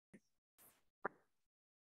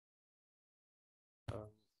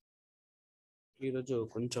ఈరోజు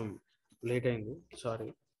కొంచెం లేట్ అయింది, సారీ.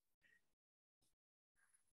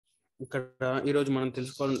 ఇక్కడ ఈరోజు మనం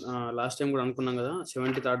తెలుసుకోవాలి, లాస్ట్ టైం కూడా అనుకున్నాం కదా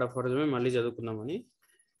 70th అఫారిజమే మళ్ళీ చదువుకుందామని.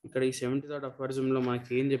 ఇక్కడ ఈ 70th అఫారిజంలో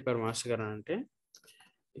మనకి ఏం చెప్పారు మాస్టర్ గారు అంటే,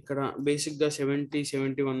 ఇక్కడ బేసిక్గా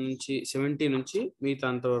 71 నుంచి 70 నుంచి మిగతా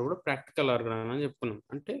అంతవరకు కూడా ప్రాక్టికల్ ఆర్గన్ అని చెప్పుకున్నాం.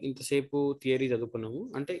 అంటే ఇంతసేపు థియరీ చదువుకున్నాము,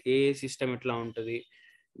 అంటే ఏ సిస్టమ్ ఎట్లా ఉంటుంది,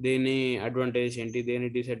 దేని అడ్వాంటేజ్ ఏంటి, దేని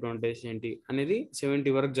డిసడ్వాంటేజ్ ఏంటి అనేది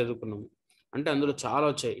 70 వరకు చదువుకున్నాము. అంటే అందులో చాలా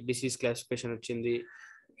వచ్చాయి, డిసీజ్ క్లాసిఫికేషన్ వచ్చింది,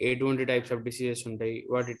 ఎటువంటి టైప్స్ ఆఫ్ డిసీజెస్ ఉంటాయి,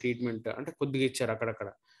 వాటి ట్రీట్మెంట్ అంటే కొద్దిగా ఇచ్చారు అక్కడక్కడ.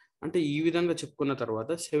 అంటే ఈ విధంగా చెప్పుకున్న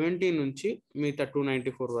తర్వాత 70 నుంచి మిగతా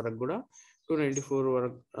 294 వరకు కూడా 294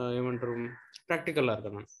 వరకు ఏమంటారు ప్రాక్టికల్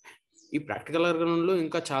ఆర్గన్. ఈ ప్రాక్టికల్ ఆర్గన్లో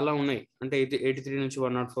ఇంకా చాలా ఉన్నాయి. అంటే 83 నుంచి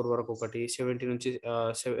 104 వరకు ఒకటి, 70 నుంచి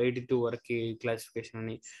 82 వరకు క్లాసిఫికేషన్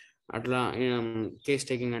అని, అట్లా కేస్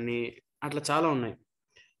టేకింగ్ అని, అట్లా చాలా ఉన్నాయి.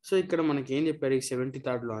 సో ఇక్కడ మనకి ఏం చెప్పారు ఈ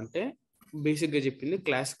 73rd అంటే, బేసిక్గా చెప్పింది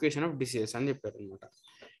క్లాసిఫికేషన్ ఆఫ్ డిసీజెస్ అని చెప్పారు అనమాట.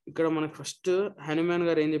 ఇక్కడ మనకు ఫస్ట్ హనుమాన్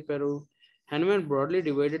గారు ఏం చెప్పారు, Hanuman Bradley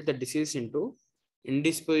divided the disease into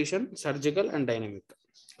indisposition, surgical and dynamic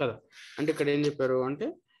కదా. అంటే ఇక్కడ ఏం చెప్పారు అంటే,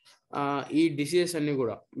 ఈ డిసీజెస్ అన్ని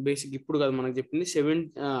కూడా బేసిక్ ఇప్పుడు కాదు మనకు చెప్పింది,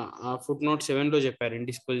 ఫుట్ నోట్ 7లో చెప్పారు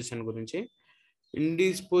ఇండిస్పోజిషన్ గురించి.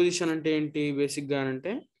 ఇండిస్పోజిషన్ అంటే ఏంటి బేసిక్గా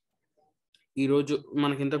అంటే, ఈరోజు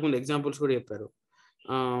మనకి ఇంతకుముందు ఎగ్జాంపుల్స్ కూడా చెప్పారు.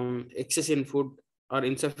 Excess in food or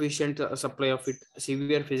insufficient supply of it,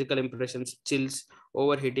 severe physical impressions, chills,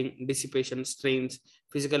 overheating, dissipation, strains,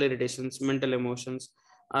 physical irritations, mental emotions,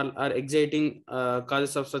 or exciting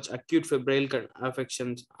causes of such acute febrile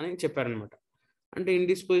affections అని చెప్పారనమాట. అంటే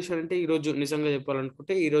ఇండిస్పోజిషన్ అంటే ఈరోజు నిజంగా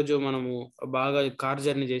చెప్పాలనుకుంటే, ఈరోజు మనము బాగా కార్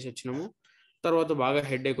జర్నీ చేసి వచ్చినాము, తర్వాత బాగా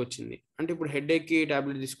హెడేక్ వచ్చింది అంటే, ఇప్పుడు హెడేక్కి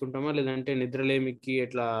ట్యాబ్లెట్ తీసుకుంటామా, లేదంటే నిద్రలేమికి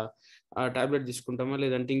ఎట్లా ట్యాబ్లెట్ తీసుకుంటామా,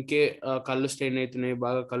 లేదంటే ఇంకే కళ్ళు స్ట్రెయిన్ అవుతున్నాయి,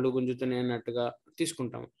 బాగా కళ్ళు గుంజుతున్నాయి అన్నట్టుగా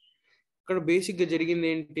తీసుకుంటాము. ఇక్కడ బేసిక్గా జరిగింది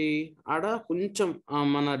ఏంటి, ఆడ కొంచెం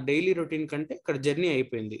మన డైలీ రొటీన్ కంటే ఇక్కడ జర్నీ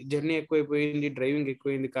అయిపోయింది, జర్నీ ఎక్కువైపోయింది, డ్రైవింగ్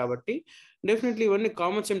ఎక్కువైంది. కాబట్టి డెఫినెట్లీ ఇవన్నీ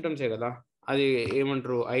కామన్ సిమ్టమ్సే కదా. అది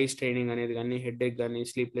ఏమంటారు, ఐ స్ట్రైనింగ్ అనేది కానీ, హెడేక్ కానీ,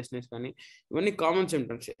 స్లీప్లెస్నెస్ కానీ, ఇవన్నీ కామన్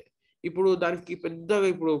సిమ్టమ్సే. ఇప్పుడు దానికి పెద్దగా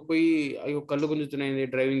ఇప్పుడు పోయి అయ్యో కళ్ళు గుంజుతున్నాయి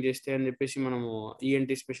డ్రైవింగ్ చేస్తే అని చెప్పేసి మనము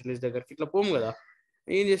ఈఎన్టీ స్పెషలిస్ట్ దగ్గరికి ఇట్లా పోము కదా.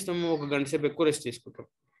 ఏం చేస్తాము, ఒక గంట సేపు ఎక్కువ రెస్ట్ తీసుకుంటాం,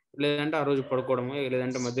 లేదంటే ఆ రోజు పడుకోవడము,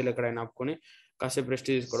 లేదంటే మధ్యలో ఎక్కడైనా ఆపుకొని కాసేపు రెస్ట్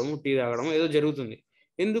తీసుకోవడము, టీ తాగడము ఏదో జరుగుతుంది.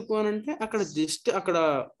 ఎందుకు అని అంటే, అక్కడ జస్ట్ అక్కడ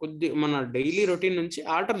కొద్ది మన డైలీ రొటీన్ నుంచి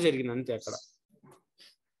ఆల్టర్ జరిగింది అంతే. అక్కడ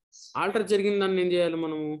ఆల్టర్ జరిగిన దాన్ని ఏం చేయాలి,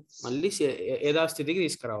 మనము మళ్ళీ యథాస్థితికి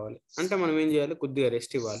తీసుకురావాలి. అంటే మనం ఏం చేయాలి, కొద్దిగా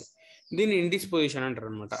రెస్ట్ ఇవ్వాలి. దీన్ని ఇండిస్పోజిషన్ అంటారు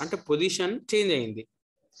అనమాట. అంటే పొజిషన్ చేంజ్ అయింది,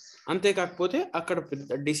 అంతేకాకపోతే అక్కడ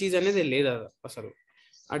డిసీజ్ అనేది లేదు అసలు.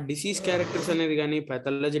 ఆ డిసీజ్ క్యారెక్టర్స్ అనేది కానీ,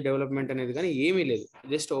 పెథాలజీ డెవలప్మెంట్ అనేది కానీ ఏమీ లేదు,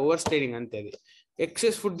 జస్ట్ ఓవర్ స్ట్రైనింగ్ అంతే. అది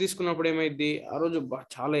ఎక్సెస్ ఫుడ్ తీసుకున్నప్పుడు ఏమైంది, ఆ రోజు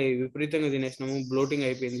చాలా విపరీతంగా తినేసినాము, బ్లోటింగ్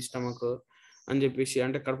అయిపోయింది స్టమక్ అని చెప్పేసి,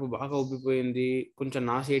 అంటే కడుపు బాగా ఉబ్బిపోయింది, కొంచెం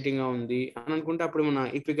నాసియేటింగ్గా ఉంది అని అనుకుంటే, అప్పుడు మన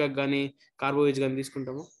ఇపికాక్ కానీ కార్బోవేజ్ కానీ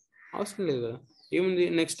తీసుకుంటాము, అవసరం లేదు కదా. ఏముంది,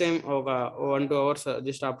 నెక్స్ట్ టైం ఒక 1-2 అవర్స్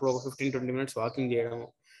జస్ట్ అప్పుడు ఒక 15-20 మినిట్స్ వాకింగ్ చేయడము,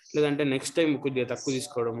 లేదంటే నెక్స్ట్ టైం కొద్దిగా తక్కువ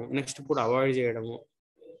తీసుకోవడము, నెక్స్ట్ ఫుడ్ అవాయిడ్ చేయడము.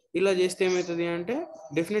 ఇలా చేస్తే ఏమవుతుంది అంటే,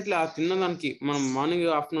 డెఫినెట్లీ ఆ తిన్నదానికి మనం మార్నింగ్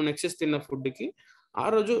ఆఫ్టర్నూన్ ఎక్సెస్ తిన్న ఫుడ్కి ఆ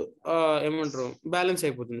రోజు ఏమంటారు బ్యాలెన్స్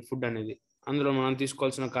అయిపోతుంది ఫుడ్ అనేది. అందులో మనం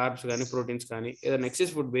తీసుకోవాల్సిన కార్బ్స్ కానీ, ప్రోటీన్స్ కానీ, ఏదైనా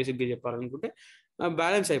ఎక్సెస్ ఫుడ్ బేసిక్గా చెప్పాలనుకుంటే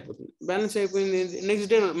బ్యాలెన్స్ అయిపోతుంది. బ్యాలెన్స్ అయిపోయింది,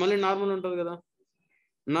 నెక్స్ట్ డే మళ్ళీ నార్మల్ ఉంటుంది కదా.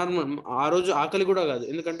 నార్మల్ ఆ రోజు ఆకలి కూడా కాదు,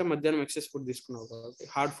 ఎందుకంటే మధ్యాహ్నం ఎక్సెస్ ఫుడ్ తీసుకున్నావు కాబట్టి,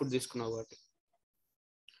 హార్డ్ ఫుడ్ తీసుకున్నావు కాబట్టి.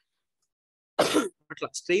 అట్లా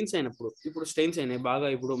స్ట్రెయిన్స్ అయినప్పుడు, ఇప్పుడు స్ట్రెయిన్స్ అయినాయి బాగా,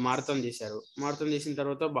 ఇప్పుడు మారథాన్ చేశారు, మారథాన్ చేసిన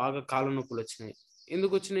తర్వాత బాగా కాళ్ళ నొప్పులు వచ్చినాయి.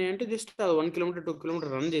 ఎందుకు వచ్చినాయి అంటే, జస్ట్ 1 కిలోమీటర్ 2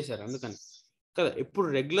 కిలోమీటర్ రన్ చేశారు అందుకని కదా. ఇప్పుడు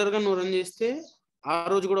రెగ్యులర్గా నువ్వు రన్ చేస్తే ఆ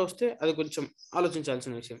రోజు కూడా వస్తే అది కొంచెం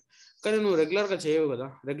ఆలోచించాల్సిన విషయం. కానీ నువ్వు రెగ్యులర్గా చేయవు కదా,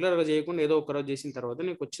 రెగ్యులర్గా చేయకుండా ఏదో ఒక రోజు చేసిన తర్వాత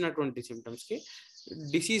నీకు వచ్చినటువంటి సిమ్టమ్స్కి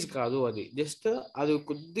డిసీజ్ కాదు, అది జస్ట్ అది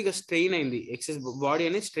కొద్దిగా స్ట్రెయిన్ అయింది, ఎక్సెస్ బాడీ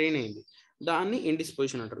అనేది స్ట్రెయిన్ అయింది, దాన్ని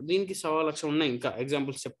ఇండిస్పోజిషన్ అంటారు. దీనికి 1,00,000 ఉన్నాయి, ఇంకా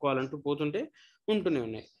ఎగ్జాంపుల్స్ చెప్పుకోవాలంటూ పోతుంటే ఉంటూనే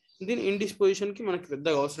ఉన్నాయి. దీని ఇండిస్పోజిషన్కి మనకి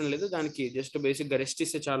పెద్దగా అవసరం లేదు, దానికి జస్ట్ బేసిక్గా రెస్ట్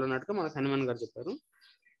ఇస్తే చాలు అన్నట్టుగా మనకు హనుమాన్ గారు చెప్పారు.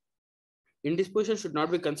 Indisposition should not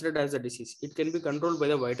be considered as a disease. It can be controlled by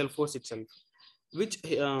the vital force itself, which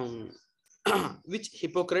which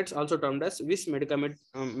Hippocrates also termed as vis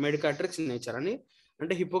medicatrix nature అని.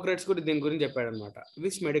 అంటే హిపోక్రట్స్ కూడా దీని గురించి చెప్పాడు అనమాట.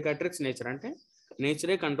 విస్ మెడికాట్రిక్స్ నేచర్ అంటే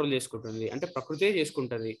నేచరే కంట్రోల్ చేసుకుంటుంది, అంటే ప్రకృతే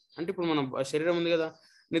చేసుకుంటుంది. అంటే ఇప్పుడు మన శరీరం ఉంది కదా,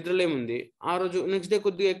 నిద్రలేముంది, ఆ రోజు నెక్స్ట్ డే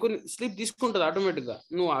కొద్దిగా ఎక్కువ స్లీప్ తీసుకుంటుంది ఆటోమేటిక్గా.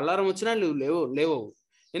 నువ్వు అలారం వచ్చినా నువ్వు లేవవు,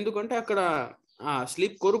 ఎందుకంటే అక్కడ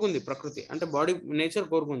స్లీప్ కోరుకుంది ప్రకృతి, అంటే బాడీ నేచర్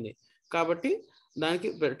కోరుకుంది. కాబట్టి దానికి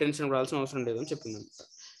టెన్షన్ పడాల్సిన అవసరం లేదని చెప్పింది అనమాట.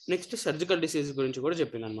 నెక్స్ట్ సర్జికల్ డిసీజ్ గురించి కూడా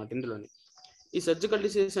చెప్పింది అనమాట ఇందులోని. ఈ సర్జికల్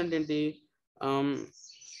డిసీజెస్ అంటే ఏంటి,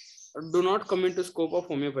 do not come into scope of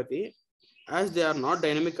homeopathy as they are not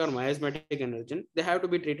dynamic or miasmatic in origin. They have to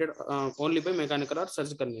be treated only by mechanical or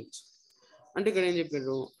surgical means. అంటే ఇక్కడ ఏం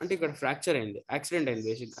చెప్పారు అంటే ఇక్కడ ఫ్రాక్చర్ అయింది, యాక్సిడెంట్ అయింది,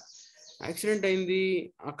 బేసిక్గా యాక్సిడెంట్ అయింది,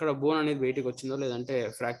 అక్కడ బోన్ అనేది బయటకు వచ్చిందో లేదంటే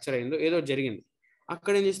ఫ్రాక్చర్ అయిందో ఏదో జరిగింది.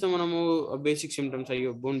 అక్కడ ఏం చేస్తాం మనము, బేసిక్ సిమ్టమ్స్ అయ్యో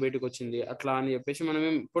బోన్ బయటకు వచ్చింది అట్లా అని చెప్పేసి మనం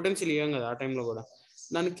ఏం పొటెన్షియల్ ఇవ్వం కదా ఆ టైంలో కూడా.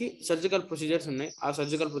 దానికి సర్జికల్ ప్రొసీజర్స్ ఉన్నాయి, ఆ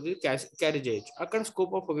సర్జికల్ ప్రొసీజర్ క్యారీ చేయొచ్చు. అక్కడ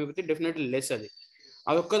scope of homeopathy definitely less. అది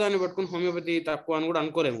ఒక్కదాన్ని పట్టుకుని హోమియోపతి తక్కువ అని కూడా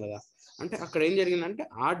అనుకోలేము కదా. అంటే అక్కడ ఏం జరిగిందంటే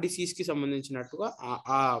ఆ డిసీజ్కి సంబంధించినట్టుగా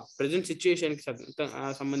ఆ ప్రజెంట్ సిచ్యుయేషన్కి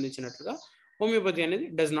సంబంధించినట్టుగా హోమియోపతి అనేది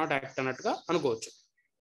డస్ నాట్ యాక్ట్ అన్నట్టుగా అనుకోవచ్చు.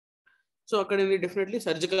 సో అక్కడ డెఫినెట్లీ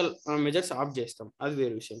సర్జికల్ మెజర్స్ ఆఫ్ చేస్తాం, అది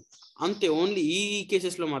వేరే విషయం. అంతే, ఓన్లీ ఈ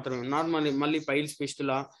కేసెస్లో మాత్రమే. నార్మల్ మళ్ళీ పైల్స్,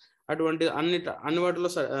 ఫిస్టులా అటువంటి అన్ని వాటిలో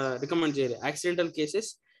రికమెండ్ చేయలేదు. Accidental cases,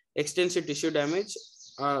 extensive tissue damage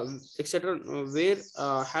etcetera where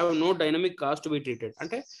have no dynamic cause to be treated.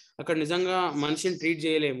 అంటే అక్కడ నిజంగా మనిషిని ట్రీట్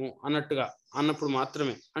చేయలేము అన్నప్పుడు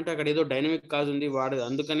మాత్రమే. అంటే అక్కడ ఏదో డైనమిక్ కాజ్ ఉంది వాడు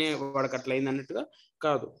అందుకనే వాడికి అట్లా అయింది అన్నట్టుగా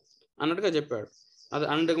కాదు అన్నట్టుగా చెప్పాడు. అది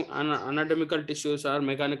anatomical tissues or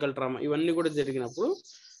mechanical trauma ఇవన్నీ కూడా జరిగినప్పుడు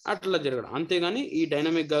అట్లా జరగడం. అంతేగాని ఈ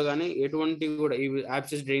డైనమిక్గా కానీ ఎటువంటివి కూడా ఈ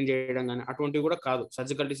యాప్సెస్ డ్రైన్ చేయడం కానీ అటువంటివి కూడా కాదు,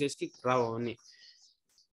 సర్జికల్ డిసీజ్కి రావు అవన్నీ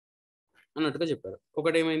అన్నట్టుగా చెప్పారు.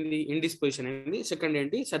 ఒకటి ఏమైంది, ఇండిస్పోజిషన్ అయింది. సెకండ్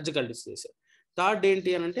ఏంటి, సర్జికల్ డిసీజెస్. థర్డ్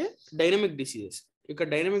ఏంటి అని అంటే డైనమిక్ డిసీజెస్. ఇక్కడ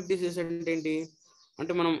డైనమిక్ డిసీజెస్ అంటే ఏంటి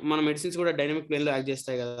అంటే మన మెడిసిన్స్ కూడా డైనమిక్ ప్లేన్లో యాక్ట్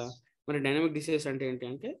చేస్తాయి కదా. మరి డైనమిక్ డిసీజెస్ అంటే ఏంటి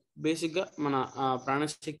అంటే బేసిక్గా మన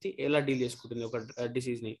ప్రాణశక్తి ఎలా డీల్ చేసుకుంటుంది ఒక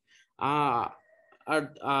డిసీజ్ని,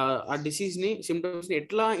 ఆ డిసీజ్ని సిమ్టమ్స్ని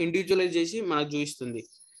ఎట్లా ఇండివిజువలైజ్ చేసి మనకు చూపిస్తుంది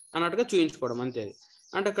అన్నట్టుగా చూపించుకోవడం అంతే. అది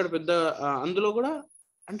అంటే అక్కడ పెద్ద అందులో కూడా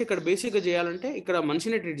అంటే ఇక్కడ బేసిక్గా చేయాలంటే ఇక్కడ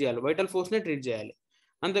మనిషినే ట్రీట్ చేయాలి, వైటల్ ఫోర్స్నే ట్రీట్ చేయాలి.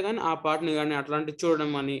 అంతేగాని ఆ పార్ట్ని కానీ అట్లాంటివి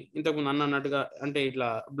చూడడం అని ఇంతకుముందు అన్నట్టుగా అంటే ఇట్లా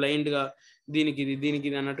బ్లైండ్గా దీనికి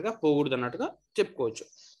ఇది అన్నట్టుగా పోకూడదు అన్నట్టుగా చెప్పుకోవచ్చు.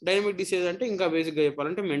 డైనమిక్ డిసీజ్ అంటే ఇంకా బేసిక్గా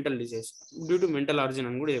చెప్పాలంటే mental disease due to mental origin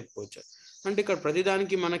అని కూడా చెప్పుకోవచ్చు. అంటే ఇక్కడ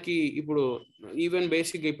ప్రతిదానికి మనకి ఇప్పుడు ఈవెన్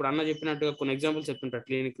బేసిక్గా ఇప్పుడు అన్న చెప్పినట్టుగా కొన్ని ఎగ్జాంపుల్స్ చెప్తుంటారు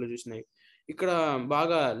క్లినిక్లో చూసినవి. ఇక్కడ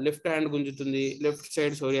బాగా left hand గుంజుతుంది, left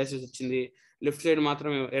side psoriasis వచ్చింది, లెఫ్ట్ సైడ్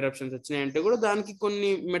మాత్రం ఎరప్షన్స్ వచ్చినాయి అంటే కూడా దానికి కొన్ని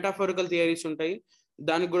మెటాఫరికల్ థియరీస్ ఉంటాయి,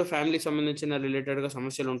 దానికి కూడా ఫ్యామిలీకి సంబంధించిన రిలేటెడ్గా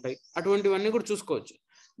సమస్యలు ఉంటాయి. అటువంటివన్నీ కూడా చూసుకోవచ్చు.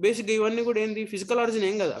 బేసిక్గా ఇవన్నీ కూడా ఏంది ఫిజికల్ ఆరిజిన్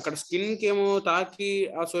ఏం కాదు. అక్కడ స్కిన్కి ఏమో తాకి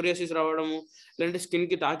ఆ సోరియాసిస్ రావడము లేదంటే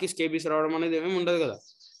స్కిన్కి తాకి స్కేబీస్ రావడం అనేది ఏమీ ఉండదు కదా.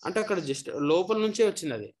 అంటే అక్కడ జస్ట్ లోపల నుంచే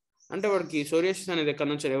వచ్చింది అది. అంటే వాడికి సోరియాసిస్ అనేది ఎక్కడి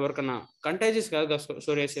నుంచి ఎవరికన్నా కంటాజియస్ కాదు కదా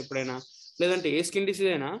సోరియాసిస్ ఎప్పుడైనా, లేదంటే ఏ స్కిన్ డిసీజ్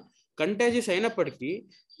అయినా కంటాజియస్ అయినప్పటికీ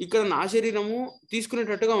ఇక్కడ నా శరీరము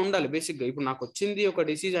తీసుకునేటట్టుగా ఉండాలి. బేసిక్గా ఇప్పుడు నాకు వచ్చింది ఒక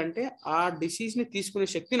డిసీజ్ అంటే ఆ డిసీజ్ని తీసుకునే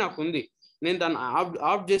శక్తి నాకు ఉంది, నేను దాన్ని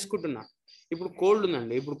ఆఫ్ చేసుకుంటున్నా. ఇప్పుడు కోల్డ్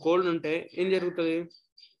ఉందండి, ఇప్పుడు కోల్డ్ ఉంటే ఏం జరుగుతుంది,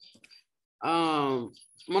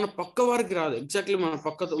 మన పక్క వారికి రాదు, ఎగ్జాక్ట్లీ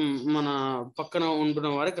మన పక్కన ఉంటున్న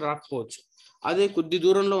వారికి రాకపోవచ్చు. అదే కొద్ది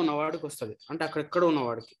దూరంలో ఉన్న వాడికి వస్తుంది. అంటే అక్కడెక్కడ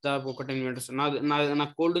ఉన్నవాడికి దాదాపు ఒక 10 minutes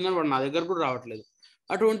నాకు కోల్డ్ ఉందని వాడు నా దగ్గర కూడా రావట్లేదు,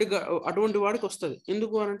 అటువంటి వాడికి వస్తుంది.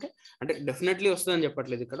 ఎందుకు అంటే అంటే డెఫినెట్లీ వస్తుంది అని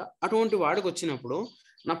చెప్పట్లేదు ఇక్కడ. అటువంటి వాడికి వచ్చినప్పుడు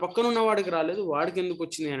నా పక్కన ఉన్న వాడికి రాలేదు, వాడికి ఎందుకు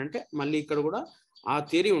వచ్చింది అని అంటే మళ్ళీ ఇక్కడ కూడా ఆ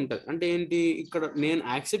థియరీ ఉంటుంది. అంటే ఏంటి, ఇక్కడ నేను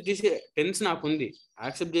యాక్సెప్ట్ చేసే టెన్స్ నాకు ఉంది,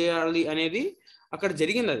 యాక్సెప్ట్ చేయాలి అనేది అక్కడ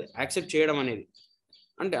జరిగింది, అది యాక్సెప్ట్ చేయడం అనేది.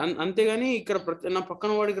 అంటే అంతేగాని ఇక్కడ నా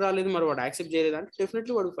పక్కన వాడికి రాలేదు మరి వాడు యాక్సెప్ట్ చేయలేదు అంటే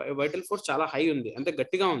డెఫినెట్లీ వాడు వైటల్ ఫోర్స్ చాలా హై ఉంది, అంతే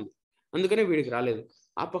గట్టిగా ఉంది, అందుకనే వీడికి రాలేదు.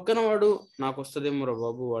 ఆ పక్కన వాడు నాకు వస్తుందేమో రా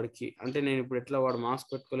బాబు వాడికి, అంటే నేను ఇప్పుడు ఎట్లా వాడు మాస్క్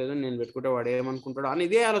పెట్టుకోలేదు నేను పెట్టుకుంటే వాడు ఏమనుకుంటాడు అని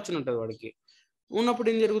ఇదే ఆలోచన ఉంటుంది వాడికి. ఉన్నప్పుడు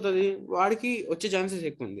ఏం జరుగుతుంది, వాడికి వచ్చే ఛాన్సెస్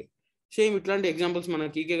ఎక్కువ ఉంది. సేమ్ ఇట్లాంటి ఎగ్జాంపుల్స్ మన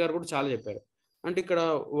కీకే గారు కూడా చాలా చెప్పారు. అంటే ఇక్కడ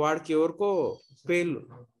వాడికి ఎవరికో పేర్లు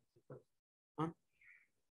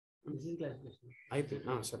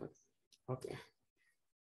అయిపోయింది సరే ఓకే.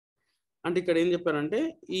 అంటే ఇక్కడ ఏం చెప్పారంటే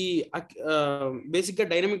ఈ బేసిక్గా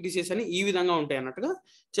డైనమిక్ డిసీజ్ అని ఈ విధంగా ఉంటాయి అన్నట్టుగా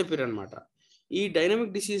చెప్పారు అనమాట. ఈ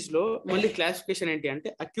డైనమిక్ డిసీజ్లో మళ్ళీ క్లాసిఫికేషన్ ఏంటి అంటే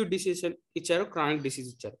అక్యూట్ డిసీజ్ ఇచ్చారు, క్రానిక్ డిసీజ్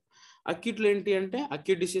ఇచ్చారు. అక్యూట్లో ఏంటి అంటే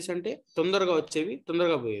అక్యూట్ డిసీజ్ అంటే తొందరగా వచ్చేవి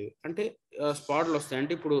తొందరగా పోయేవి, అంటే స్పాట్లు వస్తాయి.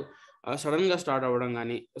 అంటే ఇప్పుడు సడన్గా స్టార్ట్ అవ్వడం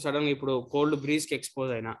కానీ, సడన్గా ఇప్పుడు కోల్డ్ బ్రీజ్కి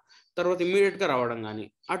ఎక్స్పోజ్ అయినా తర్వాత ఇమ్మీడియట్గా రావడం కానీ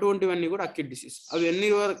అటువంటివన్నీ కూడా అక్యూట్ డిసీజ్. అవి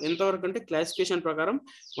ఎంతవరకు అంటే క్లాసిఫికేషన్ ప్రకారం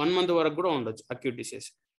 1 month వరకు కూడా ఉండొచ్చు అక్యూట్ డిసీజ్.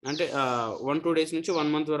 అంటే 1-2 days నుంచి 1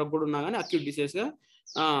 month వరకు కూడా ఉన్నా కానీ అక్యూట్ డిసీజ్గా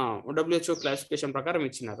WHO క్లాసిఫికేషన్ ప్రకారం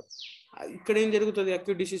ఇచ్చినారు. ఇక్కడ ఏం జరుగుతుంది,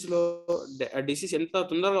 అక్యూట్ డిసీజ్లో డిసీజ్ ఎంత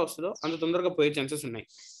తొందరగా వస్తుందో అంత తొందరగా పోయే ఛాన్సెస్ ఉన్నాయి.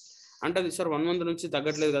 అంటే అది సార్ 1 month నుంచి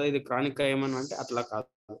తగ్గట్లేదు కదా ఇది క్రానిక్ ఏమన్నా అంటే అట్లా కాదు,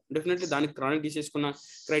 డెఫినెట్లీ దానికి క్రానిక్ డిసీజ్ కున్న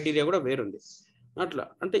క్రైటీరియా కూడా వేరుంది. అట్లా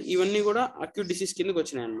అంటే ఇవన్నీ కూడా అక్యూట్ డిసీజ్ కిందకి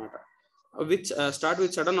వచ్చినాయి అనమాట. Start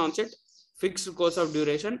with sudden onset, fixed course of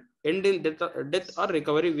duration, end in death are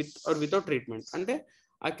recovery with are without treatment. అంటే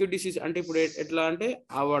అక్యూట్ డిసీజ్ అంటే ఇప్పుడు ఎట్లా అంటే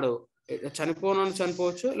వాడు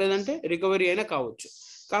చనిపోవచ్చు, లేదంటే రికవరీ అయినా కావచ్చు.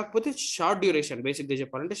 కాకపోతే షార్ట్ డ్యూరేషన్, బేసిక్గా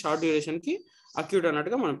చెప్పాలంటే షార్ట్ డ్యూరేషన్కి అక్యూట్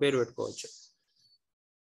అన్నట్టుగా మనం పేరు పెట్టుకోవచ్చు.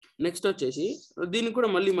 నెక్స్ట్ వచ్చేసి దీనికి కూడా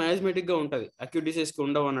మళ్ళీ మయాజ్మేటిక్గా ఉంటుంది, అక్యూట్ డిసీజ్కి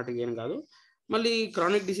ఉండవు అన్నట్టుగా ఏం కాదు. మళ్ళీ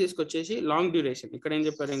క్రానిక్ డిసీజ్కి వచ్చేసి లాంగ్ డ్యూరేషన్. ఇక్కడ ఏం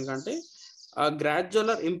చెప్పారు ఏంటంటే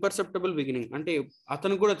గ్రాడ్యువల్ ఆర్ ఇంపర్సెప్టబుల్ బిగినింగ్, అంటే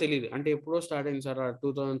అతను కూడా తెలియదు, అంటే ఎప్పుడో స్టార్ట్ అయింది సార్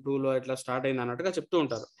 2002లో ఇట్లా స్టార్ట్ అయింది అన్నట్టుగా చెప్తూ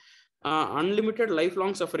ఉంటారు. Unlimited life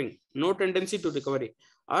long suffering, no tendency to recovery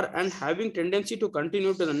are and having tendency to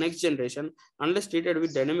continue to the next generation unless treated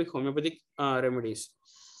with dynamic homoeopathic remedies.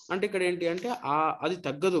 అంటే ఇక్కడ ఏంటి అంటే అది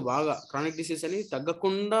తగ్గదు, బాగా క్రానిక్ డిసీజ్ అనేది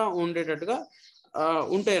తగ్గకుండా ఉండేటట్టుగా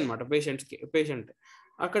ఉంటాయి అన్నమాట పేషెంట్.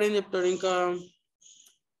 అక్కడ ఏం చెప్తాడు ఇంకా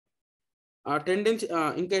టెండెన్సీ,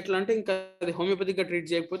 ఇంకా ఎట్లా అంటే ఇంకా అది హోమియోపతిక్గా ట్రీట్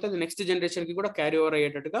చేయకపోతే అది నెక్స్ట్ జనరేషన్కి కూడా క్యారీ ఓవర్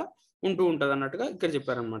అయ్యేటట్టుగా ఉంటుంది అన్నట్టుగా ఇక్కడ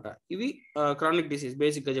చెప్పారనమాట. ఇవి క్రానిక్ డిసీజ్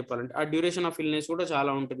బేసిక్గా చెప్పాలంటే. ఆ డ్యూరేషన్ ఆఫ్ ఇల్నెస్ కూడా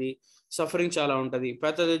చాలా ఉంటుంది, సఫరింగ్ చాలా ఉంటుంది,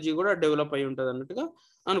 ప్యాథాలజీ కూడా డెవలప్ అయి ఉంటుంది అన్నట్టుగా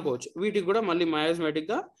అనుకోవచ్చు. వీటికి కూడా మళ్ళీ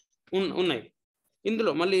మయాజ్మేటిక్గా ఉన్నాయి.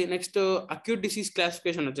 ఇందులో మళ్ళీ నెక్స్ట్ అక్యూట్ డిసీజ్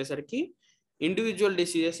క్లాసిఫికేషన్ వచ్చేసరికి individual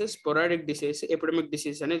diseases, sporadic disease, epidemic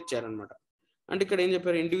disease అనేది ఇచ్చారనమాట. అంటే ఇక్కడ ఏం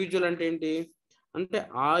చెప్పారు, ఇండివిజువల్ అంటే ఏంటి అంటే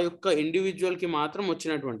ఆ యొక్క ఇండివిజువల్కి మాత్రం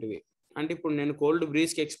వచ్చినటువంటివి. అంటే ఇప్పుడు నేను కోల్డ్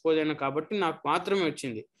బ్రీజ్కి ఎక్స్పోజ్ అయినా కాబట్టి నాకు మాత్రమే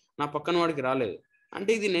వచ్చింది, నా పక్కన వాడికి రాలేదు.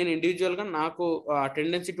 అంటే ఇది నేను ఇండివిజువల్గా నాకు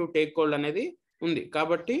టెండెన్సీ టు టేక్ కోల్డ్ అనేది ఉంది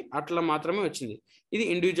కాబట్టి అట్లా మాత్రమే వచ్చింది. ఇది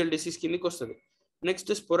ఇండివిజువల్ డిసీజ్ కిందకి వస్తుంది.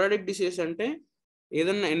 నెక్స్ట్ స్పోరాడిక్ డిసీజ్ అంటే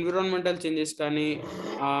ఏదన్నా ఎన్విరాన్మెంటల్ చేంజెస్ కానీ,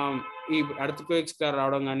 ఈ ఎర్త్క్వేక్స్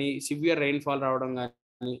రావడం కానీ, సివియర్ రెయిన్ఫాల్ రావడం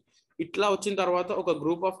కానీ, ఇట్లా వచ్చిన తర్వాత ఒక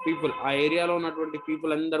గ్రూప్ ఆఫ్ పీపుల్, ఆ ఏరియాలో ఉన్నటువంటి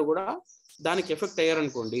పీపుల్ అందరూ కూడా దానికి ఎఫెక్ట్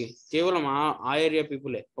అయ్యారనుకోండి, కేవలం ఆ ఏరియా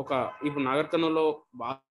పీపులే. ఇప్పుడు నాగర్ కర్నూల్లో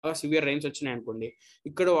బాగా సివియర్ రైన్స్ వచ్చినాయి అనుకోండి,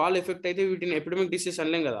 ఇక్కడ వాళ్ళు ఎఫెక్ట్ అయితే వీటిని ఎపిడమిక్ డిసీజ్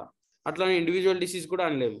అనలేం కదా, అట్లానే ఇండివిజువల్ డిసీజ్ కూడా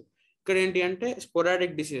అనలేము. ఇక్కడ ఏంటి అంటే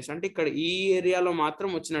స్పోరాడిక్ డిసీజ్ అంటే ఇక్కడ ఈ ఏరియాలో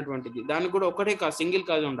మాత్రం వచ్చినటువంటిది, దానికి కూడా ఒకటే సింగిల్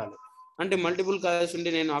కాజ్ ఉండాలి. అంటే మల్టిపుల్ కాజెస్ ఉండి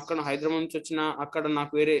నేను అక్కడ హైదరాబాద్ నుంచి వచ్చిన అక్కడ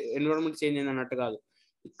నాకు వేరే ఎన్విరాన్మెంట్ చేంజ్ అయింది అన్నట్టు కాదు.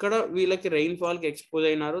 ఇక్కడ వీళ్ళకి రెయిన్ఫాల్కి ఎక్స్పోజ్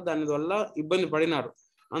అయినారు, దానివల్ల ఇబ్బంది పడినారు,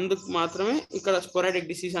 అందుకు మాత్రమే ఇక్కడ స్పోరాడిక్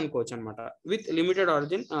డిసీజ్ అనుకోవచ్చు అనమాట. With limited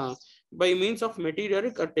origin by means of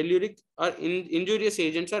మెటీరియరిక్ are టెల్యూరిక్ are injurious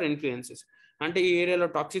agents are influences. అంటే ఈ ఏరియాలో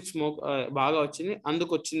టాక్సిక్ స్మోక్ బాగా వచ్చింది,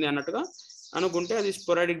 అందుకు వచ్చింది అన్నట్టుగా అనుకుంటే అది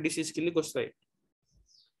స్పోరాడిక్ డిసీజ్ కిందకి వస్తాయి.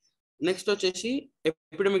 నెక్స్ట్ వచ్చేసి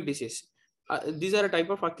epidemic disease. These are a type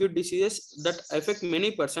of acute diseases that affect many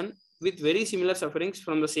person with very similar sufferings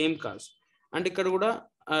from the same cause. అంటే ఇక్కడ కూడా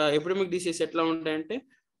ఎపిడమిక్ డిసీజ్ ఎట్లా ఉంటాయంటే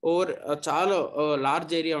చాలా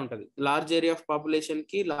లార్జ్ ఏరియా ఉంటుంది, large area of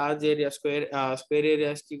పాపులేషన్కి, large area square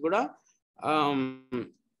ఏరియాస్కి కూడా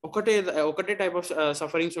ఒకటే type of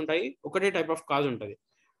sufferings ఉంటాయి, ఒకటే టైప్ ఆఫ్ కాజ్ ఉంటుంది.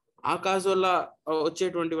 ఆ కాజ్ వల్ల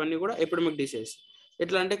వచ్చేటువంటివన్నీ కూడా ఎపిడమిక్ డిసీజ్.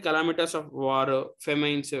 ఎట్లా అంటే calamities of war,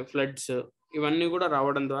 famines, floods, ఇవన్నీ కూడా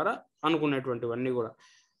రావడం ద్వారా అనుకునేటువంటివన్నీ కూడా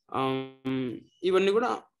ఇవన్నీ కూడా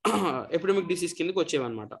ఎపిడమిక్ డిసీజ్ కిందకి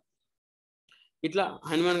వచ్చేవన్నమాట. ఇట్లా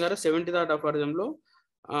హనుమాన్ గారు 70th అఫారిజంలో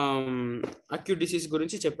అక్యూట్ డిసీజ్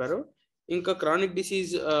గురించి చెప్పారు. ఇంకా క్రానిక్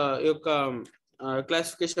డిసీజ్ యొక్క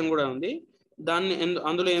క్లాసిఫికేషన్ కూడా ఉంది.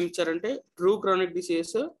 అందులో ఏం ఇచ్చారంటే true chronic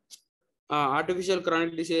diseases, artificial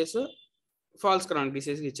chronic diseases, falls chronic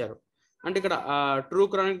disease ఇచ్చారు. అంటే ఇక్కడ ట్రూ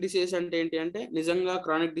క్రానిక్ డిసీజ్ అంటే ఏంటి అంటే నిజంగా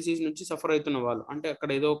క్రానిక్ డిసీజ్ నుంచి సఫర్ అవుతున్న వాళ్ళు, అంటే అక్కడ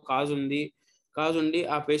ఏదో కాజ్ ఉండి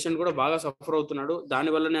ఆ పేషెంట్ కూడా బాగా సఫర్ అవుతున్నాడు,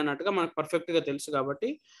 దానివల్లనే అన్నట్టుగా మనకు పర్ఫెక్ట్గా తెలుసు కాబట్టి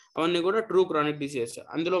అవన్నీ కూడా ట్రూ క్రానిక్ డిసీజెస్.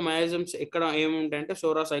 అందులో మయాజమ్స్ ఎక్కడ ఏముంటాయంటే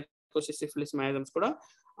సోరా, సైకోసిస్, సిఫిలిస్, మయాజమ్స్ కూడా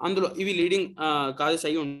అందులో ఇవి లీడింగ్ కాజెస్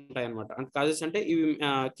అయ్యి ఉంటాయి అనమాట. అంటే కాజెస్ అంటే ఇవి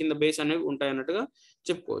కింద బేస్ అనేవి ఉంటాయి అన్నట్టుగా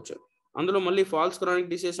చెప్పుకోవచ్చు. అందులో మళ్ళీ ఫాల్స్ క్రానిక్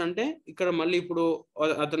డిసీజ్ అంటే ఇక్కడ మళ్ళీ ఇప్పుడు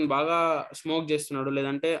అతను బాగా స్మోక్ చేస్తున్నాడు,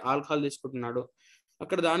 లేదంటే ఆల్కహాల్ తీసుకుంటున్నాడు,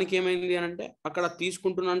 అక్కడ దానికి ఏమైంది అని అంటే అక్కడ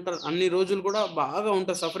తీసుకుంటున్నంత అన్ని రోజులు కూడా బాగా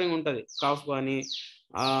ఉంటుంది, సఫరింగ్ ఉంటుంది, కాఫ్ కానీ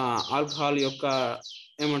ఆల్కహాల్ యొక్క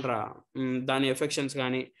ఏమంటారా దాని ఎఫెక్షన్స్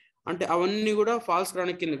కానీ, అంటే అవన్నీ కూడా ఫాల్స్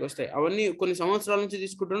క్రానిక్ కిందకి వస్తాయి. అవన్నీ కొన్ని సంవత్సరాల నుంచి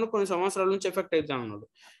తీసుకుంటున్నాడు, కొన్ని సంవత్సరాల నుంచి ఎఫెక్ట్ అవుతా ఉన్నాడు.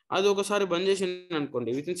 అది ఒకసారి బంద్ చేసింది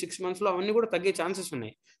అనుకోండి, విత్ ఇన్ 6 months అవన్నీ కూడా తగ్గే ఛాన్సెస్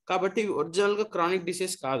ఉన్నాయి. కాబట్టి ఒరిజినల్గా క్రానిక్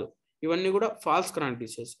డిసీజ్ కాదు, ఇవన్నీ కూడా ఫాల్స్ క్రానిక్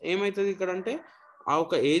డిసీజ్. ఏమవుతుంది ఇక్కడ అంటే ఆ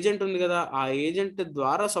ఒక ఏజెంట్ ఉంది కదా, ఆ ఏజెంట్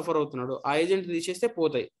ద్వారా సఫర్ అవుతున్నాడు, ఆ ఏజెంట్ తీసేస్తే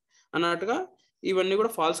పోతాయి అన్నట్టుగా ఇవన్నీ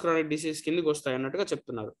కూడా ఫాల్స్ క్రానిక్ డిసీజ్ కిందకి వస్తాయి అన్నట్టుగా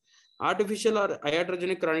చెప్తున్నారు. ఆర్టిఫిషియల్ ఆర్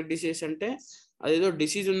అయాట్రోజెనిక్ క్రానిక్ డిసీజ్ అంటే అదేదో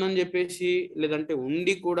డిసీజ్ ఉందని చెప్పేసి, లేదంటే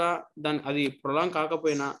ఉండి కూడా అది ప్రొలాంగ్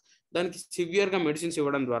కాకపోయినా దానికి సివియర్గా మెడిసిన్స్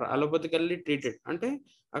ఇవ్వడం ద్వారా, అలోపతికల్లీ ట్రీటెడ్ అంటే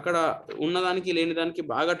అక్కడ ఉన్నదానికి లేని దానికి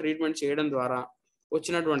బాగా ట్రీట్మెంట్ చేయడం ద్వారా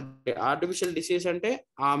వచ్చినటువంటి ఆర్టిఫిషియల్ డిసీజ్, అంటే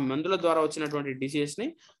ఆ మందుల ద్వారా వచ్చినటువంటి డిసీజ్ ని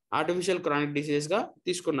ఆర్టిఫిషియల్ క్రానిక్ డిసీజ్ గా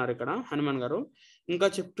తీసుకున్నారు ఇక్కడ హనుమాన్ గారు. ఇంకా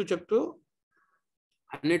చెప్తూ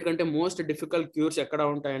అన్నిటికంటే మోస్ట్ డిఫికల్ట్ క్యూర్స్ ఎక్కడ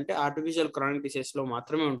ఉంటాయంటే ఆర్టిఫిషియల్ క్రానిక్ డిసీజ్ లో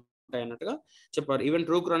మాత్రమే ఉంటాయి అన్నట్టుగా చెప్పారు. ఈవెన్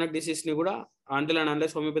ట్రూ క్రానిక్ డిసీజ్ ని కూడా until and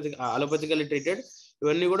unless homeopathy అలోపతికల్లీ treated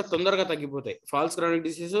ఇవన్నీ కూడా తొందరగా తగ్గిపోతాయి. ఫాల్స్ క్రానిక్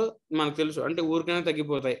డిసీజ్ మనకు తెలుసు అంటే ఊరికైనా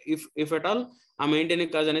తగ్గిపోతాయి ఇఫ్ ఎట్ ఆల్ ఆ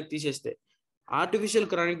మెయింటైనింగ్ కాజ్ అనేది తీసేస్తే. ఆర్టిఫిషియల్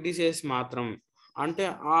క్రానిక్ డిసీజ్ మాత్రం అంటే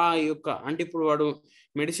ఆ యొక్క అంటే ఇప్పుడు వాడు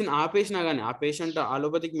మెడిసిన్ ఆపేసినా కానీ ఆ పేషెంట్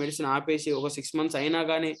అలోపతిక్ మెడిసిన్ ఆపేసి ఒక 6 months అయినా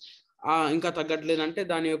కానీ ఇంకా తగ్గట్లేదు అంటే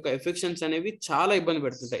దాని యొక్క ఎఫెక్షన్స్ అనేవి చాలా ఇబ్బంది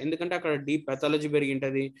పెడుతుంటాయి. ఎందుకంటే అక్కడ deep pathology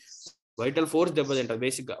పెరిగింటది, vital force దెబ్బతింటది.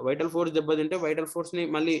 Basic గా వైటల్ ఫోర్స్ దెబ్బతింటే వైటల్ ఫోర్స్ ని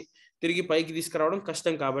మళ్ళీ తిరిగి పైకి తీసుకురావడం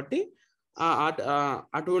కష్టం కాబట్టి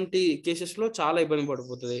అటువంటి కేసెస్ లో చాలా ఇబ్బంది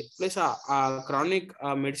పడిపోతుంది. ప్లస్ ఆ క్రానిక్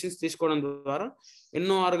మెడిసిన్స్ తీసుకోవడం ద్వారా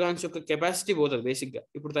ఎన్నో ఆర్గాన్స్ యొక్క కెపాసిటీ పోతుంది. బేసిక్ గా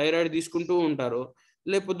ఇప్పుడు థైరాయిడ్ తీసుకుంటూ ఉంటారు,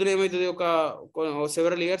 లేకపోతే ఏమవుతుంది ఒక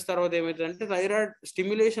సెవెరల్ ఇయర్స్ తర్వాత ఏమవుతుంది అంటే థైరాయిడ్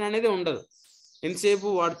స్టిమ్యులేషన్ అనేది ఉండదు. ఎంతసేపు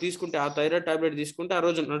వాడు తీసుకుంటే ఆ థైరాయిడ్ టాబ్లెట్ తీసుకుంటే ఆ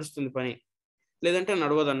రోజు నడుస్తుంది పని, లేదంటే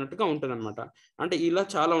నడవదు అన్నట్టుగా ఉంటుంది అనమాట. అంటే ఇలా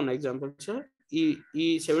చాలా ఉన్నాయి ఎగ్జాంపుల్స్. ఈ ఈ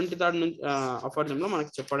 73rd నుంచి అఫారిజంలో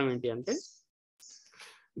మనకి చెప్పడం ఏంటి అంటే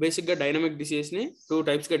బేసిక్ గా డైనమిక్ డిసీజ్ ని 2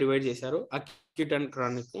 types గా డివైడ్ చేశారు, అక్యూట్ అండ్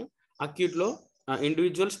క్రానిక్. అక్యూట్ లో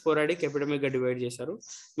ఇండివిజువల్ స్పోరాడిక్ ఎపిడమిక్ గా డివైడ్ చేశారు.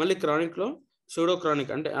 మళ్ళీ క్రానిక్ లో సూడో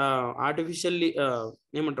క్రానిక్ అంటే ఆర్టిఫిషియల్లీ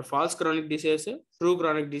ఏమంటారు falls chronic disease, true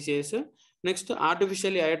chronic disease, next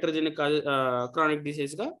artificially hydrogenic chronic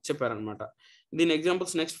disease గా చెప్పారనమాట. దీని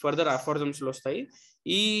ఎగ్జాంపుల్స్ నెక్స్ట్ ఫర్దర్ అఫారిజమ్స్ లో వస్తాయి.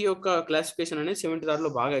 ఈ యొక్క క్లాసిఫికేషన్ అనేది 73rd లో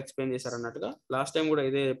బాగా ఎక్స్ప్లెయిన్ చేశారు అన్నట్టుగా. లాస్ట్ టైం కూడా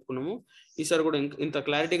ఇదే చెప్పుకున్నాము, ఈసారి కూడా ఇంత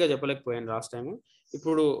క్లారిటీగా చెప్పలేకపోయాను లాస్ట్ టైం.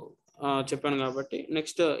 ఇప్పుడు చెప్పాను కాబట్టి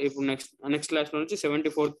ఇప్పుడు నెక్స్ట్ క్లాస్ లో నుంచి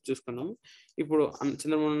 74th చూసుకున్నాము. ఇప్పుడు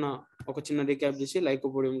చంద్రమోహన్ ఒక చిన్న రీక్యాప్ చేసి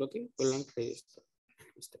లైకోపోడియంలోకి వెళ్ళడానికి ట్రై చేస్తాను.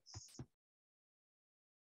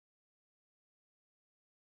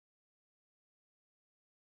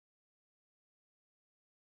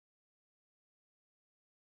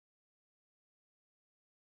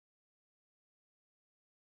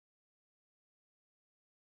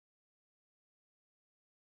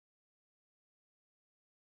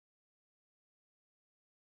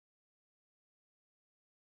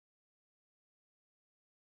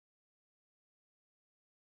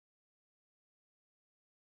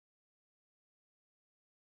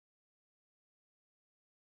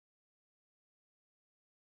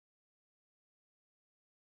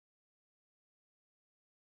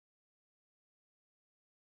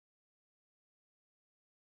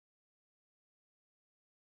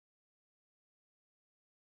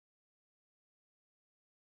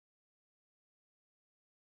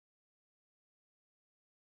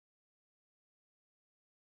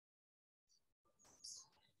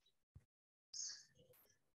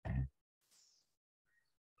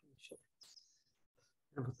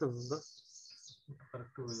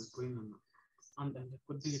 కరెక్ట్ పోయిందన్న అంతే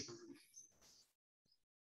కొద్దిగా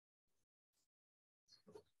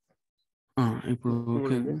ఇప్పుడు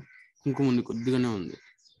ఓకే. కుంకుమ ఉంది, కొద్దిగానే ఉంది.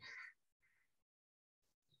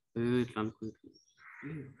 ఇట్లా అనుకుంటుంది.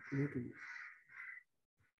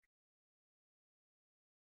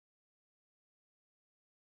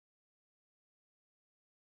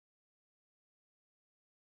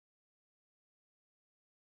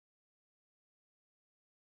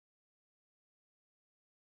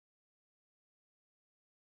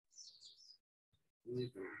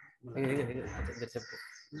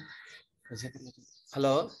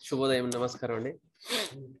 హలో, శుభోదయం, నమస్కారం అండి.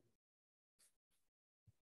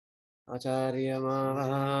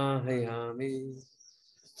 ఆచార్యమావాహయామి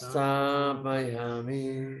స్థాపయామి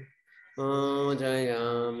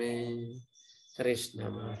పూజయామి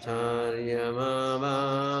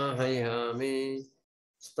కృష్ణమాచార్యమావాహయామి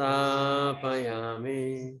స్థాపయామి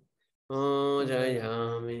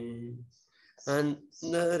పూజయామి.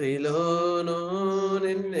 అందరిలోనూ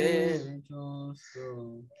నిన్నే చూస్తూ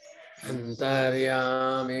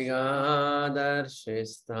అంతర్యామిగా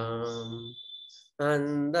దర్శిస్తాం,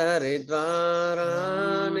 అందరి ద్వారా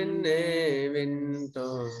నిన్నే వింటూ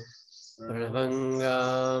ప్రణవంగా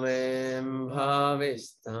మేం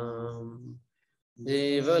భావిస్తాం.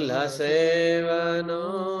 జీవుల సేవను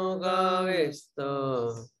గావిస్తూ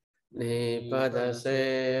నీ పద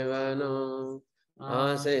సేవను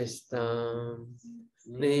ఆశిస్తాం.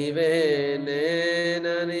 నీవే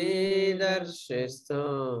నేనని దర్శిస్తూ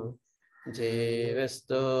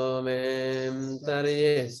జీవిస్తూ మేం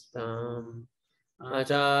తరిస్తాం.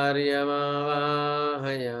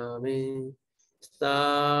 ఆచార్యమావాహయామి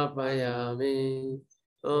స్థాపయామి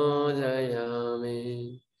పూజయామి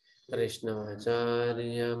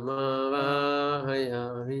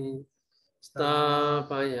కృష్ణాచార్యమావాహయామి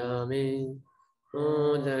స్థాపయామి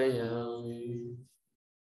పూజయామి.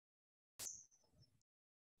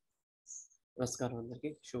 నమస్కారం అందరికి,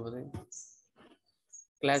 శుభోదయం.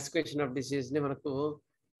 క్లాసిఫికేషన్ ఆఫ్ డిసీజ్ని మనకు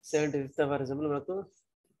 75th అఫారిజంలో మనకు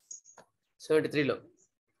 73లో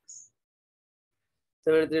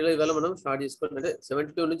ఇవాళ మనం స్టార్ట్ చేసుకోవాలి. అంటే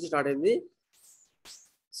 72 నుంచి స్టార్ట్ అయింది.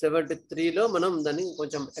 73లో మనం దాన్ని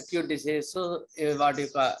కొంచెం అక్యూట్ డిసీజెస్, వాటి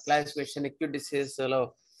యొక్క క్లాసిఫికేషన్, అక్యూట్ డిసీజెస్లో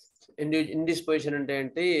ఇండిస్పోజిషన్ అంటే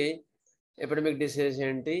ఏంటి, ఎపిడమిక్ డిసీజ్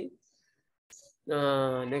ఏంటి,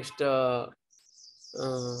 నెక్స్ట్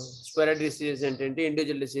స్పెరాడిక్ డిసీజెస్ ఏంటంటే,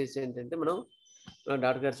 ఇండివిజువల్ డిసీజెస్ ఏంటంటే మనం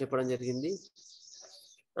డాక్టర్ గారు చెప్పడం జరిగింది.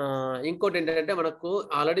 ఇంకోటి ఏంటంటే మనకు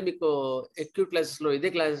ఆల్రెడీ మీకు అక్యూట్ క్లాసెస్లో, ఇదే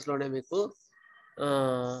క్లాసెస్లోనే మీకు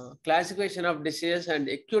classification of diseases and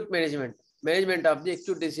acute management of the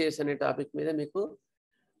acute diseases అనే టాపిక్ మీద మీకు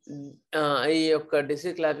ఈ యొక్క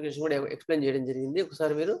డిసీజ్ క్లాసిఫికేషన్ కూడా ఎక్స్ప్లెయిన్ చేయడం జరిగింది.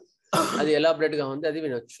 ఒకసారి మీరు అది ఎలాబరేట్గా ఉంది అది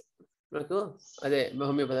వినొచ్చు మనకు, అదే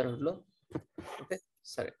హోమియోపతిలో. ఓకే,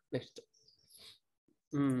 సరే, next.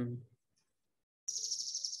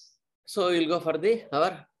 So will go for the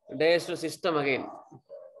hour digestive system again.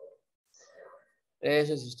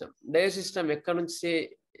 Digestive system ఎక్కడ నుంచి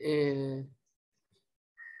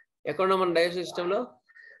ఎక్కడ ఉన్నాం మన డైజెస్టివ్ సిస్టంలో?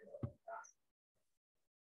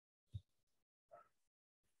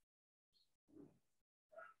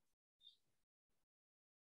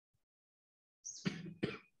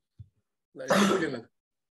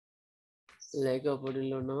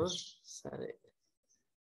 లైకోపోడియంలో ఉన్నామా? సరే,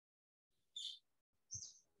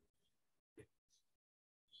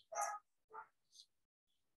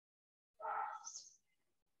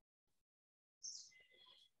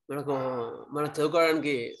 మన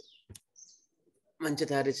చదువుకోవడానికి మంచి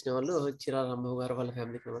తయారు ఇచ్చిన వాళ్ళు చిరాల రాంబాబు గారు, వాళ్ళ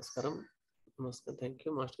ఫ్యామిలీకి నమస్కారం. థ్యాంక్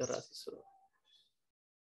యూ మాస్టర్ గారు ఆశీస్సు.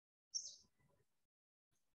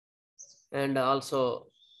 And also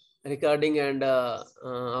recording and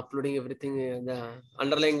uploading everything, the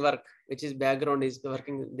underlying work which is background is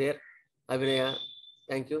working there. Abhinaya,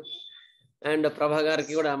 thank you. And Prabha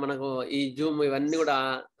gariki kuda manaku ee Zoom ivanni kuda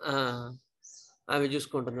ame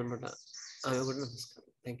chusukuntundi annamata. Ame kuda namaskaram.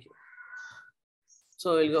 Thank you. So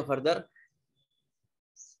we'll go further.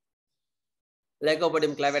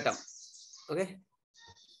 Lycopodium clavatum. Okay,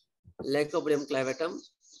 Lycopodium clavatum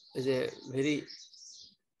is a very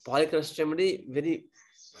polycrust remedy,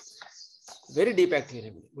 very deep active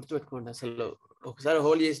remedy. గుర్తుపెట్టుకోండి, అసలు ఒకసారి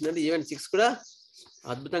hold చేసిందంటే even 6 కూడా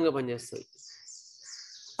అద్భుతంగా పనిచేస్తుంది.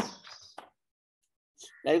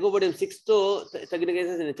 Lycopodium 6తో తగిన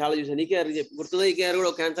cases నేను చాలా చూసాను. ఈకేఆర్ గుర్తుందా? ఈకేఆర్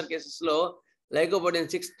కూడా క్యాన్సర్ కేసెస్లో లైకోపోడియం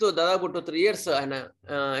 6తో దాదాపు 2-3 years ఆయన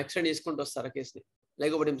ఎక్స్టెండ్ చేసుకుంటూ వస్తారు ఆ కేసుని.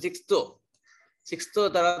 లైకోపోడియం 6తో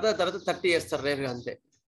తర్వాత 30 చేస్తారు రేర్గా, అంతే.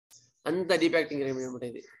 అంత డీప్ యాక్టింగ్ రెమెడీ అనమాట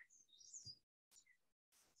ఇది.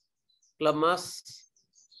 Club mass,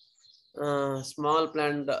 small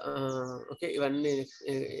plant, okay, ఇవన్నీ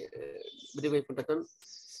బ్రీఫ్ అయిపోతాను.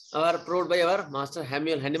 Hour proved by our master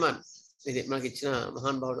హ్యామ్యూల్ హెనిమాన్. ఇది మనకి ఇచ్చిన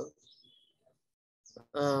మహానుభావుడు.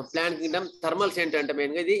 Plant Kingdom. థర్మల్స్ ఏంటంటే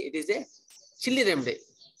మెయిన్గా it is a chilli remedy.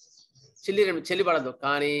 చలి పడదు,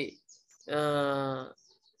 కానీ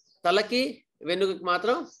తలకి వెన్నుకి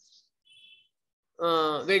మాత్రం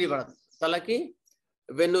వేడి పడదు. తలకి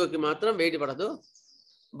వెన్నుకి మాత్రం వేడి పడదు,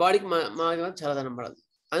 బాడీకి మాత్రం చల్లదనం పడదు.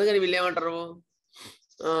 అందుకని వీళ్ళు ఏమంటారు,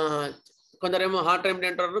 కొందరేమో హాట్ రెమెడీ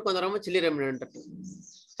అంటారు, కొందరేమో చిల్లీ రెమెడీ అంటారు.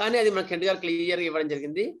 కానీ అది మనకి హెడ్ గారు క్లియర్గా ఇవ్వడం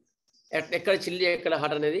జరిగింది, ఎక్కడ చిల్లీ ఎక్కడ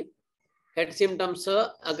హాట్ అనేది. Head symptoms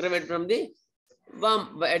aggravated from the warm,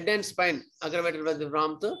 head and spine aggravated by the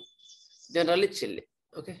warmth, generally chilli.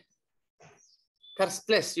 Okay,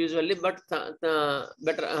 కర్స్ప్లెస్ usually, but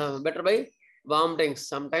better by vomitings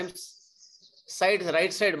sometimes. Sides,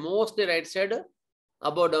 right side, mostly right side,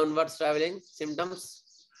 above downwards traveling symptoms.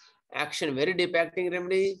 Action, very deep acting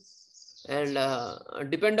remedy and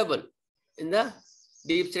dependable in the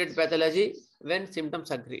deep state pathology when symptoms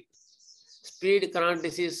agree. Speed chronic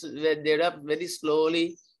disease, they develop very slowly,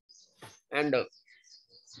 and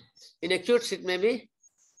in acute it may be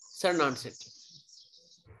sudden onset.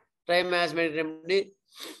 Try asthmatic remedy,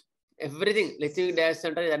 everything. Lithic dash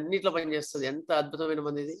center అన్నిట్లో పనిచేస్తుంది. ఎంత అద్భుతమైన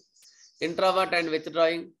మంది ఇది. Introvert and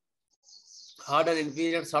withdrawing, hard and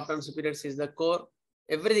inferior, soft and superior is the core.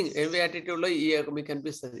 Everything, every attitude లో ఈ మీకు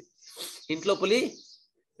కనిపిస్తుంది. ఇంట్లో పులి,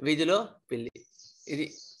 వీధిలో పిల్లి, ఇది.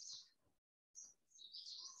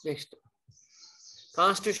 Next,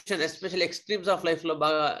 constitution, special extremes of life లో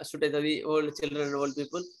బాగా సూట్ అవుతుంది. Old children and old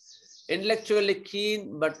people. Intellectually keen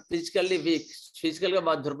but physically week. Physical గా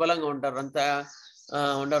బాగా దుర్బలంగా ఉంటారు, అంతా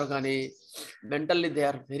ఉండరు, కానీ mentally they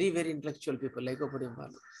are very very intellectual people. Lycopodium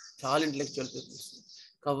వాళ్ళు చాలా ఇంటలెక్చువల్ పీపుల్స్.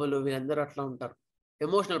 కవులు వీళ్ళందరూ అట్లా ఉంటారు.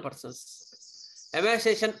 Emotional persons.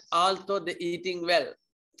 ఎమాసేషన్, ఆల్తో the eating well.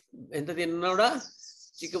 ఎంత తిన్నా కూడా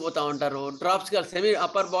చిక్కిపోతూ ఉంటారు. డ్రాప్స్ గా semi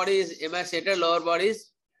upper body is ఎమాసేటెడ్, lower body is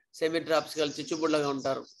semi డ్రాప్సికల్ చిచ్చుబుడ్లగా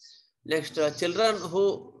ఉంటారు. Next children who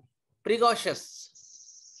precautious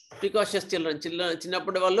children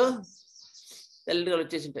చిన్నప్పుడు వాళ్ళు తెల్లటిగా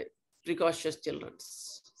వచ్చేసి ఉంటాయి. ప్రికాషియస్ చిల్డ్రన్స్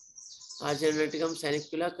జెనెటికమ్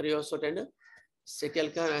సైనిక్యులా క్రియోసోట్ అండ్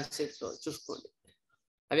సెకెల్కా చూసుకోండి.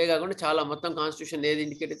 అవే కాకుండా చాలా మొత్తం కాన్స్టిట్యూషన్ ఏది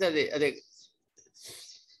ఇండికేట్ అయితే అదే.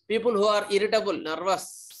 People who are irritable, nervous,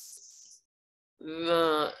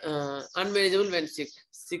 unmanageable when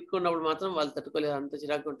sick ఉన్నప్పుడు మాత్రం వాళ్ళు తట్టుకోలేదు, అంత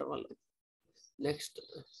చిరాకు ఉంటారు వాళ్ళు. Next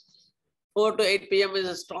 4 to 8 p.m. is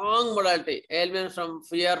a strong modality. Ailments from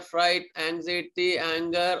fear, fright, anxiety,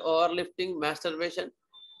 anger, overlifting, masturbation,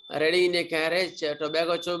 reading in a carriage,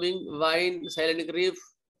 tobacco chewing, wine, silent grief,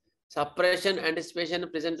 suppression, anticipation,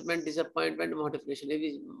 presentiment, disappointment, mortification.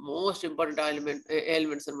 These most important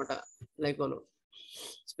ailments anamata lycolo.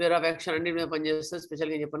 Sphere of action and special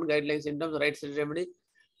guidelines symptoms, right side remedy,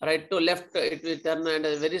 right to left it will turn, and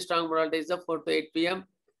a very strong modality is the 4 to 8 p.m.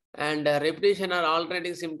 and repetition or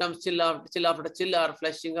alternating symptoms, chill after chill or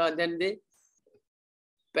flushing, then the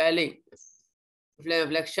paling,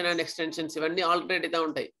 flexion and extensions ఇవన్నీ alternate అవుతా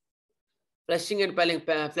ఉంటాయి. Flushing and ప్యాలింగ్.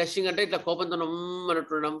 Flushing అంటే ఇట్లా కోపంతో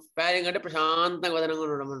నమ్మనట్టు ఉండడం, ప్యాలింగ్ అంటే ప్రశాంతంగా వదనంగా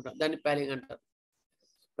ఉండడం అంటారు, దాన్ని ప్యాలింగ్ అంటారు.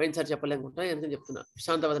 పోయినసారి చెప్పలేకుంటా ఎందుకని చెప్తున్నా,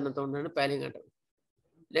 ప్రశాంత వదనంతో ఉండడం ప్యాలింగ్ అంటారు.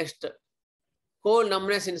 Next cold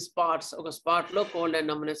numbness in spots, ఒక స్పాట్లో కోల్డ్ అండ్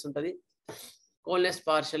నమ్నెస్ ఉంటుంది. Coldness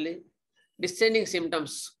partially. Descending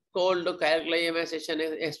symptoms, cold, క్యాల్కులైజేషన్,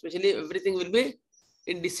 especially everything will be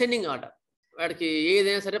in descending order. వాడికి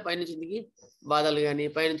ఏదైనా సరే పైనుంచి కిందికి బాధలు కానీ,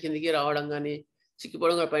 పైనుంచి కిందికి రావడం కానీ,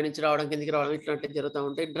 చిక్కిపోవడం కానీ, పైనుంచి రావడం కిందికి రావడం ఇట్లాంటివి జరుగుతూ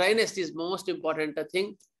ఉంటాయి. Dryness is most important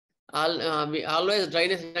thing. Always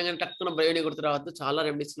dryness అనగానే టక్కున బ్రెయిన్ గుర్తు రావద్దు, చాలా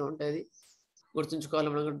రెమెడీస్లో ఉంటుంది, గుర్తుంచుకోవాలి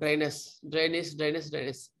మనం.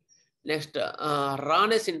 డ్రైనెస్. నెక్స్ట్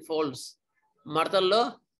రానెస్ ఇన్ ఫోల్డ్స్, మడతల్లో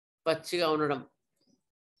పచ్చిగా ఉండడం.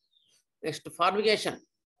 నెక్స్ట్ ఫార్మికేషన్,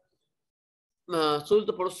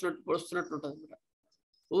 సూలుతో పొడుస్తున్నట్టు ఉంటుంది అనమాట.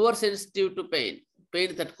 ఓవర్ సెన్సిటివ్ టు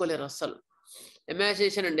పెయిన్ తట్టుకోలేరు అస్సలు.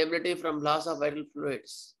 ఎమాసియేషన్ and debility from loss of vital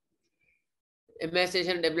fluids.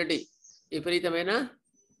 ఎమాసియేషన్ and debility, విపరీతమైన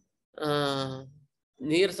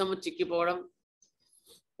నీరసము, చిక్కిపోవడం.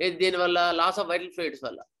 దీనివల్ల లాస్ ఆఫ్ వైటల్ ఫ్లూయిడ్స్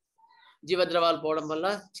వల్ల, జీవద్రవాలు పోవడం వల్ల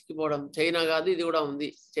చిక్కిపోవడం. చైనా కాదు, ఇది కూడా ఉంది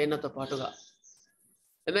చైనాతో పాటుగా.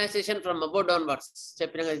 Emaciation from above downwards,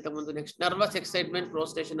 చెప్పిన కదా ఇంతకుముందు. Next nervous excitement,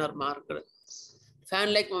 ప్రోస్టేషన్ are marked.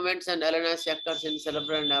 Fan like moments and అలెనాస్ occurs in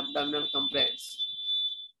cerebral and abdominal complaints.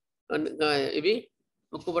 ఇవి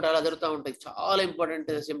ముక్కుపుటాలు అదురుతూ ఉంటాయి, చాలా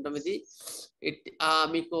ఇంపార్టెంట్ సిమ్టమ్ ఇది.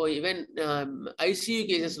 మీకు ఈవెన్ ఐసీయూ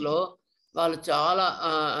కేసెస్లో వాళ్ళు చాలా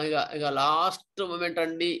ఇక లాస్ట్ మూమెంట్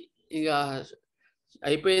అండి, ఇక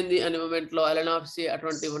అయిపోయింది అనే మూమెంట్లో అలెనాప్సీ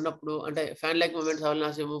అటువంటివి ఉన్నప్పుడు, అంటే ఫ్యాన్ లైక్ మూమెంట్స్,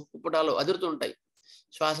 అలెనాప్సీ, ముక్కుపుటాలు అదురుతుంటాయి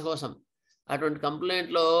శ్వాస కోసం, అటువంటి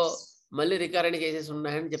కంప్లైంట్లో మళ్ళీ రికరెంట్ కేసెస్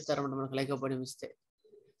ఉన్నాయని చెప్తారన్నమాట మనకు లైకోపోడియం ఇస్తే.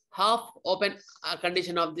 Half open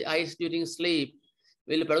condition of the ice during sleep.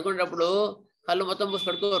 వీళ్ళు పడుకునేటప్పుడు కళ్ళు మొత్తం పూసి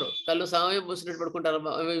పడుకోరు, కళ్ళు సమయం పూసినట్టు పడుకుంటారు,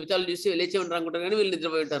 వితాలు చూసి లేచి ఉంటారు అనుకుంటారు కానీ వీళ్ళు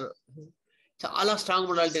నిద్రపోయి ఉంటారు. చాలా స్ట్రాంగ్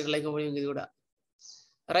మోడాలిటీ లైకోపోడియం ఇది కూడా.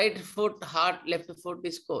 Right foot hot, left foot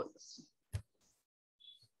is cold.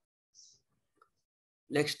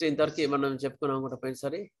 Next ఇంతవరకు మనం చెప్పుకున్నాం అనుకుంటా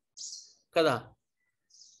పోయినసారి కదా.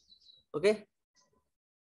 Okay,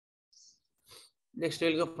 next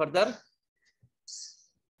we'll go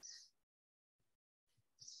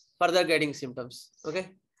further guiding symptoms. Okay,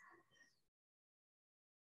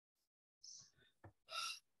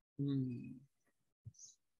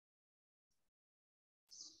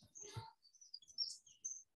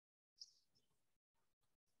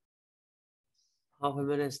 half a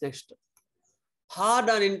minute. Next, hard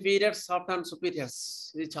on inferiors, soft on superiors.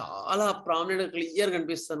 ఇది చాలా ప్రామినెంట్ క్లియర్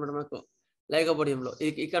కనిపిస్తుంది అన్నమాట మనకు లైకోపోడియంలో.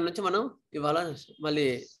 ఇక్కడ నుంచి మనం ఇవాళ మళ్ళీ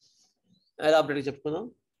ఎలాబరేట్గా చెప్పుకుందాం.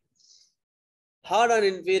 Hard on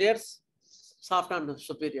inferiors, soft on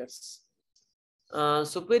superiors.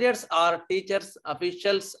 Superiors are teachers,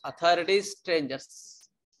 officials, authorities, strangers.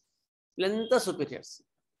 వీళ్ళంతా సుపీరియర్స్.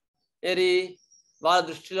 వాళ్ళ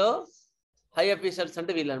దృష్టిలో హై అఫీషియల్స్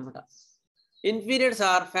అంటే వీళ్ళు అనమాట. Inferiors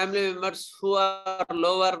are family members who are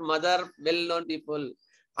lower, mother, well known people.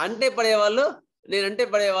 అంటే పడేవాళ్ళు, నేనంటే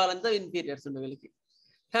పడే వాళ్ళంతా ఇన్ఫీరియర్స్ ఉండే వీళ్ళకి.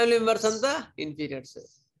 ఫ్యామిలీ మెంబర్స్ అంతా ఇన్ఫీరియర్స్.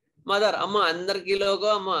 మదర్, అమ్మ, అందరికీ లోగో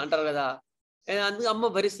అమ్మ అంటారు కదా, అందుకు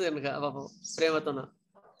అమ్మ భరిస్తుంది కనుక పాపం ప్రేమతోన,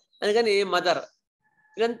 అందుకని మదర్.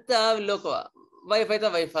 వీళ్ళంతా లోకో. వైఫ్ అయితే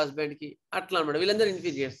వైఫ్ హస్బెండ్కి అట్లా అనమాట. వీళ్ళందరూ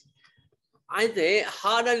ఇన్ఫీరియర్స్. అయితే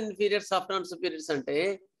hard and inferiors, soft and superiors అంటే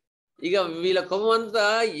ఇక వీళ్ళ కోపం అంతా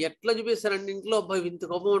ఎట్లా చూపిస్తారంటే, ఇంట్లో ఇంత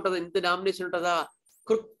కోపం ఉంటుందా, ఇంత డామినేషన్ ఉంటుందా,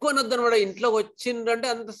 కురుక్కొనొద్దు అనమాట. ఇంట్లోకి వచ్చిందంటే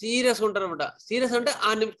అంత సీరియస్గా ఉంటారు అనమాట. సీరియస్ అంటే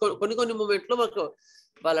కొన్ని మూమెంట్లో మాకు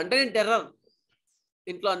వాళ్ళంటే నేను టెర్రర్,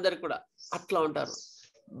 ఇంట్లో అందరికి కూడా అట్లా ఉంటారు.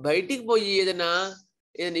 బయటికి పోయి ఏదైనా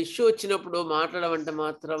ఇష్యూ వచ్చినప్పుడు మాట్లాడమంటే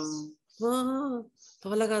మాత్రం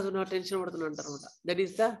తోల కాదు, నా టెన్షన్ పడుతున్నా అంటారు అనమాట. That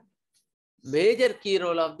is the major key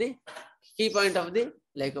role of the key point of the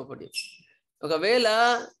lycopodium. ఒకవేళ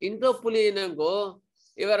ఇంట్లో పులి అయినాకో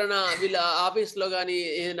ఎవరైనా వీళ్ళ ఆఫీస్లో కానీ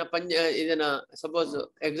ఏదైనా సపోజ్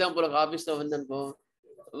ఎగ్జాంపుల్ ఒక ఆఫీస్లో ఉందనుకో,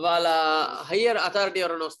 వాళ్ళ హయ్యర్ అథారిటీ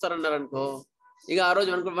ఎవరైనా వస్తారన్నారనుకో, ఇక ఆ రోజు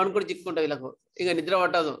వణుకుడు చిక్కుంటుంది వీళ్ళకు, ఇక నిద్ర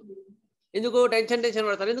పట్టదు. ఎందుకు? టెన్షన్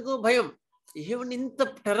పడతారు. ఎందుకు? భయం. ఏమండి ఇంత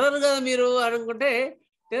టెర్రర్ కదా మీరు అనుకుంటే,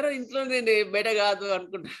 టెర్రర్ ఇంట్లోనే బయట కాదు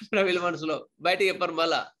అనుకుంటారు వీళ్ళ మనసులో, బయటకి చెప్పారు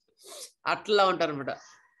మళ్ళా. అట్లా ఉంటారు అనమాట.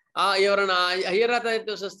 ఎవరైనా హయ్యర్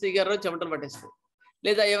అథారిటీస్ వస్తే ఇక రోజు చెమటలు పట్టేస్తారు.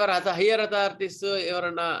 లేదా హయ్యర్ అథారిటీస్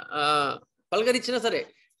ఎవరైనా పలకరించినా సరే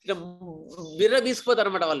ఇట్లా బిర్ర తీసుకుపోతారు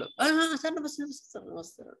అనమాట వాళ్ళు. సార్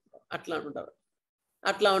వస్తారు అట్లా ఉంటారు.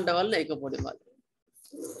 అట్లా ఉండే వాళ్ళు లైకోపోడియం వాళ్ళు.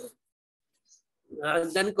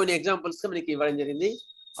 దానికి కొన్ని ఎగ్జాంపుల్స్ మనకి ఇవ్వడం జరిగింది.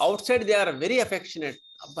 Out side they are very affectionate.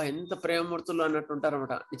 అబ్బా ఎంత ప్రేమమూర్తులు అన్నట్టు ఉంటారు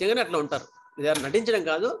అనమాట. నిజంగానే అట్లా ఉంటారు. దే ఆర్ నటించడం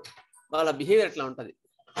కాదు, వాళ్ళ బిహేవియర్ అట్లా ఉంటుంది.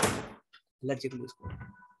 ఇలా చెక్కులు తీసుకున్నాం,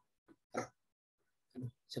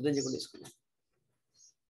 శబ్దం చెక్కులు తీసుకున్నాం.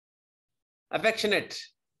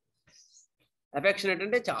 అఫెక్షనేట్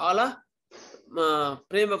అంటే చాలా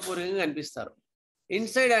ప్రేమపూర్వకంగా అనిపిస్తారు.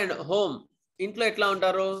 ఇన్సైడ్ అండ్ హోమ్, ఇంట్లో ఎట్లా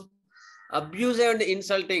ఉంటారు? అబ్యూజివ్ అండ్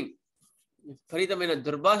ఇన్సల్టింగ్, విపరీతమైన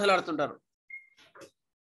దుర్భాషలు ఆడుతుంటారు.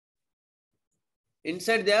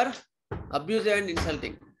 Inside they are abusive and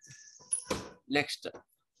insulting. Next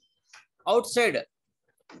out side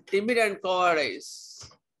timid and కోవర్డైజ్,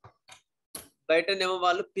 బయటనేమో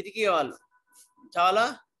వాళ్ళు పిరికి, వాళ్ళు చాలా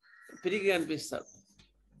పిరికి అనిపిస్తారు.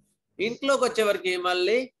 ఇంట్లోకి వచ్చేవరకు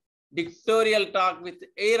మళ్ళీ డిక్టోరియల్ talk with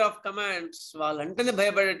air of commands, వాళ్ళంటేనే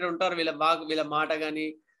భయపడేట్టు ఉంటారు. వీళ్ళ మాట కానీ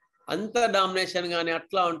అంత డామినేషన్ కానీ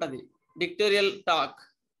అట్లా ఉంటుంది. డిక్టోరియల్ టాక్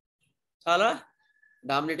చాలా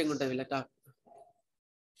డామినేటింగ్ ఉంటుంది వీళ్ళ టాక్.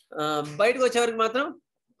 బయటకు వచ్చేవరకు మాత్రం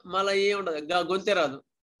మళ్ళీ ఏం ఉండదు, గొంతే రాదు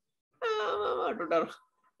అంటుంటారు.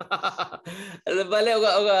 భలే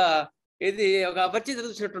ఒక అపరిచితుడు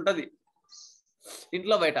చూసినట్టు ఉంటుంది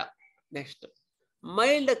ఇంట్లో బయట. Next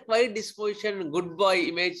mild quiet disposition, good boy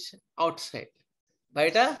image out side.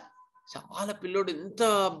 బయట చాలా పిల్లోడు ఎంత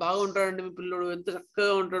బాగుంటాడండి, మీ పిల్లోడు ఎంత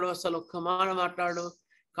చక్కగా ఉంటాడు, అసలు ఒక్క మాట మాట్లాడు,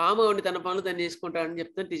 కామ్గా ఉండి తన పనులు తను చేసుకుంటాడని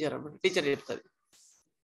చెప్తాను టీచర్ అన్నమాట. టీచర్ చెప్తుంది.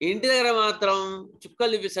 ఇంటి దగ్గర మాత్రం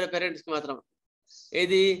చుక్కలు చూపిస్తాడు పేరెంట్స్కి మాత్రం.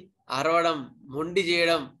 ఏది? అరవడం, మొండి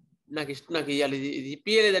చేయడం, నాకు ఇవ్వాలి, ఇది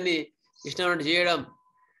ఇప్పియలేదని ఇష్టం చేయడం.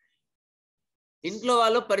 ఇంట్లో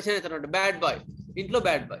వాళ్ళు పరిచయం అవుతారు, బ్యాడ్ బాయ్, ఇంట్లో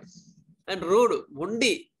బ్యాడ్ బాయ్ అండ్ రూడ్,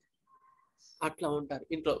 మొండి అట్లా ఉంటారు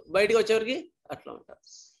ఇంట్లో. బయటకు వచ్చేవరికి అట్లా ఉంటారు.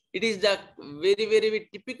 It is the very very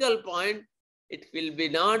typical point. It will be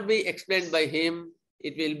not be explained by him,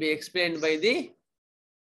 it will be explained by the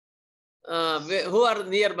who or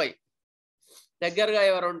near by. దగ్గరగా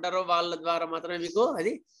ఎవరు ఉంటారో వాళ్ళ ద్వారా మాత్రమే మీకు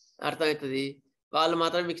అది అర్థమవుతుంది. వాళ్ళు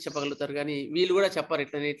మాత్రమే మీకు చెప్పగలుగుతారు, కానీ వీళ్ళు కూడా చెప్పరు.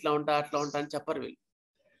 ఇట్లా ఉంటా అట్లా ఉంటా అని చెప్పరు వీళ్ళు.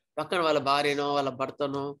 పక్కన వాళ్ళ భార్యనో వాళ్ళ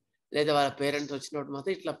భర్తనో లేదా వాళ్ళ పేరెంట్స్ వచ్చినప్పుడు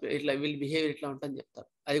మాత్రం ఇట్లా వీళ్ళ బిహేవియర్ ఇట్లా ఉంటుందని చెప్తారు.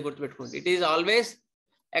 అది గుర్తుపెట్టుకోండి. It is always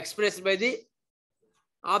expressed by the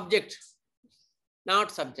object,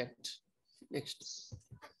 not subject. Next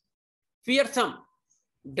ఫియర్సమ్,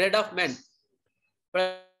 dread of men.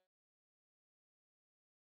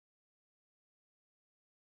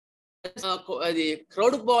 అది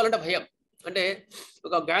క్రౌడ్కి పోవాలంటే భయం. అంటే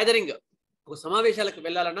ఒక గ్యాదరింగ్, ఒక సమావేశాలకు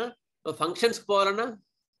వెళ్ళాలన్నా, ఒక ఫంక్షన్స్కి పోవాలన్నా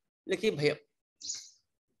వీళ్ళకి భయం.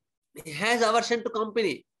 He has aversion to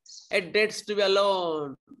company, it dreads to be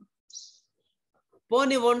alone.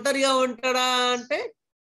 పోనీ ఒంటరిగా ఉంటాడా అంటే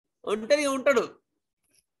ఒంటరిగా ఉంటాడు.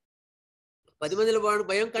 10 మందిలో పోవడానికి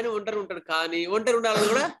భయం, కానీ ఒంటరి ఉంటాడు. కానీ ఒంటరి ఉండాలని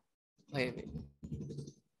కూడా భయమే.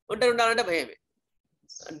 ఒంటరి ఉండాలంటే భయమే.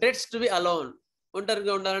 dreads to be alone,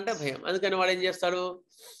 ఒంటరిగా ఉండాలంటే భయం. అందుకని వాడు ఏం చేస్తాడు?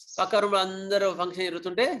 పక్క రూమ్లో అందరూ ఫంక్షన్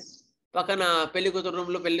జరుగుతుంటే పక్కన పెళ్లి కూతురు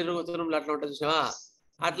రూమ్లో, పెళ్లి కూతురు రూమ్లో అట్లా ఉంటుంది చూసావా?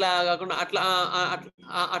 అట్లా కాకుండా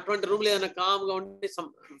అటువంటి రూమ్లో ఏదైనా కామ్గా ఉండి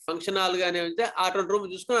ఫంక్షన్ హాల్ గానే ఉంటే అటువంటి రూమ్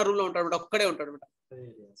చూసుకుని ఆ రూమ్లో ఉంటాడు, ఒక్కడే ఉంటాడు అనమాట.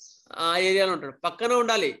 ఆ ఏరియాలో ఉంటాడు, పక్కన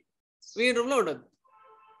ఉండాలి, వీడి రూమ్లో ఉండదు.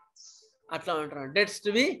 అట్లా ఉంటాడు. Debts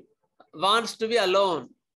to be, wants to be alone,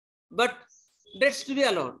 but debts to be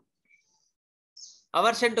alone.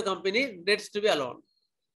 Aversion to company, debts to be alone.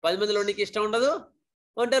 10 మందిలో నీకు ఇష్టం ఉండదు,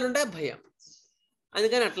 ఒంటరి ఉంటే భయం.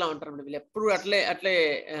 అందుకని అట్లా ఉంటారు వీళ్ళు, ఎప్పుడు అట్లే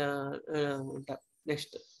ఉంటారు.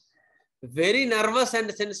 Next very nervous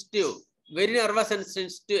and sensitive,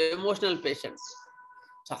 emotional patients.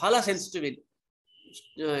 చాలా సెన్సిటివ్ వీళ్ళు.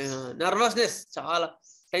 నర్వస్నెస్, చాలా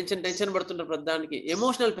టెన్షన్ పడుతుంటారు ప్రతిదానికి.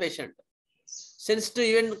 Emotional patient, sensitive,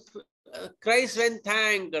 even క్రైస్ when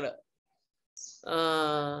thanked.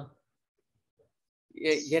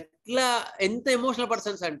 ఎట్లా ఎంత ఎమోషనల్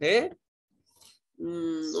పర్సన్స్ అంటే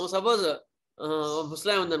సపోజ్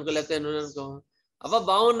ముస్లాం ఉందనుకో, లేకపోతే అనుకో, అవ్వ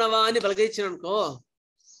బాగున్నావా అని పలకరించాను అనుకో,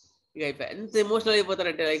 ఇక అయిపోయి ఎంత ఎమోషనల్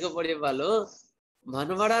అయిపోతారంటే లైకోపోడియం వాళ్ళు.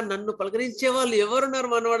 మనవాడా, నన్ను పలకరించే వాళ్ళు ఎవరున్నారు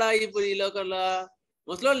మనవాడా ఇప్పుడు ఈ లోకల్లో,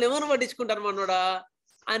 ముసలి ఎవరు పట్టించుకుంటారు మనవాడా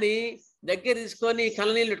అని దగ్గర తీసుకొని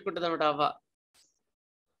కళ్ళనీళ్ళు పెట్టుకుంటుంది అనమాట అవ్వ.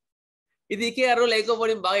 ఇది ఈకేఆర్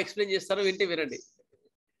లైకోపోడియం బాగా ఎక్స్ప్లెయిన్ చేస్తారు, వింటే వినండి.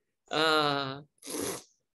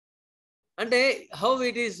 అంటే హౌ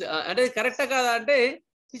ఇట్ ఈస్, అంటే కరెక్టా కాదా అంటే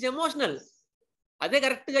ఇట్స్ ఎమోషనల్. అదే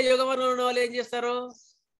కరెక్ట్గా యోగ మార్గంలో ఉన్న వాళ్ళు ఏం చేస్తారు,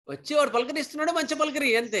 వచ్చి వాడు పలకరిస్తున్నాడు, మంచి పలకరి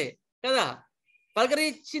అంతే కదా.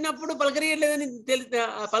 పలకరించినప్పుడు పలకరియలేదని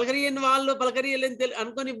పలకరియని వాళ్ళు పలకరియలేదని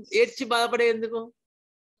అనుకొని ఏడ్చి బాధపడే ఎందుకు?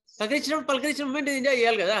 పలకరించినప్పుడు పలకరించిన మూమెంట్ ఎంజాయ్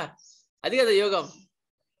చేయాలి కదా, అది కదా యోగం.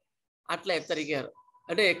 అట్లా చెప్తారు ఇక.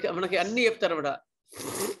 అంటే మనకి అన్నీ చెప్తారు అన్నమాట.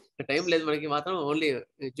 టైం లేదు మనకి, మాత్రం ఓన్లీ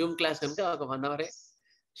జూమ్ క్లాస్ కనుక ఒక 1 అవరే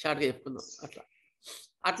షార్ట్గా చెప్పుకుందాం.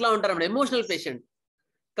 అట్లా ఉంటారు అన్నమాట ఎమోషనల్ పేషెంట్.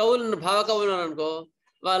 కవులు, భావ కవులు అనుకో,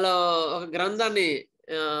 వాళ్ళ ఒక గ్రంథాన్ని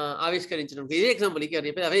ఆవిష్కరించడం, ఇదే ఎగ్జాంపుల్ ఇక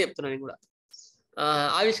చెప్పేది, అవే చెప్తున్నాను నేను కూడా.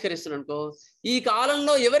 ఆవిష్కరిస్తున్నాను అనుకో, ఈ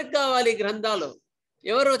కాలంలో ఎవరికి కావాలి గ్రంథాలు,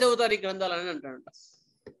 ఎవరు చదువుతారు ఈ గ్రంథాలు అని అంటాడంట,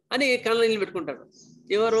 అని కళ్ళ నీళ్ళు పెట్టుకుంటాడు.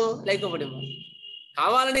 ఎవరు? లైకోపోడియం వాళ్ళు.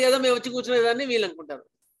 కావాలని కదా మేము వచ్చి కూర్చునేదాన్ని వీళ్ళు అనుకుంటారు.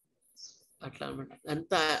 అట్లా అనమాట.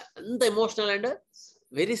 అంత emotional and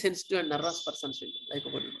very sensitive and nervous persons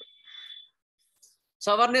lycopodium. So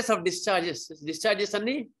awareness of discharges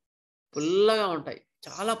అన్ని పుల్లగా ఉంటాయి,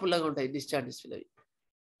 చాలా పుల్లగా ఉంటాయి డిశ్చార్జెస్. అవి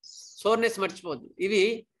సోర్నెస్ మర్చిపోద్దు. ఇవి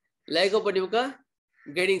లైకోపోడియం యొక్క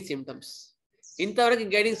గైడింగ్ సిమ్టమ్స్. ఇంతవరకు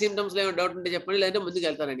గైడింగ్ సిమ్టమ్స్ ఏమైనా డౌట్ ఉంటే చెప్పండి, లేదంటే ముందుకు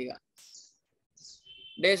వెళ్తానండి. ఇక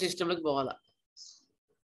డే సిస్టంలోకి పోవాలా.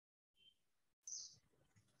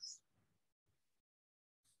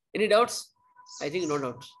 Any doubts? I think no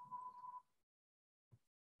doubts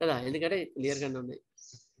కదా, ఎందుకంటే క్లియర్గానే ఉన్నాయి.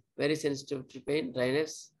 Very sensitive to pain,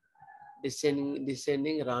 dryness,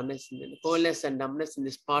 descending రానెస్, coldness and dumbness in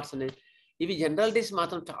the spots అనేది, ఇవి జనరాలిటీస్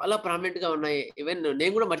మాత్రం చాలా ప్రామినెంట్గా ఉన్నాయి. ఈవెన్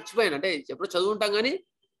నేను కూడా మర్చిపోయాను, అంటే ఎప్పుడో చదువుంటాం కానీ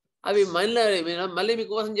అవి మళ్ళీ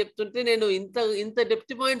మీకోసం చెప్తుంటే నేను ఇంత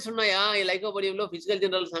డెప్త్ పాయింట్స్ ఉన్నాయా ఈ లైకోపోడియంలో, ఫిజికల్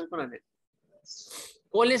జనరల్స్ అనుకున్నాను నేను.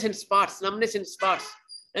 Coldness in spots, numbness in spots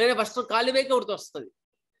అనేది ఫస్ట్ కాలివేకే ఉడితో వస్తుంది.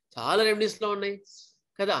 చాలా రెమెడీస్లో ఉన్నాయి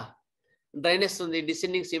కదా. డ్రైనెస్ ఉంది,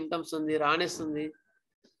 డిసెండింగ్ సిమ్టమ్స్ ఉంది, రానెస్ ఉంది,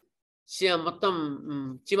 మొత్తం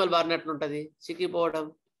చీమలు బారినట్లు ఉంటుంది, చిక్కిపోవడం.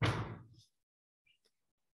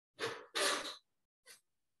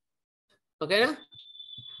 ఓకేనా?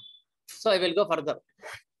 So I will go further.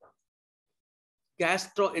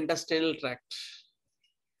 Gastro intestinal tract,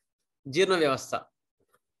 జీర్ణ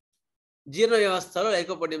వ్యవస్థలో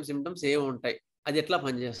లైకోపోడియం సిమ్టమ్స్ ఏమి ఉంటాయి, అది ఎట్లా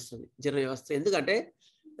పనిచేస్తుంది జీర్ణ వ్యవస్థ? ఎందుకంటే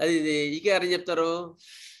అది ఈకేఆర్ ఏం చెప్తారు,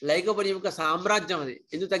 లైకోపోడియం యొక్క సామ్రాజ్యం అది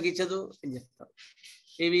ఎందుకు తగ్గించదు అని చెప్తారు.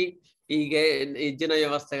 ఇవి ఈ జీర్ణ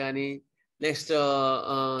వ్యవస్థ కానీ, నెక్స్ట్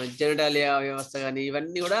జెనటాలియా వ్యవస్థ కానీ,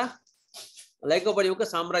 ఇవన్నీ కూడా లైకోపోడియం యొక్క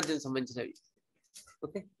సామ్రాజ్యం సంబంధించినవి.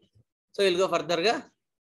 ఓకే, సో విల్ గో ఫర్దర్గా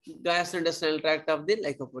gastrointestinal tract of the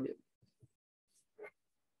lycopodium.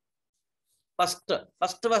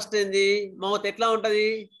 First ఏంది, మౌత్ ఎట్లా ఉంటుంది?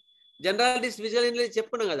 జనరాలిటీస్ విజువల్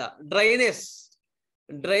చెప్పుకున్నాం కదా.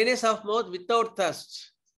 Dryness of mouth without thirst.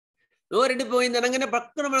 నోరు ఎండిపోయింది అనగానే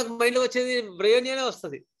పక్కన మనకు మైండ్లో వచ్చేది బ్రెయిన్లోనే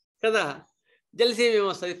వస్తుంది కదా. జలసీమియం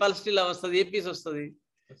వస్తుంది, పల్స్టిల్లా వస్తుంది, ఏపీస్ వస్తుంది,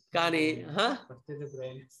 కానీ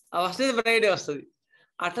ఫస్ట్ బ్రైడే వస్తుంది.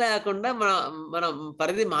 అట్లా కాకుండా మనం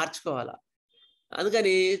పరిధి మార్చుకోవాలా,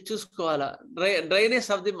 అందుకని చూసుకోవాలా. Dryness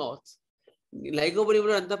of the mouth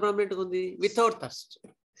lycopodium ఎంత ప్రామినెంట్గా ఉంది, వితౌట్ థర్స్ట్.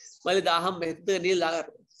 మళ్ళీ దాహం పెద్దగా నీళ్ళు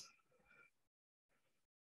తాగరు,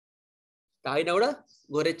 తాగినా కూడా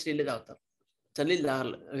గోరెచ్చి నీళ్ళు తాగుతారు, చన్నీళ్ళు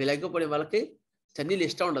తాగరు. లైకోపోడియం వాళ్ళకి చన్నీళ్ళు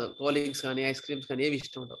ఇష్టం ఉండదు, కూలింగ్స్ కానీ ఐస్ క్రీమ్స్ కానీ ఏవి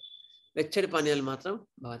ఇష్టం ఉండవు, వెచ్చడి పానీయాలు మాత్రం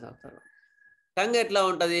బాగా తాగుతారు. టంగ్ ఎట్లా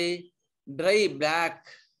ఉంటుంది? డ్రై, బ్లాక్,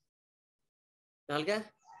 నాలుగా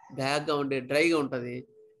బ్లాక్గా ఉండే డ్రైగా ఉంటుంది,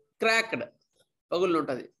 క్రాక్డ్, పగుళ్ళు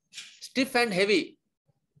ఉంటుంది, స్టిఫ్నెస్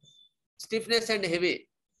అండ్ హెవీ,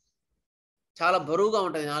 చాలా బరువుగా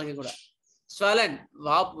ఉంటుంది నాలుగు కూడా, స్వెలెన్,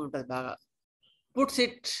 వాపు ఉంటుంది బాగా, puts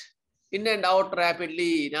it in and out rapidly,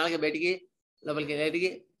 నాలుగు బయటికి లోపలికి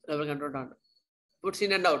అంటుంటాడు, puts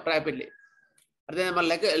in and out rapidly. అదే మన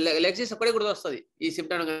లెక్సిస్ ఒక్కడే గుర్తు వస్తుంది ఈ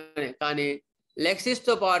సిమ్టమ్, కానీ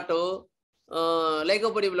లెక్సిస్తో పాటు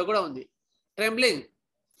లైకోపోడియంలో కూడా ఉంది ట్రెంబ్లింగ్.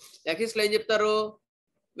 లెక్సిస్లో ఏం చెప్తారు?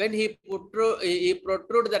 when he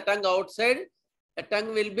protrude the tongue outside, the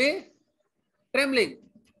tongue will be trembling.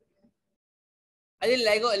 అది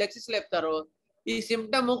లెక్సిస్లో చెప్తారు. ఈ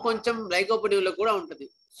సిమ్టమ్ కొంచెం లైకోపోడియంలో కూడా ఉంటుంది.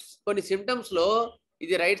 కొన్ని సిమ్టమ్స్లో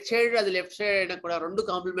ఇది రైట్ సైడ్ అది లెఫ్ట్ సైడ్ అయినా కూడా రెండు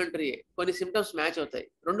కాంప్లిమెంటరీ. కొన్ని సిమ్టమ్స్ మ్యాచ్ అవుతాయి,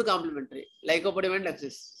 రెండు కాంప్లిమెంటరీ. లైకోపోడియం అండ్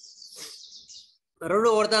లెక్సిస్ రెండు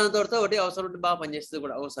ఓడతా ఒకటి అవసరం ఉంటే బాగా పనిచేస్తుంది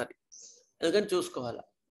కూడా ఒకసారి, అందుకని చూసుకోవాలి.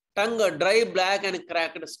 Tongue dry, black and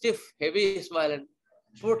cracked, stiff, heavy, స్వైలెంట్,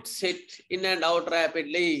 puts it in and out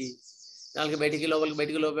rapidly. నాలుగు బయటికి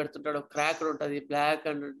లోపలికి పెడుతుంటాడు. క్రాక్డ్ ఉంటుంది, బ్లాక్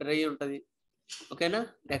అండ్ డ్రై ఉంటుంది. ఓకేనా.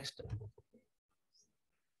 నెక్స్ట్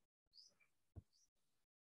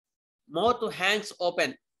మౌత్ హ్యాంగ్స్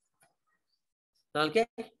ఓపెన్, నాలుగే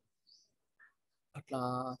అట్లా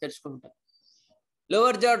తెరుచుకుంటా.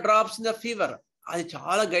 లోవర్ జా డ్రాప్స్ ఇన్ ద ఫీవర్, అది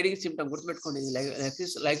చాలా గైడింగ్ సిమ్టమ్, గుర్తుపెట్టుకోండి.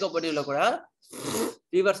 లైకోపోడియంలో కూడా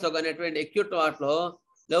ఫీవర్స్ లో కానీ అటువంటి అక్యూట్ వాటిలో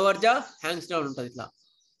లోవర్ జా హ్యాంగ్స్ డౌన్ ఉంటుంది, ఇట్లా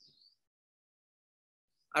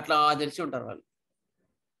అట్లా తెలిసి ఉంటారు వాళ్ళు.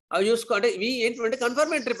 అవి చూసుకో. అంటే ఇవి ఏంటంటే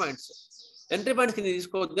కన్ఫర్మేటరీ పాయింట్స్. ఎంట్రీ పాయింట్స్ కింద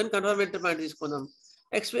తీసుకోవద్దు, కానీ కన్ఫర్మేటరీ పాయింట్ తీసుకుందాం.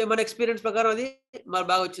 మన ఎక్స్పీరియన్స్ ప్రకారం అది మరి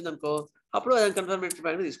బాగా వచ్చింది అనుకో, అప్పుడు అది కన్ఫర్మేటరీ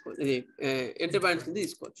పాయింట్ తీసుకోవచ్చు, ఇది ఎంట్రీ పాయింట్స్ కింద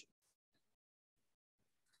తీసుకోవచ్చు.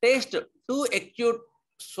 టేస్ట్ టూ అక్యూట్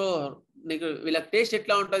సోర్, నీకు వీళ్ళకి టేస్ట్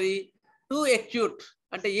ఎట్లా ఉంటుంది? టూ అక్యూట్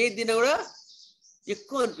అంటే ఏది తిన్నా కూడా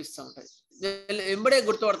ఎక్కువ అనిపిస్తూ ఉంటుంది. ఎంబడే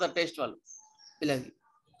గుర్తుపడతారు టేస్ట్ వాళ్ళు. వీళ్ళకి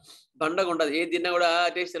బండగా ఉండదు, ఏది తిన్నా కూడా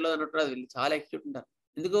టేస్ట్ తెలియదు అన్నట్టు. వీళ్ళు చాలా అక్యూట్ ఉంటారు.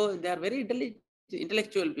 ఎందుకు? They are very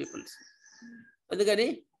intellectual peoples. అందుకని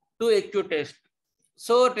two acute taste.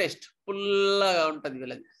 So taste ఫుల్గా ఉంటుంది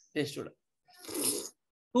వీళ్ళకి టేస్ట్ కూడా.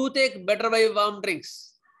 టూతేక్ బెటర్ బై వామ్ డ్రింక్స్,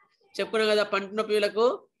 చెప్పుకున్నాం కదా. పంటి నొప్పి వీళ్ళకు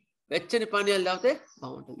వెచ్చని పానీయాలు తాగితే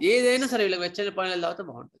బాగుంటుంది. ఏదైనా సరే వీళ్ళకి వెచ్చని పానీయాలు తాగితే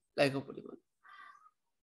బాగుంటుంది. లైకోపోడియం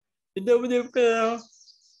ఇంతకుముందు చెప్తా.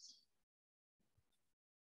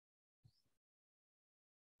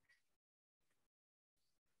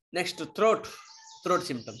 Next throat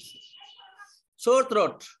symptoms. Sore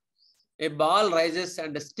throat, A ball rises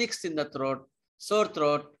and sticks in the throat. Sore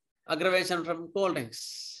throat, aggravation from cold drinks.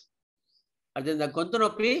 అదే గొంతు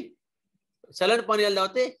నొప్పి, చల్లని పానీయాలు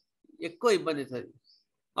తాగితే ఎక్కువ ఇబ్బంది అవుతుంది.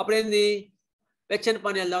 అప్పుడు ఏంది? వెచ్చని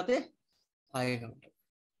పానీయాలు తాగితే హాయిగా ఉంటుంది.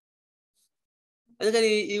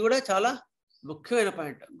 అందుకని ఇది కూడా చాలా ముఖ్యమైన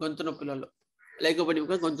పాయింట్ గొంతు నొప్పులలో. లైకోపోడియం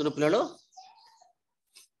గొంతు నొప్పులలో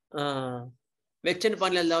వెచ్చని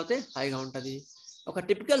పానీయాలు తాగితే హాయిగా ఉంటుంది. ఒక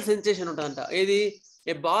టిపికల్ సెన్సేషన్ ఉంటుందంట. ఏది?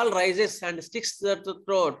 ఏ ball rises and sticks the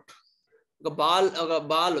throat. ఒక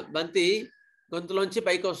బాల్ బంతి గొంతులోంచి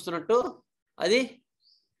పైకి వస్తున్నట్టు, అది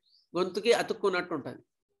గొంతుకి అతుక్కున్నట్టు ఉంటుంది.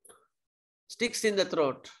 Sticks in the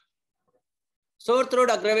throat. Sore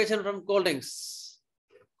throat, aggravation from cold drinks.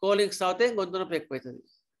 Cold drinks తాగితే గొంతు నొప్పి ఎక్కువైతుంది.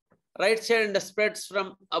 Right side and spreads from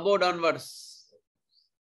above downwards.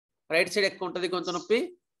 Right side ఎక్కువ ఉంటుంది గొంతు నొప్పి.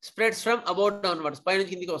 స్ప్రెడ్స్ ఫ్రమ్ అబౌవ్ డౌన్వర్డ్స్,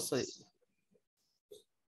 పైనుంచి కిందికి వస్తుంది.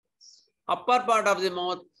 Upper part of the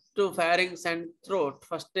mouth to pharynx and throat.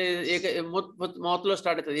 First mouth లో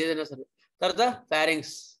స్టార్ట్ అవుతుంది ఏదైనా సరే, తర్వాత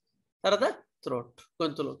ఫారింగ్స్, తర్వాత థ్రోట్,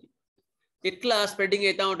 గొంతులోకి. ఇట్లా స్ప్రెడ్డింగ్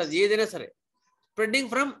అవుతా ఉంటుంది ఏదైనా సరే. స్ప్రెడ్డింగ్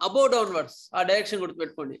ఫ్రమ్ అబౌవ్ డౌన్వర్డ్స్, ఆ డైరెక్షన్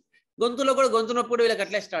గుర్తుపెట్టుకోండి. గొంతులో కూడా గొంతు నొప్పి కూడా వీళ్ళకి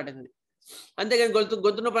అట్లే స్టార్ట్ అవుతుంది. అంతేగాని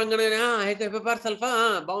గొంతు నొప్పి అనగానే హెపర్ సల్ఫా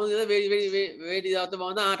బాగుంది కదా, వేడి తాగితే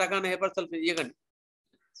బాగుందా, టకాన హెపర్ సల్ఫా ఇవ్వకండి.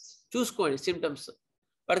 చూసుకోండి సిమ్టమ్స్.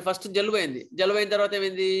 వాడికి ఫస్ట్ జలుబు అయింది. జలుబు అయిన తర్వాత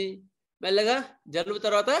ఏమైంది? మెల్లగా జలుబు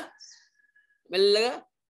తర్వాత మెల్లగా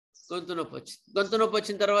గొంతు నొప్పి వచ్చింది. గొంతు నొప్పి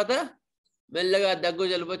వచ్చిన తర్వాత మెల్లగా దగ్గు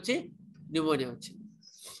జలుబు వచ్చి న్యూమోనియా వచ్చింది.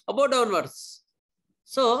 Above downwards.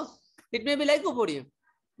 So it may be lycopodium.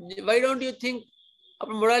 Why don't you think?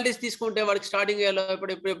 అప్పుడు మొడాలిటీస్ తీసుకుంటే వాడికి స్టార్టింగ్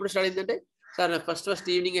ఎప్పుడు స్టార్ట్ అయిందంటే, సార్ నాకు ఫస్ట్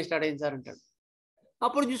ఈవినింగే స్టార్ట్ అయింది సార్ అంటాడు.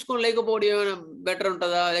 అప్పుడు చూసుకోండి లైకోపోడియం బెటర్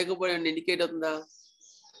ఉంటుందా, లైకోపోడియం ఇండికేట్ అవుతుందా,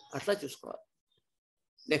 అట్లా చూసుకోవాలి.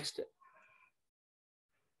 Next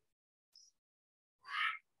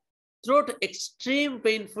throat extreme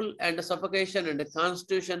painful and suffocation and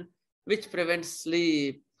constitution which prevents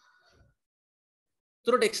sleep.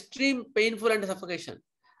 Throat extreme painful and suffocation.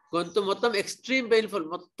 గొంతు మొత్తం ఎక్స్ట్రీమ్ పెయిన్ఫుల్,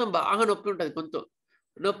 మొత్తం బాగా నొప్పి ఉంటుంది. గొంతు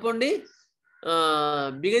నొప్పి ఉండి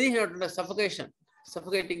బిగదీసినట్టు ఉంటుంది.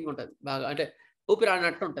 సఫోకేటింగ్ ఉంటుంది బాగా, అంటే ఊపిరి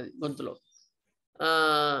ఆడినట్టు ఉంటుంది గొంతులో.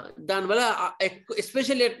 దానివల్ల ఎక్కువ,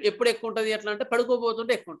 ఎస్పెషల్లీ ఎప్పుడు ఎక్కువ ఉంటుంది అట్లా అంటే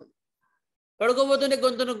పడుకోబోతుంటే ఎక్కువ ఉంటుంది. పడుకోబోతుంటే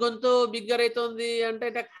గొంతు బిగ్గర్ అవుతుంది అంటే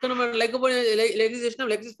టక్కున మనం లెగ్స్ చేసినా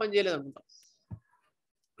లెగ్స్ పని చేయలేదు అనుకుంటాం.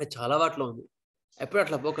 అది చాలా వాటిలో ఉంది. ఎప్పుడు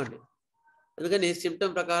అట్లా పోకండి. అందుకని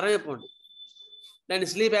సిమ్టమ్ ప్రకారం చెప్పండి. దాన్ని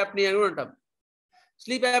స్లీప్ యాప్నియా కూడా ఉంటాం.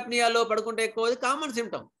 స్లీప్ యాప్నియాలో పడుకుంటే ఎక్కువ, కామన్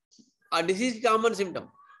సిమ్టమ్, ఆ డిసీజ్ కామన్ సిమ్టమ్.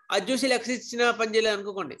 అది చూసి లెగ్స్ ఇచ్చినా పని చేయలేదు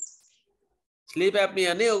అనుకోకండి. స్లీప్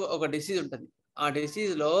యాప్నియా అని ఒక డిసీజ్ ఉంటుంది. ఆ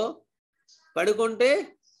డిసీజ్లో పడుకుంటే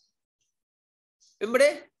వెంబడే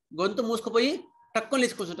గొంతు మూసుకుపోయి టక్కుని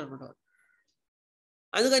తీసుకొచ్చుంటారు అనమాట.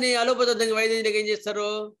 అందుకని అలోపతి వైద్యుడికి ఏం చేస్తారు?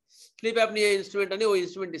 స్లీప్ యాప్నియా ఇన్స్ట్రుమెంట్ అని ఓ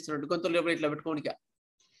ఇన్స్ట్రుమెంట్ ఇస్తున్నాడు గొంతు లోపల ఇట్లా పెట్టుకోనికి,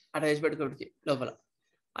 అట్లా వేసి పెట్టుకోనికి లోపల.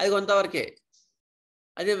 అది కొంతవరకే,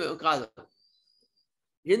 అదే కాదు.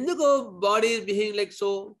 ఎందుకు body is behaving like so,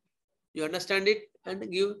 you understand it and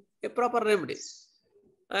give a proper remedy.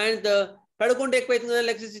 And పడుకుంటే ఎక్కువైతుంది కదా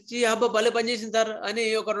లెక్సెస్ ఇచ్చి అబ్బా భలే పనిచేసిన సార్ అని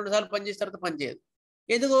ఒక 2 సార్లు పనిచేసిన తర్వాత పనిచేయదు.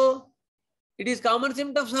 ఎందుకు? It is common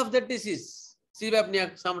symptoms of that disease, sleep apnea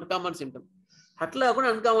common symptom. అట్లా కూడా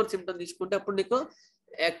అన్కామన్ సిమ్టమ్ తీసుకుంటే అప్పుడు నీకు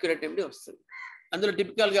యాక్యురేట్ రెమెడీ వస్తుంది. అందులో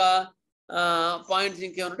టిపికల్గా పాయింట్స్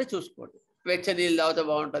ఇంకేమైనా ఉంటే చూసుకోండి. వెచ్చ నీళ్ళు తాగితే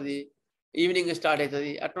బాగుంటుంది, ఈవినింగ్ స్టార్ట్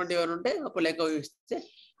అవుతుంది, అటువంటివి ఏమైనా ఉంటే అప్పుడు లెక్క ఇస్తే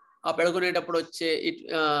ఆ పడుకునేటప్పుడు వచ్చే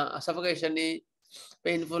సఫకేషన్ని,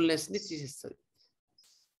 పెయిన్ఫుల్నెస్ని తీసేస్తుంది.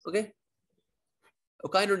 ఓకే.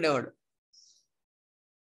 ఒక ఆయన ఉండేవాడు,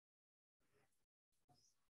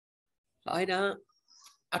 ఆయన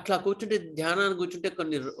అట్లా కూర్చుంటే ధ్యానాన్ని కూర్చుంటే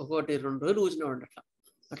ఒకటి 2 రోజులు కూర్చునేవాడు.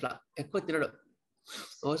 అట్లా ఎక్కువ తినడు,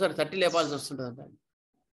 ఒకసారి 30 లేపాల్సి వస్తుంటుంది అంట.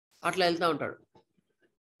 అట్లా వెళ్తూ ఉంటాడు,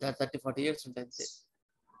 30-40 years ఉంటాయి అంతే.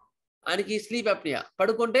 ఆయనకి స్లీప్ అప్నియా,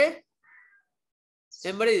 పడుకుంటే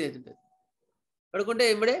ఎంబడే ఇది అవుతుంటుంది, పడుకుంటే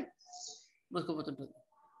ఎంబడే మూసుకుపోతుంటుంది.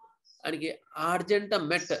 ఆయనకి అర్జెంట్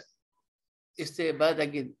మెట్ ఇస్తే బాగా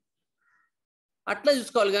తగ్గింది. అట్లా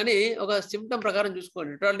చూసుకోవాలి కానీ ఒక సిమ్టమ్ ప్రకారం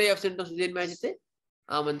చూసుకోండి. 12 days ఆఫ్ సిమ్టమ్స్ దేని మ్యాచ్ అయితే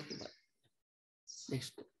ఆ మంత్కి.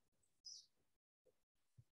 Next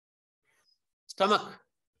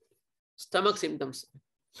stomach symptoms.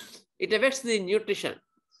 It affects the nutrition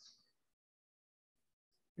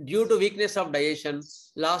due to weakness of digestion,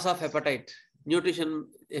 loss of appetite. Nutrition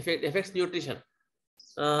affects nutrition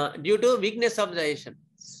due to weakness of digestion.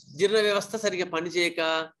 జీర్ణ వ్యవస్థ సరిగ్గా పనిచేయక,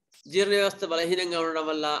 జీర్ణ వ్యవస్థ బలహీనంగా ఉండడం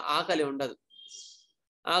వల్ల ఆకలి ఉండదు.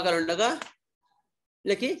 ఆకలి ఉండగా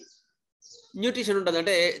వీళ్ళకి న్యూట్రిషన్ ఉంటుంది,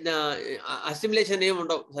 అంటే అసిమిలేషన్ ఏమి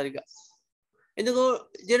ఉండవు సరిగ్గా. ఎందుకు?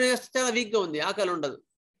 జీర్ణ వ్యవస్థ చాలా వీక్గా ఉంది, ఆకలి ఉండదు.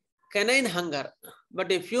 Canine hunger,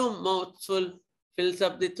 but a few mouthful fils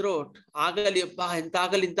up the throat. ఆకలి, ఇంత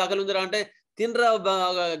ఆకలి ఉందిరా అంటే తినరా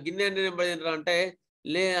బాగా గిన్నె తినరా అంటే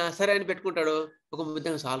సరే అని పెట్టుకుంటాడు, ఒక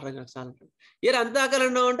ముద్ద సాలరా ఏరా అంత ఆకలి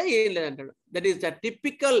అన్నావు అంటే ఏం లేదంటాడు. That is the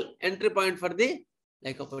typical entry point for the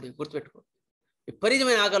lycopodium. గుర్తుపెట్టుకో,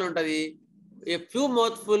 విపరీతమైన ఆకలి ఉంటుంది, a few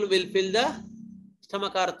mouthful will fill the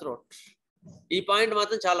stomach are throat. ఈ పాయింట్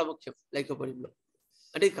మాత్రం చాలా ముఖ్యం లైకోపోడియంలో.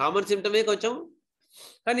 అంటే కామన్ సిమ్టమే కొంచెం,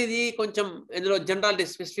 కానీ ఇది కొంచెం ఇందులో జనరాలిటీ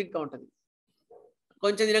స్పెసిఫిక్గా ఉంటుంది.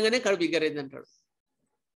 కొంచెం తినగానే కడుపు ఎగరేది అంటాడు.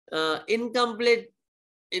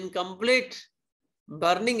 Incomplete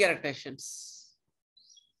burning ఎరక్టేషన్స్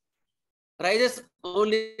rises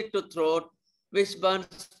only to throat which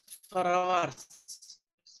burns for hours.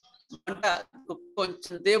 మంట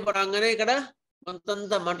కొంచెం సేపు రాగానే ఇక్కడ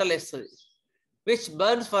కొంతంత మంటలు వేస్తుంది. విచ్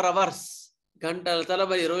బర్న్స్ ఫర్ అవర్స్, గంటల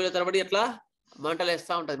తరబడి, రోజుల తరబడి అట్లా మంటలు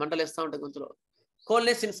వేస్తూ ఉంటుంది గొంతులో.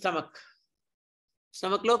 కోల్డ్నెస్ ఇన్ స్టమక్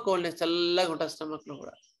లో కోల్డ్నెస్, చల్లగా ఉంటుంది స్టమక్ లో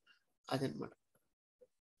కూడా, అదనమాట.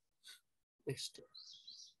 నెక్స్ట్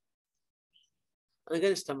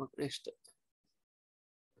అందుకని stomach. Next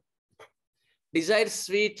Dzire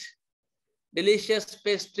sweet, delicious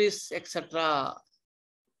pastries etcetera.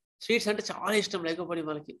 Sweets అంటే చాలా ఇష్టం లేకపోతే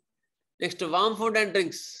మనకి. Next warm food and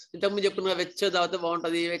drinks, ఇంతకుముందు చెప్పుకున్నా, వెచ్చ తాగితే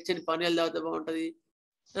బాగుంటుంది, వెచ్చని పానీయాలు తాగితే బాగుంటుంది.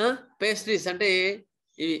 పేస్ట్రీస్ అంటే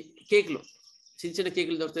ఇవి కేకులు, చిన్న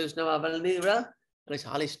కేకులు దొరుకుతాయి చూసినా, అవన్నీ కూడా మనకి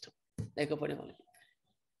చాలా ఇష్టం లేకపోతే మనకి.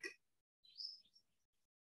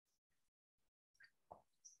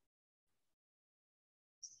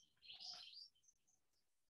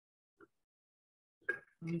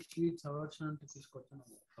 స్వీట్స్ అవర్షన్ అంటే తీసుకొచ్చాను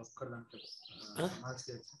ఒక్క దాంట్లో.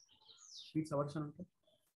 స్వీట్స్ అవర్షన్ అంటే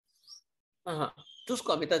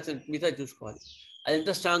చూసుకో, మిగతా చూసుకోవాలి, అది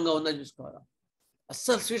ఎంత స్ట్రాంగ్గా ఉందని చూసుకోవాలా.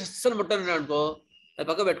 స్వీట్స్ ముట్టను అనుకో, అది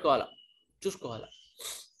పక్క పెట్టుకోవాలా, చూసుకోవాలా.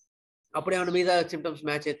 అప్పుడు ఏమైనా మీద సిమ్టమ్స్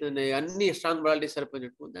మ్యాచ్ అవుతున్నాయి, అన్ని స్ట్రాంగ్ మొరాలిటీ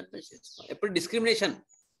సరిపోయినట్టు దాంట్లో చేసుకోవాలి. ఎప్పుడు డిస్క్రిమినేషన్,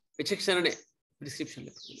 విచక్షణ అనే description.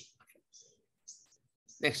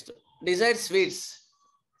 Next Dzire sweets,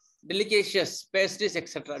 డెలికేషియస్ pastries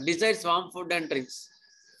etcetera. Desires warm food and drinks.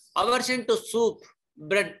 Aversion to soup,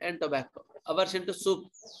 bread and tobacco. Aversion to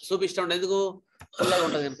soup ఇష్టం ఉండదు, ఎందుకు? చల్లగా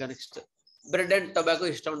ఉంటుంది కనుక. నెక్స్ట్ బ్రెడ్ అండ్ టొబాకో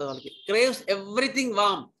ఇష్టం ఉండదు వాళ్ళకి. క్రేవ్స్ ఎవ్రీథింగ్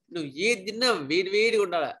వామ్, నువ్వు ఏది తిన్నా వేడిగా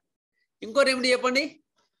ఉండాలి. ఇంకో రెమెడీ చెప్పండి,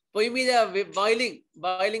 పొయ్యి మీద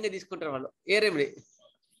బాయిలింగ్ తీసుకుంటారు వాళ్ళు. ఏ రెమెడీ?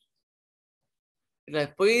 ఇట్లా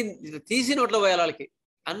పొయ్యి తీసి నోట్లో పోయాలి వాళ్ళకి,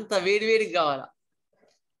 అంత వేడిగా కావాలా.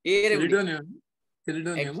 ఏ రెమెడీ?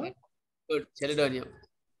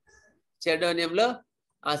 చెరిడోనియంలో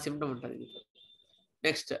ఆ సిమ్టమ్ ఉంటుంది.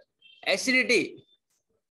 నెక్స్ట్ ఎసిడిటీ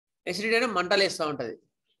అంటే మంటలు వేస్తూ ఉంటుంది.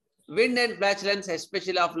 Wind and ఫ్లాచులెన్స్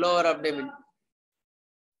especially of lower abdomen.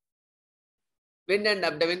 Wind and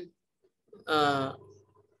abdomen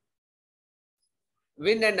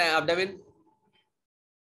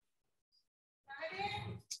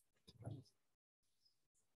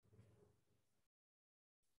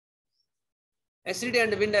acidity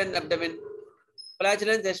and wind and abdomen,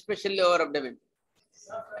 flatulence especially lower abdomen.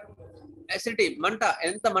 acidity మంట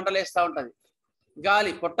ఎంత మంటలేస్తూ ఉంటుంది,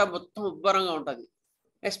 గాలి పొట్ట మొత్తం ఉబ్బరంగా ఉంటుంది,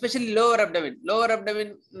 ఎస్పెషల్లీ లోవర్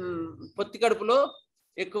అబ్డమిన్ పొత్తి కడుపులో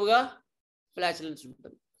ఎక్కువగా ఫ్లాచులెన్స్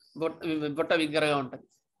ఉంటుంది, బొట్ట విగ్గరగా ఉంటుంది.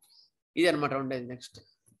 ఇది అనమాట ఉండేది. Next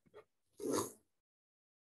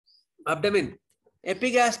abdomen,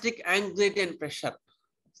 epigastric anxiety and pressure.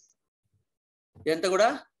 ఇదంతా కూడా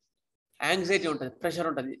యాంగ్జైటీ ఉంటుంది, ప్రెషర్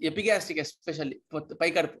ఉంటుంది. ఎపిగాస్ట్రిక్ ఎస్పెషల్లీ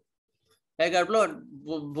పైకడుపులో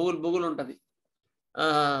బుగులు ఉంటుంది,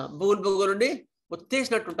 బుగులు నుండి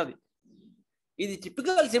ఒత్తేసినట్టు ఉంటుంది. ఇది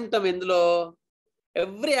టిపికల్ సిమ్టమ్. ఎందులో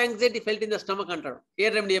every anxiety felt in the stomach అంటాడు. ఏ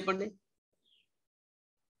రెమెడీ చెప్పండి?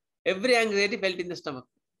 Every anxiety felt in the stomach.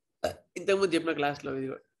 ఇంతకుముందు చెప్పిన క్లాస్లో ఇది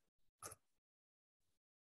కూడా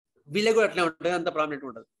వీళ్ళకి కూడా అట్లా ఉంటుంది, అంత ప్రామినెంట్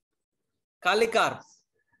ఉంటుంది.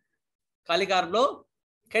 కాలికార్లో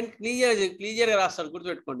క్లియర్గా రాస్తాడు,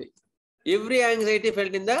 గుర్తుపెట్టుకోండి. Every anxiety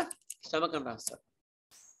felt in the stomach అని రాస్తాడు.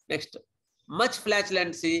 Next much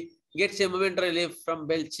ఫ్లాచులెన్సీ gets a momentary relief from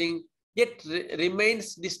belching yet remains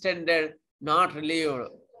distended, not relieved.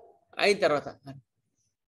 అయిన తర్వాత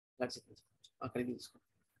అక్కడికి తీసుకో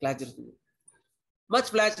క్లాస్ జరుగుతుంది. మచ్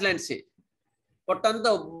ఫ్లాచులెన్సీ, పొట్టంతా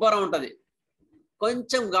ఉబ్బరం ఉంటుంది.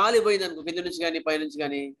 కొంచెం గాలి పోయింది అనుకో, కింద నుంచి కానీ పైనుంచి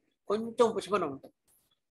కానీ కొంచెం పుష్పనం ఉంటుంది,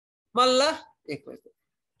 మళ్ళా ఎక్కువైపోతుంది.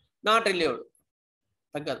 నాట్ రిలీవ్డ్,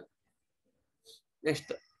 తగ్గదు.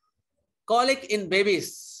 నెక్స్ట్ కాలిక్ ఇన్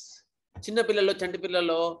బేబీస్, చిన్నపిల్లల్లో చంటి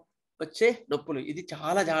పిల్లల్లో వచ్చే నొప్పులు. ఇది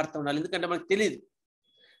చాలా జాగ్రత్త ఉండాలి, ఎందుకంటే మనకు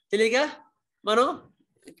తెలియక మనం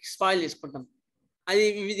స్పాయిల్ చేసుకుంటాం. అది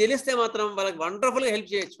ఇవి తెలిస్తే మాత్రం వాళ్ళకి వండర్ఫుల్గా హెల్ప్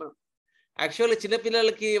చేయొచ్చు. మనం యాక్చువల్గా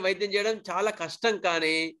చిన్నపిల్లలకి వైద్యం చేయడం చాలా కష్టం,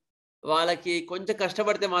 కానీ వాళ్ళకి కొంచెం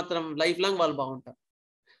కష్టపడితే మాత్రం లైఫ్ లాంగ్ వాళ్ళు బాగుంటారు.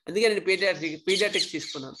 అందుకే నేను పీడియాట్రిక్స్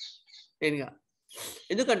తీసుకున్నాను నేనుగా.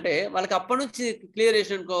 ఎందుకంటే వాళ్ళకి అప్పటి నుంచి క్లియర్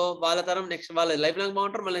చేసిననుకో వాళ్ళ తరం నెక్స్ట్ వాళ్ళ లైఫ్ లాంగ్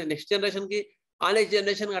బాగుంటారు. మళ్ళీ నెక్స్ట్ జనరేషన్కి నెక్స్ట్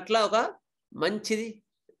జనరేషన్కి అట్లా ఒక మంచిది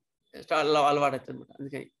అలవాటు అవుతుంది.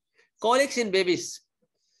 అందుకని కాలిక్స్ ఇన్ బేబీస్,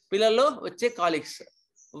 పిల్లల్లో వచ్చే కాలిక్స్.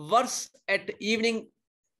 వర్స్ ఎట్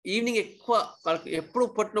ఈవినింగ్ ఎక్కువ వాళ్ళకి ఎప్పుడు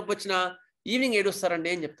పొట్టు నొప్పి వచ్చినా ఈవినింగ్ ఏడుస్తారండి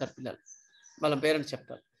అని చెప్తారు పిల్లలు, వాళ్ళ పేరెంట్స్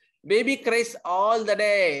చెప్తారు. Baby క్రైస్ all the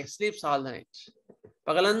day, sleeps all the night.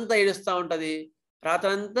 పగలంతా ఏడుస్తూ ఉంటుంది,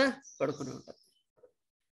 రాత్రంతా పడుకుని ఉంటుంది.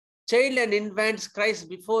 Child and infants క్రైస్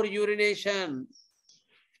before urination.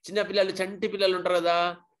 చిన్నపిల్లలు చంటి పిల్లలు ఉంటారు కదా,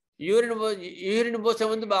 యూరిన్ పోసే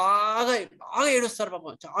ముందు బాగా ఏడుస్తారు,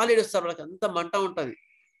 పాపం చాలా ఏడుస్తారు, వాళ్ళకి అంత మంట ఉంటుంది.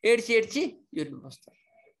 ఏడ్చి యూరిన్ పోస్తారు.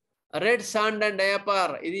 రెడ్ సాండ్ అండ్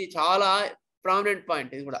డయాపర్, ఇది చాలా ప్రామినెంట్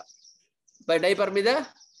పాయింట్. ఇది కూడా డైపర్ మీద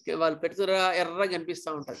వాళ్ళు పెడుతున్న ఎర్రగా కనిపిస్తూ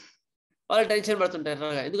ఉంటుంది, వాళ్ళు టెన్షన్ పడుతుంటారు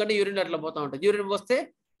ఎర్రగా, ఎందుకంటే యూరిన్ అట్లా పోతూ ఉంటుంది. యూరిన్ పోస్తే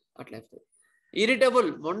అట్లా అవుతుంది. ఇరిటబుల్,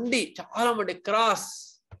 మొండి, చాలా మొండి. క్రాస్,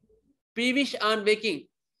 పీవిష్ ఆన్ వేకింగ్,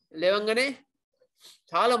 లేవంగానే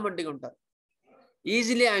చాలా మొండిగా ఉంటారు.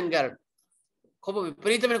 ఈజీలీ యాంగర్డ్, కోపం,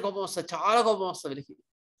 విపరీతమైన కోపం వస్తుంది, చాలా కోపం వస్తుంది వీళ్ళకి.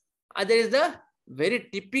 అదే is the very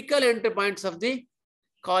typical entry points of the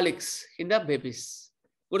కాలిక్స్ in the babies.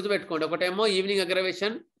 గుర్తుపెట్టుకోండి, ఒకటేమో ఈవినింగ్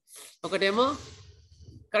అగ్రవేషన్, ఒకటేమో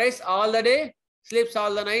క్రైస్ all the day, sleeps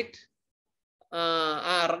all the night,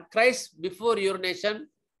 క్రైస్ before urination.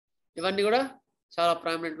 ఇవన్నీ కూడా చాలా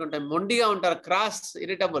ప్రామినెంట్గా ఉంటాయి. మొండిగా ఉంటారు, క్రాస్,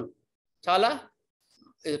 ఇరిటబుల్, చాలా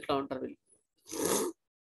ఇట్లా ఉంటారు వీళ్ళు.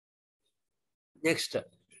 నెక్స్ట్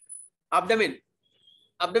అబ్డమిన్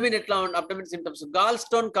ఎట్లా ఉంటుంది? Abdomen symptoms: gall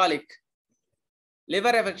stone కాలిక్,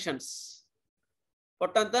 liver affections,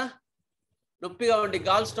 పొట్టంతా నొప్పిగా ఉండి.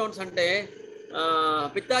 గాల్ స్టోన్స్ అంటే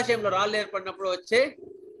పిత్తాశయంలో రాళ్ళు ఏర్పడినప్పుడు వచ్చే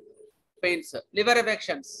పెయిన్స్. లివర్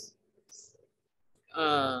ఎఫెక్షన్స్,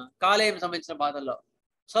 కాలేయం సంబంధించిన బాధల్లో.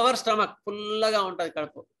 సోవర్ స్టమక్, ఫుల్గా ఉంటుంది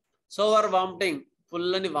కడుపు. సోవర్ వామిటింగ్,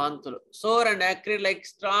 ఫుల్లని వాంతులు. Sour and యాక్రిడ్ like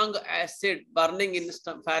strong acid burning in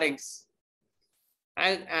pharynx.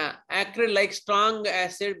 యాక్రిడ్ like strong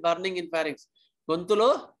acid burning in pharynx, గొంతులో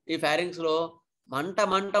ఈ ఫారింగ్స్ లో మంట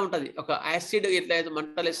ఉంటుంది, ఒక యాసిడ్ ఇట్లా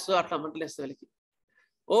మంటలేస్తూ అట్లా మంటలేస్తుంది వీళ్ళకి.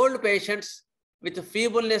 Old patients with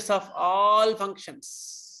ఫీబుల్నెస్ of all functions,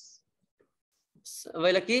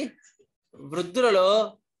 వీళ్ళకి వృద్ధులలో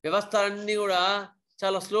వ్యవస్థలన్నీ కూడా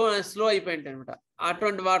చాలా స్లో అయిపోయింటాయి అనమాట.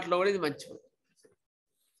 అటువంటి వాటిలో కూడా ఇది మంచిది.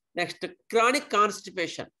 నెక్స్ట్ క్రానిక్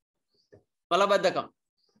కాన్స్టిపేషన్, మలబద్ధకం.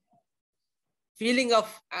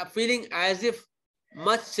 Feeling as if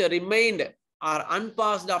much remained are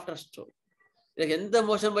అన్పాస్డ్ after store. ఎంత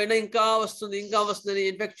మోషన్ పోయినా ఇంకా వస్తుంది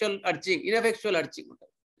ఇన్ఫెక్చువల్ అర్జింగ్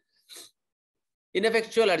ఉంటుంది.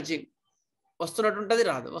 ఇన్ఎఫెక్చువల్ అర్జింగ్ వస్తున్నట్టుంటుంది,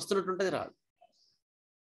 రాదు.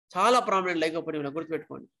 చాలా ప్రామినెంట్ లైకోపోడియం,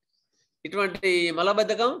 గుర్తుపెట్టుకోండి. ఇటువంటి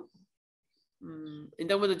మలబద్ధకం,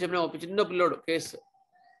 ఇంతకుముందు చెప్పిన ఒక చిన్న పిల్లోడు కేసు,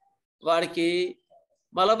 వాడికి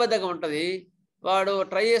మలబద్ధకం ఉంటుంది, వాడు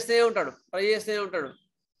ట్రై చేస్తూనే ఉంటాడు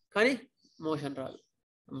కానీ మోషన్ రాదు.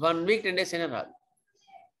 1 వీక్ 10 days అయినా రాదు.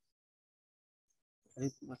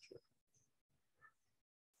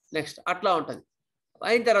 నెక్స్ట్ అట్లా ఉంటుంది.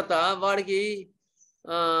 అయిన తర్వాత వాడికి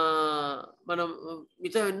మనం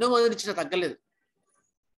మిగతా ఎన్నో మందులు ఇచ్చినా తగ్గలేదు.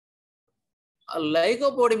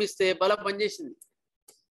 లైకోపోడియం ఇస్తే బలం పనిచేసింది.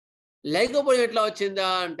 లైకోపోడియం ఎట్లా వచ్చిందా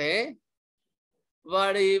అంటే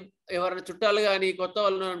వాడి ఎవరైనా చుట్టాలు కానీ కొత్త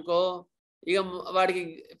వాళ్ళు అనుకో, ఇక వాడికి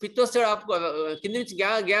పిత్తి వస్తే ఆపుకో, కింద నుంచి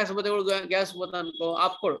గ్యాస్ పోతే కూడా గ్యాస్ పోతా అనుకో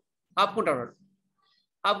ఆపుకుంటాడు వాడు.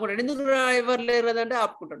 ఎందుకు ఎవరు లేరు కదంటే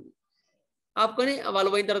ఆపుకొని వాళ్ళు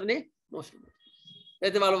పోయిన తర్వాతనే మోషన్,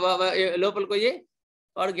 అయితే వాళ్ళు లోపలికి పోయి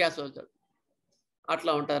వాడు గ్యాస్ వదులుతాడు.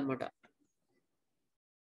 అట్లా ఉంటుంది అనమాట.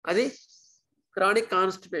 అది క్రానిక్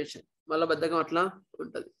కాన్స్టిపేషన్, మలబద్ధకం అట్లా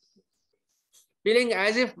ఉంటుంది. Feeling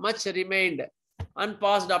as if much remained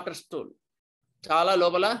అన్పాస్డ్ after stool, చాలా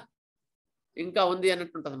లోపల ఇంకా ఉంది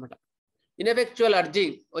అన్నట్టు ఉంటుంది అనమాట. ఇన్ఎఫెక్చువల్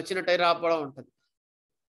అర్జింగ్, వచ్చినట్టు రాకపోవడం ఉంటుంది.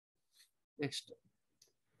 నెక్స్ట్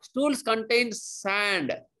స్టూల్స్ కంటైన్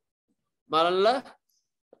శాండ్, మళ్ళా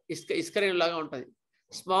ఇసుకరేణి లాగా ఉంటుంది.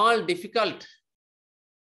 స్మాల్ డిఫికల్ట్,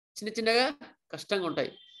 చిన్నగా కష్టంగా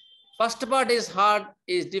ఉంటాయి. First part is hard,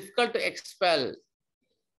 is difficult to expel.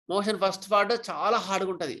 Motion first part చాలా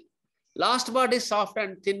హార్డ్గా ఉంటుంది. Last part is soft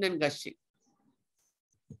and thin and gushing.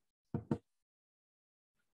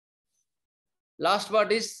 Last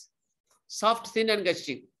part is soft thin and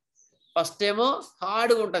gushing. First ఏమో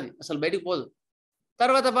హార్డ్గా ఉంటుంది, అసలు బయటికి పోదు.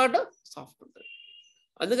 తర్వాత పార్ట్ సాఫ్ట్ ఉంటుంది.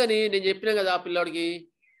 అందుకని నేను చెప్పినా కదా ఆ పిల్లోడికి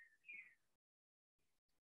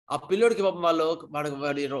పాపం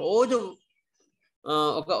వాడి రోజు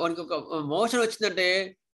వానికి ఒక మోషన్ వచ్చిందంటే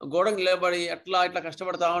గోడకు నిలబడి అట్లా ఇట్లా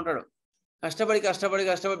కష్టపడుతూ ఉంటాడు. కష్టపడి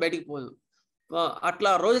బయటికి పోదు. అట్లా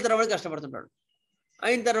రోజు తరబడి కష్టపడుతుంటాడు.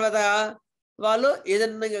 అయిన తర్వాత వాళ్ళు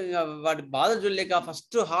ఏదన్నా వాడి బాధ చూడలేక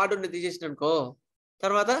ఫస్ట్ హార్డ్ ఉండి తీసేసిన అనుకో,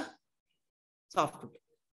 తర్వాత సాఫ్ట్ ఉంటుంది.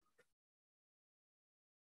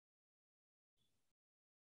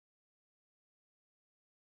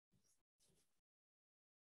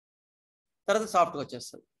 తర్వాత సాఫ్ట్గా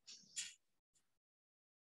వచ్చేస్తుంది.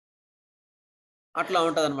 అట్లా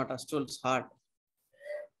ఉంటుంది అనమాట. Stools hard,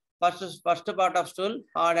 first part of stool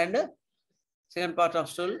hard and second part of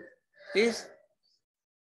stool is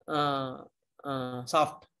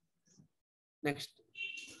soft. Next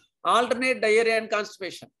alternate diarrhoea and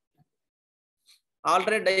constipation.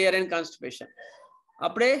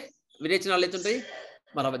 అప్పుడే విరేచనాలు అవుతుంటాయి,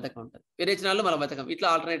 మలబద్ధకం ఉంటుంది. విరేచనాలు మలబద్ధకం ఇట్లా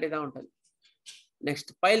ఆల్టర్నేట్ అయితే ఉంటుంది.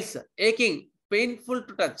 Next piles, aching, painful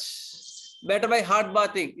to touch, better by heart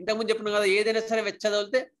bathing. ఇంతకుముందు చెప్పిన కదా, ఏదైనా సరే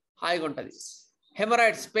వెచ్చదలితే హాయిగా ఉంటుంది.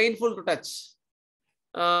 Haemorrhoids, painful to touch,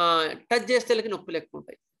 touch చేస్తే నొప్పులు ఎక్కువ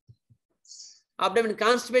ఉంటాయి. Abdomen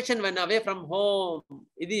constipation when away from home.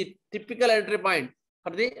 ఇది typical entry point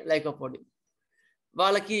for the lycopodium.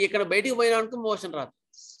 వాళ్ళకి ఇక్కడ బయటికి పోయినానికి మోషన్ రాదు,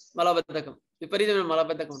 మలబద్ధకం, విపరీతమైన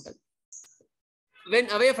మలబద్ధకం ఉంటుంది. When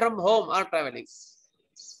away from home or travelling.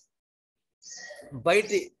 బయట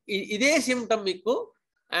ఇదే సిమ్టమ్ మీకు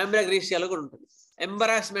ఆంబ్రాగ్రీషియాలో కూడా ఉంటుంది.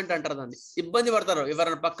 ఎంబరాస్మెంట్ అంటారు దాన్ని. ఇబ్బంది పడతారు,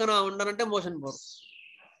 ఎవరైనా పక్కన ఉండనంటే మోషన్ పోరు,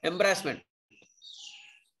 embarrassment.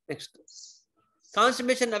 Next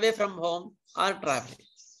constipation away from home or travelling.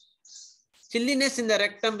 చిల్లీనెస్ in the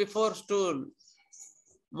rectum before stool.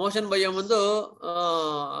 Motion పోయే ముందు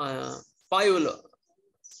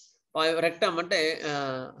రెక్టమ్ అంటే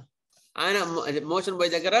ఆయన మోషన్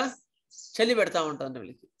పోయే దగ్గర చలి పెడతా ఉంటుంది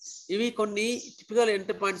వీళ్ళకి. ఇవి కొన్ని టిపికల్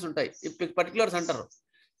ఎంట్రీ పాయింట్స్ ఉంటాయి, పర్టికులర్స్ అంటారు.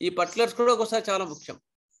 ఈ పర్టికులర్స్ కూడా ఒకసారి చాలా ముఖ్యం.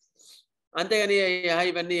 అంతేగాని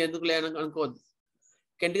ఇవన్నీ ఎందుకు లేని అనుకోవద్దు.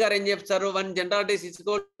 కెంట్ గారు ఏం చెప్తారు, 1 జనరాలిటీస్ ఈజ్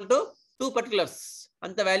ఈక్వల్ టు 2 పర్టికులర్స్.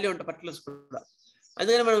 అంత వాల్యూ ఉంటుంది పర్టికులర్స్ కూడా.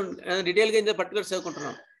 అందుకని మనం డీటెయిల్గా ఇంత పర్టికులర్స్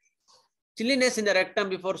చదువుకుంటున్నాం. చిల్లీనెస్ in the rectum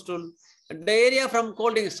before stool, diarrhoea from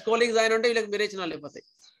cold drinks ఆయన ఉంటే వీళ్ళకి విరేచనాలు అయిపోతాయి.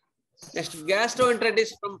 Next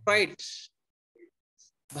gastroenteritis from freight.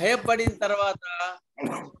 భయపడిన తర్వాత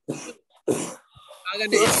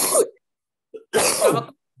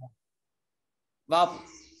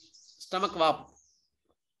స్టమక్ వాపు,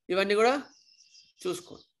 ఇవన్నీ కూడా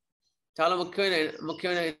చూసుకో. చాలా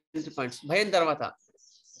ముఖ్యమైన ఎంట్రీ పాయింట్స్. భయం తర్వాత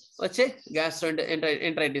వచ్చే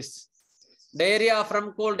gastroenteritis. Diarrhoea from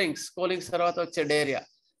cold drinks తర్వాత వచ్చే diarrhoea.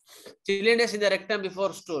 చిల్లీనెస్ in the rectum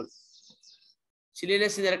before stool.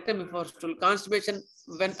 Constipation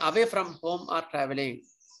when away from home or travelling.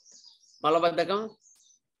 మలబద్ధకం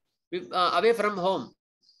అవే ఫ్రమ్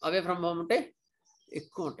హోమ్ అంటే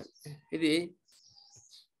ఎక్కువ ఉంటుంది. ఇది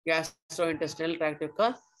గ్యాస్ట్రోఇంటెస్టినల్ ట్రాక్ట్ యొక్క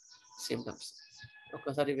సిమ్టమ్స్.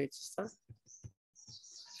 ఒక్కసారి వేచిస్తా,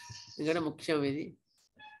 ఎందుకంటే ముఖ్యం ఇది.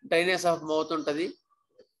 డ్రైనెస్ ఆఫ్ మౌత్ ఉంటుంది,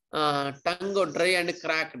 tongue dry and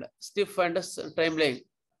cracked, stiff and trembling,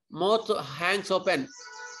 mouth hangs open,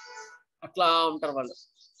 అట్లా ఉంటారు వాళ్ళు.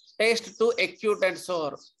 Taste to acute and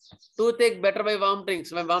sour, tooth Ek better by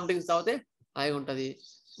vomitings, vomitings తాగితే హాయిగా ఉంటుంది.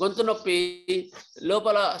 గొంతు నొప్పి,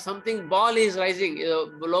 లోపల సంథింగ్ బాల్ ఈజ్ రైజింగ్,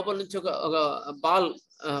 లోపల నుంచి ఒక బాల్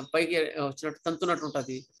పైకి వచ్చినట్టు తంతున్నట్టు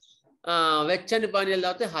ఉంటుంది. వెచ్చని పానీయాలు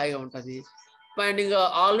తాగితే హాయిగా ఉంటుంది. And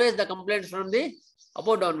always the complaints from the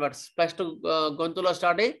above downwards, first గొంతులో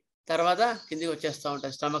స్టార్ట్ అయ్యి తర్వాత కిందికి వచ్చేస్తూ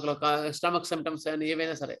ఉంటాయి, స్టమక్ సిమ్టమ్స్ అని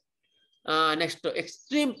ఏవైనా సరే. Next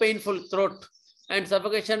extreme painful throat and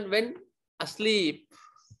suffocation when asleep.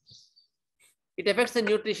 It effects the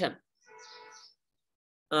nutrition.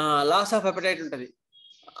 Loss of appetite ఉంటుంది,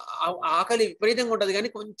 ఆకలి విపరీతంగా ఉంటుంది కానీ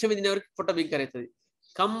కొంచెం తినే వరకు పుట్ట బిగ్గర్ అవుతుంది.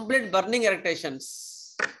 కంప్లీట్ బర్నింగ్ ఎరిటేషన్స్,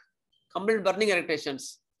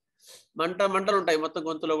 మంటలు ఉంటాయి మొత్తం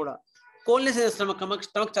గొంతులో కూడా. కోల్డ్నెస్ అయిన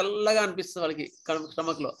స్టమక్ చల్లగా అనిపిస్తుంది వాళ్ళకి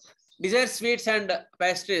స్టమక్ లో. డిజైర్ స్వీట్స్ అండ్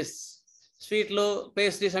పేస్ట్రీస్, స్వీట్లు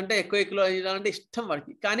పేస్ట్రీస్ అంటే ఎక్కువ అంటే ఇష్టం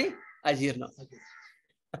వాడికి, కానీ అజీర్ణం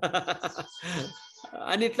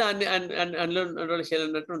అన్నిట్లో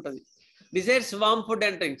అన్నట్టు ఉంటుంది. Desires warm food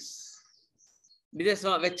and drinks, desires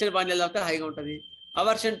వెచ్చని పానీయాలు తాగితే హాయిగా ఉంటుంది.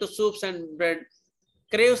 Aversion to soups and bread,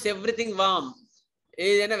 craves everything వామ్,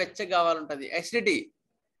 ఏదైనా వెచ్చగా కావాలంటుంది. అసిడిటీ,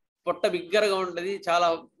 పొట్ట బిగ్గరగా ఉంటుంది, చాలా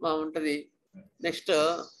ఉంటుంది. నెక్స్ట్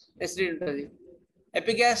అసిడిటీ ఉంటుంది.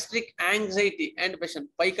 ఎపిగాస్ట్రిక్ యాంగ్జైటీ అండ్ పెషన్,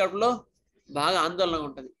 పై కడుపులో బాగా ఆందోళనగా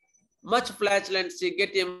ఉంటుంది. Much ఫ్లాచులెన్సీ,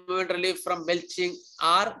 get immediate relief from belching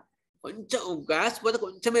are, కొంచెం గ్యాస్ పోతే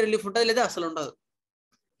కొంచెమే రిలీఫ్ ఉంటుంది, లేదా అసలు ఉండదు.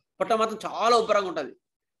 పొట్ట మాత్రం చాలా ఉబ్బరంగా ఉంటుంది.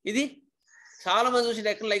 ఇది చాలా మంది చూసి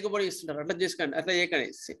ఎక్కడ లైకోపోడియం ఇస్తుంటారు. అట్లా చేసుకోండి, అట్లా చేయకండి.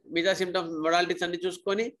 మిగతా సిమ్టమ్స్ మొడాలిటీస్ అన్ని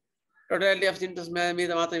చూసుకొని టోటాలిటీ ఆఫ్ సిమ్టమ్స్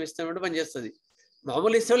మీద మాత్రం ఇస్తామంటే పనిచేస్తుంది.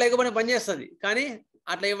 మామూలు ఇస్తే లైకోపోడియం పనిచేస్తుంది, కానీ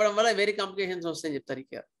అట్లా ఇవ్వడం వల్ల వేరే కాంప్లికేషన్స్ వస్తాయని చెప్తారు.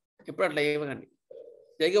 ఇక ఎప్పుడు అట్లా ఇవ్వకండి.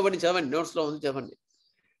 లైకోపోడియం చదవండి, నోట్స్లో ఉంది చదవండి.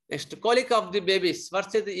 Next colic of the babies,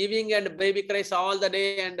 first evening and baby క్రైస్ all the day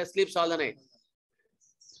and sleeps all the night.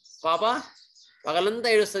 పాప పగలంతా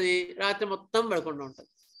ఏడుస్తుంది, రాత్రి మొత్తం పడుకుంటూ ఉంటుంది.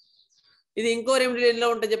 ఇది ఇంకో రెమెడీ ఎలా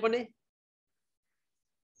ఉంటుంది చెప్పండి?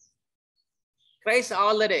 క్రైస్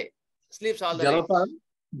all the day, sleeps all the day.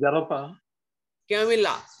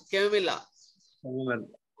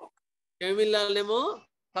 కెమిల్లానేమో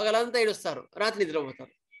పగలంతా ఏడుస్తారు, రాత్రి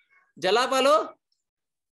నిద్రపోతారు. జలాపాలో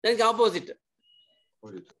దానికి ఆపోజిట్,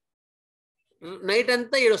 నైట్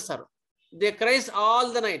అంతా ఏడుస్తారు. They క్రైస్ all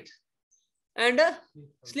the night and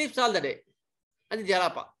sleeps all the day, అది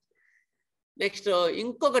జలాప. నెక్స్ట్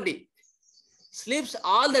ఇంకొకటి sleeps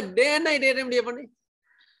all the day and night, A remedy చెప్పండి?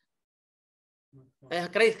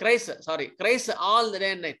 క్రైస్ all the day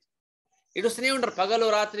and night, ఏడుస్తూనే ఉంటారు పగలు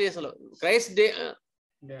రాత్రి. అసలు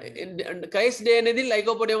క్రైస్ డే అనేది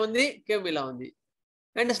లైకోపోడియం ఉంది, కెమిల్లా ఉంది.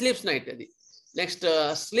 అండ్ స్లీప్స్ నైట్ అది. Next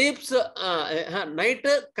sleeps night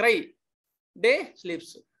cry, day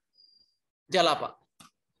sleeps జలాప.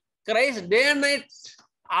 క్రైస్ day and night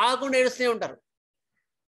ఆగకుండా ఏడుస్తూనే ఉంటారు.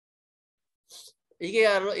 ఈకే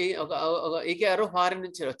గారు ఫారిన్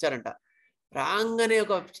నుంచి వచ్చారంట. రాగానే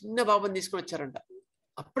ఒక చిన్న పాపని తీసుకొని వచ్చారంట.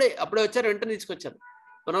 అప్పుడే వచ్చారు, వెంటనే తీసుకొచ్చారు.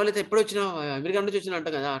 మన వాళ్ళు అయితే ఎప్పుడు వచ్చినా అమెరికా నుంచి వచ్చినా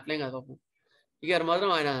అంటాం కదా, అట్లేం కాదు పాపం. ఈ గారు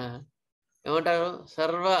మాత్రం ఆయన ఏమంటారు,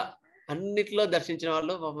 సర్వ అన్నిట్లో దర్శించిన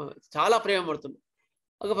వాళ్ళు పాపం, చాలా ప్రేమ పడుతుంది.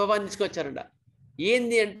 ఒక పాపాన్ని తీసుకొచ్చారంట.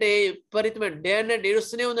 ఏంది అంటే విపరీతమైన డే అండ్ నైట్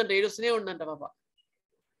ఏడుస్తూనే ఉందంట పాప.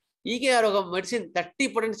 ఈకే గారు ఒక మెడిసిన్ 30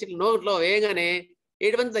 పొటెన్షియల్ నోట్లో వేయగానే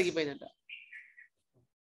ఏడువంతా తగ్గిపోయిందంట.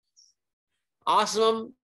 ఆశ్రమం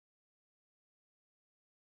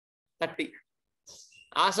 30,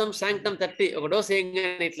 ఆశ్రమం శాంక్టమ్ 30 ఒక డోస్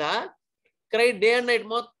వేయగానే ఇట్లా క్రై డే అండ్ నైట్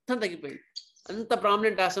మొత్తం తగ్గిపోయింది. అంత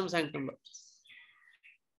ప్రామినెంట్ ఆశ్రమం శాంక్టంలో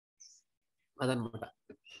అదనమాట.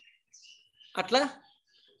 అట్లా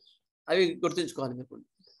అవి గుర్తుంచుకోవాలి మీరు.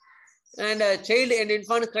 And child and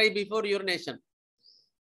infant cry before urination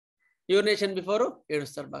before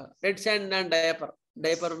ఏడుస్తారు బాగా. రెడ్ శాండ్ అండ్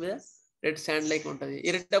డైపర్ మీద రెడ్ శాండ్ లైక్ ఉంటుంది.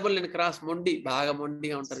 ఇరిటబుల్ అండ్ క్రాస్, బాగా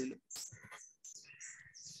మొండిగా ఉంటారు వీళ్ళు.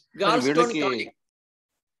 Gall stone కాలిక్.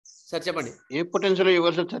 సార్ చెప్పండి. ఏ పొటెన్షియల్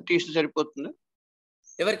ఇవ్వాల్సిన 30 ఇస్తే సరిపోతుందా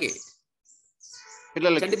ఎవరికి?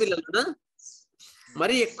 పిల్లలకి. చంటి పిల్లలు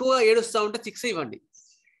మరి ఎక్కువ ఏడుస్తా ఉంటే 6 ఇవ్వండి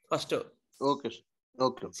ఫస్ట్. Okay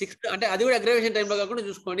okay. 6 అంటే అది కూడా అగ్రవేషన్ టైంలో కాకుండా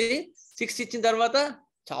చూసుకోండి. 6 ఇచ్చిన తర్వాత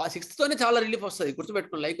 6 తోనే చాలా రిలీఫ్ వస్తుంది.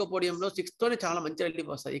 గుర్తుపెట్టుకోండి, లైకోపోడియంలో 6 తోనే చాలా మంచి రిలీఫ్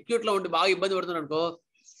వస్తుంది. ఎక్యూట్ లో ఉండి బాగా ఇబ్బంది పడుతున్నాను అనుకో,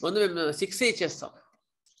 ముందు మేము 6 ఇచ్చేస్తాం.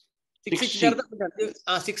 6 ఇచ్చిన తర్వాత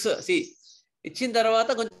 6 ఇచ్చిన తర్వాత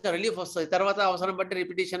కొంచెం రిలీఫ్ వస్తుంది. తర్వాత అవసరం బట్టి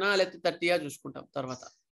రిపిటేషనా లేకపోతే 30 చూసుకుంటాం తర్వాత.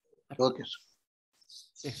 ఓకే.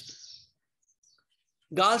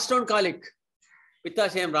 గాల్ స్టోన్ కాలిక్,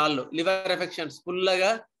 పిత్తాశయం రాళ్ళు, లివర్ ఎఫెక్షన్స్,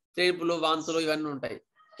 పుల్లగా తేపులు, వాంతులు ఇవన్నీ ఉంటాయి.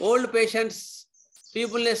 Old patients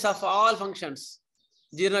ఫీబుల్నెస్ of all functions,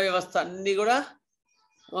 జీర్ణ వ్యవస్థ అన్ని కూడా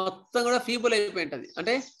మొత్తం కూడా ఫీబుల్ అయిపోయి ఉంటుంది,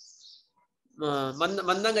 అంటే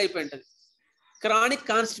మందంగా అయిపోయి ఉంటుంది. క్రానిక్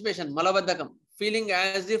కాన్స్టిపేషన్, మలబద్ధకం, feeling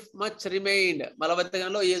as if much remained,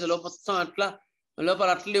 మలబద్ధకంలో ఏదో మొత్తం అట్లా లోపల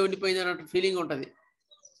అట్లే ఉండిపోయింది అన్నట్టు ఫీలింగ్ ఉంటుంది.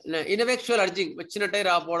 ఇన్ఎఫెక్చువల్ అర్జింగ్, వచ్చినట్టే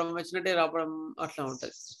రాపోవడం అట్లా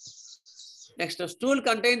ఉంటుంది. నెక్స్ట్ స్టూల్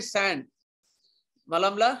కంటైన్స్ శాండ్,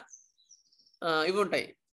 మలంలా ఇవి ఉంటాయి,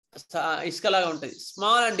 ఇసుకలాగా ఉంటుంది.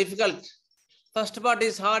 Small and difficult, first part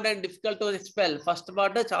is hard and difficult to expel. First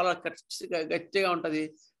part చాలా గట్టిగా ఉంటుంది,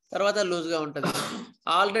 తర్వాత లూజ్గా ఉంటుంది.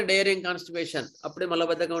 ఆల్రెడీ డైరింగ్ కాన్స్టిపేషన్, అప్పుడే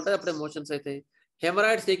మలబద్ధంగా ఉంటుంది, అప్పుడే మోషన్స్ అవుతాయి.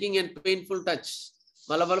 Haemorrhoid seeking and painful touch,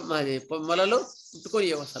 మొలలు ముట్టుకొని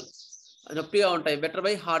అసలు నొప్పిగా ఉంటాయి. బెటర్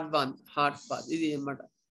బై హాట్ బాత్ ఇది అన్నమాట.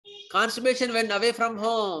 Constipation when away from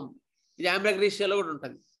home, ఇది ఆంబ్రగ్రీషియాలో కూడా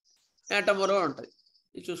ఉంటుంది, యాటమోలో ఉంటుంది,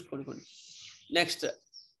 ఇది చూసుకోండి కొన్ని. Next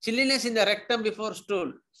చిల్లీనెస్ in the rectum before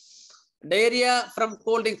stool, diarrhoea from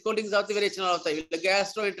cold drinks అవుతాయి, విరేచనాలు అవుతాయి.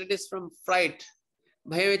 గ్యాస్ట్రోఎంటరిటిస్ ఫ్రమ్ ఫ్రైట్,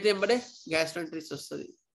 భయం అయితే ఎంబడే గ్యాస్ట్రోఎంటరిటిస్ వస్తుంది.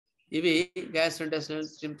 ఇవి gastrointestinal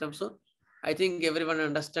symptoms. I think every one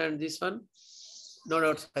understand this one, no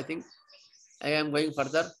doubts. I think I am going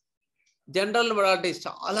further. General modalities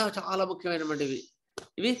చాలా చాలా ముఖ్యమైనటువంటి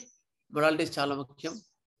ఇవి మొడాలిటీస్ చాలా ముఖ్యం.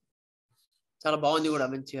 చాలా బాగుంది కూడా,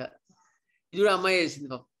 మంచిగా. ఇది కూడా అమ్మాయి చేసింది,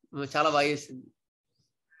 చాలా బాగా చేసింది.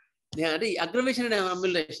 అంటే అగ్రవేషన్ అండ్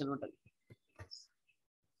అమ్యులేషన్ ఉంటుంది.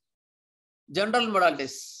 General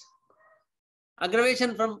modalities,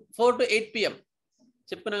 aggravation from 4 to 8 PM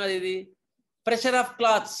చెప్పుకున్నాం కదా. ఇది ప్రెషర్ ఆఫ్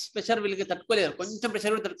క్లాత్స్, ప్రెషర్ వీళ్ళకి తట్టుకోలేరు, కొంచెం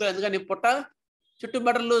ప్రెషర్ కూడా తట్టుకోలేరు. ఎందుకని పొట్ట చుట్టూ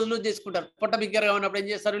బట్టలు లూజ్ చేసుకుంటారు. పొట్ట బిగ్గరగా ఉన్నప్పుడు ఏం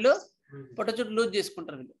చేస్తారు వీళ్ళు, పొట్ట చుట్టూ లూజ్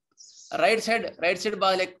చేసుకుంటారు వీళ్ళు. రైట్ సైడ్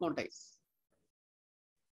బాగా ఎక్కువ ఉంటాయి.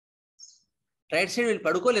 రైట్ సైడ్ వీళ్ళు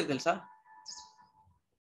పడుకోలేరు తెలుసా,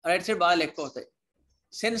 రైట్ సైడ్ బాగా ఎక్కువ అవుతాయి.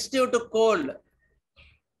 సెన్సిటివ్ టు కోల్డ్,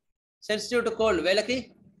 వీళ్ళకి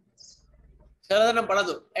చల్లదనం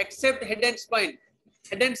పడదు. ఎక్సెప్ట్ హెడ్ అండ్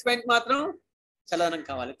స్పైన్ మాత్రం చల్లదనం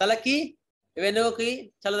కావాలి. తలకి వెనుకకి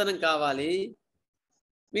చల్లదనం కావాలి,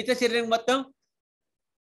 మిగతా శరీరం మొత్తం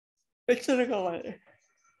వెచ్చదనం కావాలి.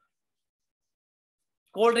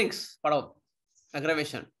 కోల్డ్ డ్రింక్స్ పడవు,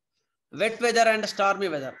 aggravation. Wet weather and stormy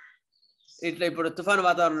weather, ఇట్లా ఇప్పుడు తుఫాను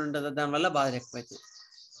వాతావరణం ఉంటుంది, దానివల్ల బాధలు ఎక్కువైతాయి.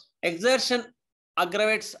 ఎగ్జర్షన్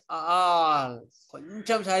అగ్రవేట్స్ ఆల్,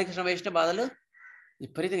 కొంచెం శారీరక శ్రమ వేసిన బాధలు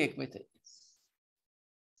విపరీతంగా ఎక్కువైతాయి.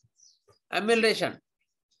 అమ్యులేషన్,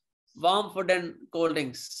 warm food and cold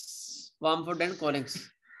drinks,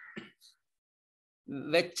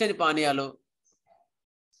 వెచ్చని పానీయాలు,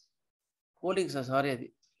 కూల్ డ్రింక్స్, సారీ అది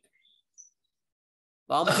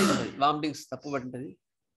వామిటింగ్స్ తప్పు పట్టింటది.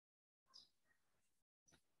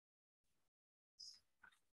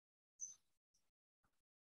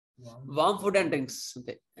 వార్మ్ ఫుడ్ అండ్ డ్రింక్స్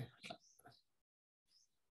అంతే.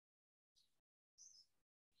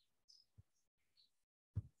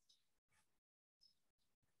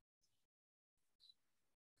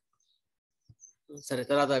 సరే,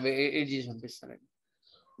 తర్వాత ఎయిట్ చేసి పంపిస్తానండి.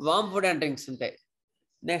 వార్మ్ ఫుడ్ అండ్ డ్రింక్స్ ఉంటాయి.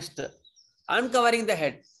 Next uncovering the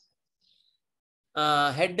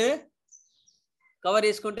head cover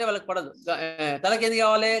చేసుకుంటే వాళ్ళకి పడదు. తలకి ఏది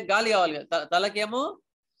కావాలి, గాలి కావాలి. తలకేమో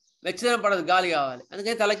వెచ్చదనం పడదు, గాలి కావాలి.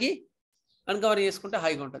 అందుకని తలకి అన్కవరింగ్ చేసుకుంటే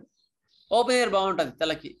హాయిగా ఉంటుంది. ఓపెన్ ఎయిర్ బాగుంటుంది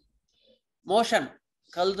తలకి. మోషన్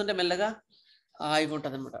కదులుతుంటే మెల్లగా హాయిగా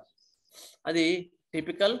ఉంటుంది అనమాట. అది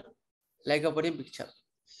typical lycopodium picture.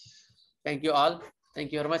 Thank you all. Thank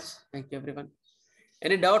you very much. Thank you everyone.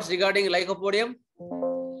 Any doubts regarding Lycopodium?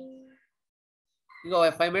 Go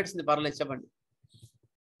 5 minutes in the parallel చెప్పండి.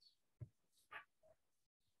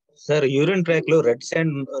 సార్ యూరిన్ ట్రాక్ లో రెడ్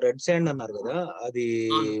శాండ్ అన్నారు కదా, అది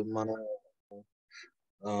మనం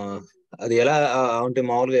అది ఎలా అంటే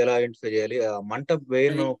మామూలుగా ఎలా ఐడెంటిఫై చేయాలి? మంట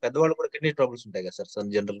వేయను పెద్దవాళ్ళు కూడా కిడ్నీ ట్రబుల్స్ ఉంటాయి కదా సార్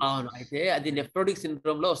జనరల్? అవును, అయితే అది నెఫ్రోటిక్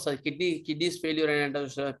సిండ్రోమ్ లో వస్తుంది. కిడ్నీస్ ఫెయిల్యూర్ అయిన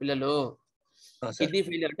పిల్లలు. కిడ్నీ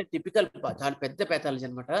ఫెయిల్యూర్ అంటే టిపికల్, చాలా పెద్ద ప్యాథాలజీ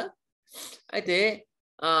అనమాట. అయితే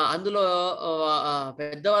అందులో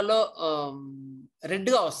పెద్దవాళ్ళు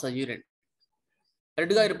రెడ్గా వస్తుంది యూరిన్,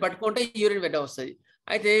 రెడ్గా పట్టుకుంటే యూరిన్ రెడ్ వస్తుంది.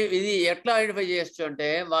 అయితే ఇది ఎట్లా ఐడెంటిఫై చేయొచ్చు అంటే,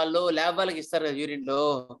 వాళ్ళు ల్యాబ్ వాళ్ళకి ఇస్తారు కదా యూరిన్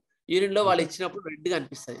లో వాళ్ళు ఇచ్చినప్పుడు రెడ్గా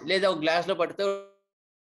అనిపిస్తుంది. లేదా ఒక గ్లాస్ లో పడితే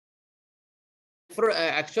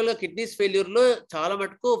యాక్చువల్గా కిడ్నీస్ ఫెయిల్యూర్ లో చాలా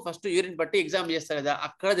మటుకు ఫస్ట్ యూరిన్ పట్టి ఎగ్జామ్ చేస్తారు కదా,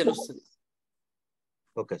 అక్కడ తెలుస్తుంది.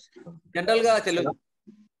 జనరల్ గా తెలియదు.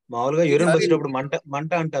 మామూలుగా యూరిన్ వచ్చేటప్పుడు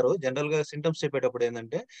మంట అంటారు. జనరల్ గా సింటమ్స్ చెప్పేటప్పుడు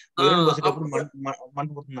ఏంటంటే యూరిన్ వచ్చేటప్పుడు మంట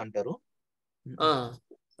పుడుతుంది అంటారు.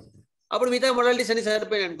 అప్పుడు మిగతా మొడాలిటీస్ అన్ని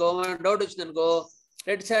సరిపోయాయి అనుకో, డౌట్ వచ్చింది అనుకో,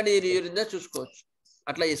 రెడ్ శాండ్ యూరిన్ చూసుకోవచ్చు,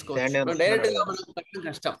 అట్లా చేసుకోవచ్చు. డైరెక్ట్ గా మనం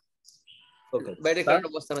కష్టం, బయట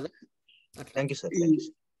వస్తారు కదా. Thank you sir.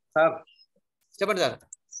 సార్ చెప్పండి సార్.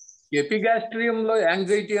 ఎపిగాస్ట్రియం లో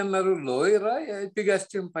యాంగ్జైటీ అన్నారు, లోయరా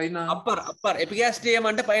ఎపిగాస్ట్రియం పైన? అప్పర్ అప్పర్ ఎపిగాస్ట్రియం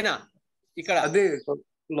అంటే పైన ఇక్కడ. అదే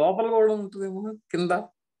లోపల కూడా ఉంటుందేమో కింద.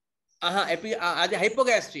 అది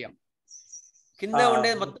హైపోగాస్ట్రియం. కింద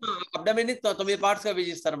ఉండే మొత్తం అబ్డమిన్ ని 9 పార్ట్స్ గా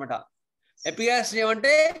విభజిస్తారు అనమాట. ఎపిగాస్ట్రియం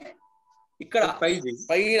అంటే ఇక్కడ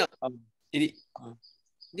పైన ఇది,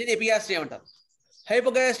 దీన్ని ఎపిగాస్ట్రియం అంటారు.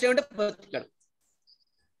 హైపోగాస్ట్రియం అంటే ఇక్కడ.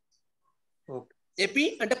 ఎపి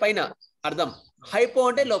అంటే పైన అర్థం, హైపో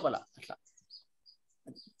అంటే లోపల అట్లా.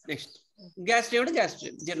 నెక్స్ట్ గ్యాస్ట్రియం అంటే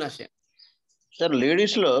గ్యాస్ట్రియం, జీర్ణాశయం. సార్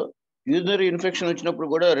లేడీస్ లో యూరినరీ ఇన్ఫెక్షన్ వచ్చినప్పుడు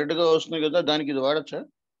కూడా రెడ్ గా వస్తుంది కదా, దానికి ఇది వాడచ్చా?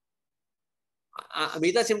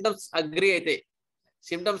 మిగతా సిమ్టమ్స్ అగ్రి అయితే,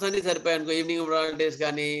 సిమ్టమ్స్ అన్ని సరిపోయాయి అనుకో, ఈవినింగ్ బ్రాండేస్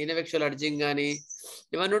కానీ ఇన్ఫెక్షన్ అర్జింగ్ కానీ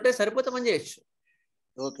ఇవన్నీ ఉంటే సరిపోతే పని చేయొచ్చు.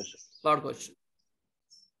 ఓకే సార్, వాడుకోవచ్చు.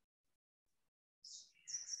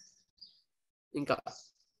 ఇంకా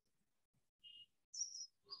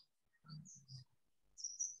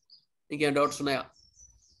ఇంకేం డౌట్స్ ఉన్నాయా?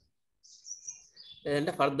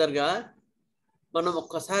 లేదంటే ఫర్దర్గా మనం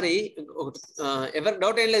ఒక్కసారి ఎవరికి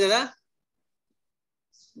డౌట్ ఏం లేదు కదా?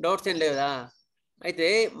 డౌట్స్ ఏం లేదు కదా? అయితే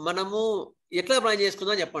మనము ఎట్లా ప్లాన్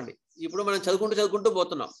చేసుకుందాం చెప్పండి. ఇప్పుడు మనం చదువుకుంటూ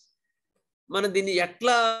పోతున్నాం. మనం దీన్ని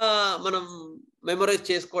ఎట్లా మనం మెమరైజ్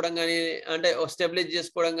చేసుకోవడం కానీ, అంటే స్టెబిలైజ్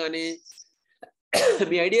చేసుకోవడం కానీ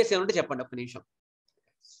మీ ఐడియాస్ ఏమంటే చెప్పండి ఒక్క నిమిషం.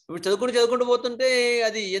 ఇప్పుడు చదువుకుంటూ పోతుంటే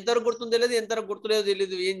అది ఎంతవరకు గుర్తుందో తెలియదు, ఎంతవరకు గుర్తులేదో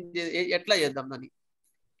తెలియదు. ఎట్లా చేద్దాం దాన్ని?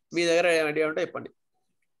 మీ దగ్గర ఐడియా ఉంటే చెప్పండి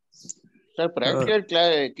సార్. ప్రాక్టికల్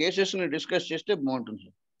కేసెస్ ని డిస్కస్ చేస్తే బాగుంటుంది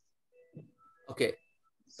సార్. ఓకే,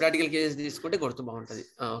 ప్రాక్టికల్ కేసెస్ తీసుకుంటే గుర్తు బాగుంటుంది.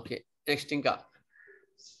 ఓకే, నెక్స్ట్ ఇంకా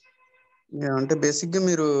అంటే బేసిక్ గా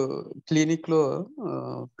మీరు క్లినిక్ లో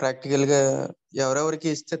ప్రాక్టికల్ గా ఎవరెవరికి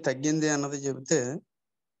ఇస్తే తగ్గింది అన్నది చెబితే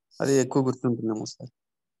అది ఎక్కువ గుర్తుంటుందేమో సార్.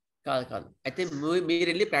 కాదు. అయితే మీరు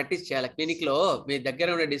వెళ్ళి ప్రాక్టీస్ చేయాలి. క్లినిక్ లో మీ దగ్గర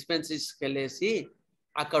ఉన్న డిస్పెన్సరీస్కి వెళ్ళేసి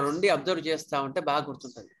అక్కడ ఉండి అబ్జర్వ్ చేస్తా ఉంటే బాగా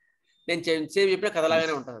గుర్తుంటుంది. నేను సేమ్ చెప్పిన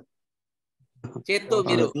కథలాగానే ఉంటుంది. చేత్తో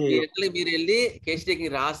మీరు వెళ్ళి కేస్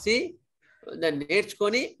టేకింగ్ రాసి దాన్ని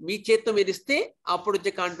నేర్చుకొని మీ చేత్తో మీరు ఇస్తే అప్పుడు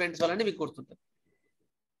వచ్చే కాన్ఫిడెన్స్ వల్ల మీకు గుర్తుంటుంది.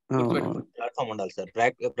 ప్లాట్ఫామ్ ఉండాలి సార్,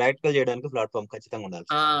 ప్రాక్టికల్ చేయడానికి ప్లాట్ఫామ్ ఖచ్చితంగా ఉండాలి.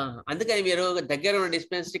 అందుకని మీరు దగ్గర ఉన్న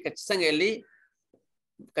డిస్పెన్సరీ ఖచ్చితంగా వెళ్ళి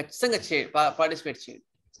చేయండి, పార్టిసిపేట్ చేయండి.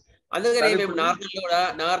 అందుకని మేము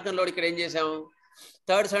నాగర్కర్నూలు ఇక్కడ ఏం చేసాము,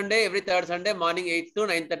 every third Sunday morning 8 to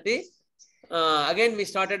 9:30 again we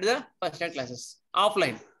started the first stand classes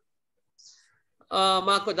offline.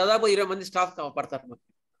 మాకు దాదాపు 20 మంది స్టాఫ్ పడతారు మాకు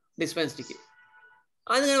డిస్పెన్సరీకి.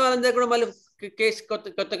 అందుకని వాళ్ళందరూ కూడా మళ్ళీ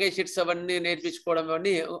కొత్త కేస్ షీట్స్ అవన్నీ నేర్పించుకోవడం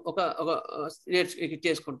అవన్నీ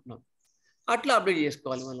చేసుకుంటున్నాం. అట్లా అప్డేట్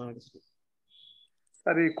చేసుకోవాలి మళ్ళీ.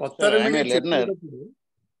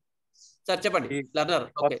 సార్ చెప్పండి. లర్నర్.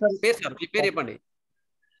 ఓకే, పేరు సార్, మీ పేరు చెప్పండి.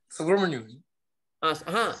 సుబ్రహ్మణ్యం.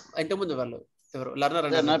 ఇంతకుముందు వాళ్ళు ఎవరు లర్నర్?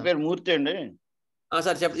 నా పేరు మూర్తి అండి.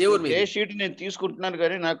 సార్ చెప్పండి. ఏ ఊరు మీది? కేస్ షీట్ నేను తీసుకుంటున్నాను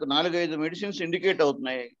కానీ నాకు 4-5 మెడిసిన్స్ ఇండికేట్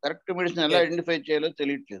అవుతున్నాయి. కరెక్ట్ మెడిసిన్ ఎలా ఐడెంటిఫై చేయాలో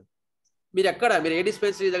తెలియట్లేదు. మీరు ఎక్కడ, మీరు ఏ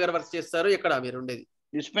డిస్పెన్సరీ దగ్గర వర్క్ చేస్తారు? ఎక్కడ మీరు ఉండేది?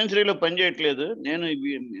 డిస్పెన్సరీలో పని చేయట్లేదు. నేను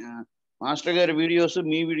మాస్టర్ గారి వీడియోస్,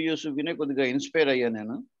 మీ వీడియోస్ వినే కొద్దిగా ఇన్స్పైర్ అయ్యా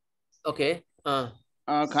నేను. ఓకే,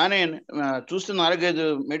 కానీ చూస్తే 4-5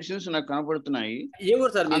 మెడిసిన్స్ నాకు కనపడుతున్నాయి. ఏ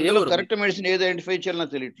ఊరు సార్? కరెక్ట్ మెడిసిన్ ఏది ఐడెంటిఫై చేయాలో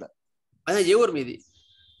నాకు తెలియట్లా. అదే, ఏ ఊరు మీది?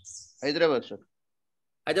 హైదరాబాద్ సార్.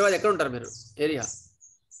 హైదరాబాద్ ఎక్కడ ఉంటారు మీరు? ఏరియా?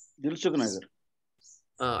 దిల్సుఖ్ నగర్.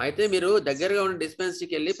 అయితే మీరు దగ్గరగా ఉన్న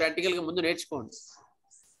డిస్పెన్సరీకి వెళ్ళి ప్రాక్టికల్ గా ముందు నేర్చుకోండి.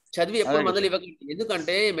 చదివి ఎప్పుడు మందులు ఇవ్వకండి.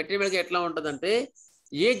 ఎందుకంటే మెటీరియల్ ఎట్లా ఉంటదంటే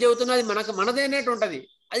ఏది చదువుతున్నా అది మనదే అనేట్టు ఉంటది,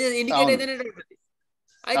 అది ఇండికేట్ ఏదైనా ఉంటుంది.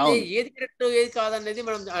 అయితే ఏది కరెక్ట్ ఏది కాదనేది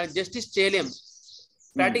మనం జస్టిస్ చేయలేం.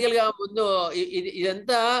 ప్రాక్టికల్ గా ముందు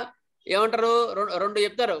ఇదంతా ఏమంటారు, రెండు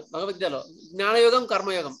చెప్తారు భగవద్గీతలో, జ్ఞానయోగం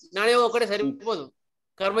కర్మయోగం. జ్ఞానయోగం ఒకటే సరిపోదు,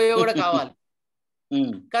 కర్మయోగం కూడా కావాలి.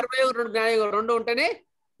 కర్మయోగం జ్ఞానయోగం రెండు ఉంటేనే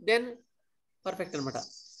దెన్ పర్ఫెక్ట్ అనమాట.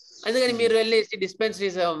 అందుకని మీరు వెళ్ళి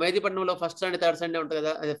dispensaries మెహదీపట్నంలో first Sunday third Sunday ఉంటుంది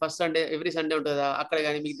కదా, అదే ఫస్ట్ సండే ఎవ్రీ సండే ఉంటుంది కదా, అక్కడ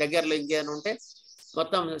కానీ మీకు దగ్గరలో ఇంకేమైనా ఉంటే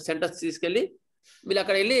మొత్తం సెంటర్స్ తీసుకెళ్ళి మీరు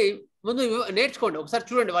అక్కడ వెళ్ళి ముందు నేర్చుకోండి. ఒకసారి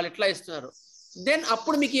చూడండి వాళ్ళు ఎట్లా ఇస్తున్నారు. దెన్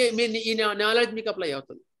అప్పుడు మీకు ఈ నాలెడ్జ్ మీకు అప్లై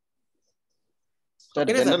అవుతుంది.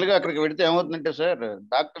 జనరల్ గా అక్కడికి వెళితే ఏమవుతుందంటే సార్,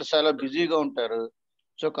 డాక్టర్స్ చాలా బిజీగా ఉంటారు.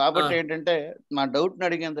 సో కాబట్టి ఏంటంటే మా డౌట్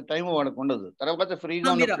అడిగేంత టైం వాళ్ళకు ఉండదు. తర్వాత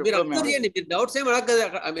ఫ్రీగా మీరు డౌట్స్ ఏమి అడగదు,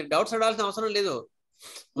 మీరు డౌట్స్ అడాల్సిన అవసరం లేదు.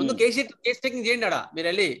 ముందు కేస్ టేకింగ్ చేయండి అడా మీరు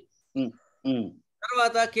వెళ్ళి.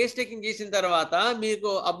 తర్వాత కేస్ టేకింగ్ చేసిన తర్వాత మీకు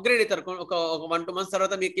అప్గ్రేడ్ అవుతారు. ఒక 1-2 months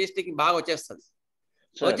తర్వాత మీ కేస్ టేకింగ్ బాగా వచ్చేస్తుంది.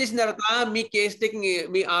 వచ్చేసిన తర్వాత మీ కేస్ టేకింగ్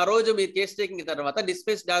ఆ రోజు మీ కేస్ టేకింగ్ తర్వాత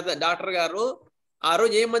డిస్పెన్స్ డాక్టర్ గారు ఆ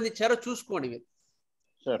రోజు ఏ మంది ఇచ్చారో చూసుకోండి.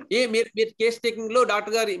 మీరు కేస్ టేకింగ్ లో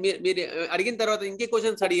డాక్టర్ గారు మీరు అడిగిన తర్వాత ఇంకే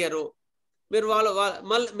క్వశ్చన్స్ అడిగారు, మీరు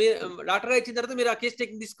మళ్ళీ మీరు డాక్టర్ ఇచ్చిన తర్వాత మీరు ఆ కేస్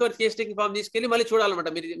టేకింగ్ తీసుకొని కేస్ టేకింగ్ ఫామ్ తీసుకెళ్ళి మళ్ళీ చూడాలన్నమాట.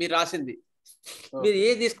 మీరు రాసింది మీరు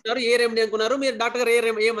ఏది తీసుకున్నారు, ఏ రెమెడీ అనుకున్నారు, మీరు డాక్టర్ గారు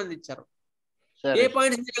ఏ మంది ఇచ్చారు, ఏ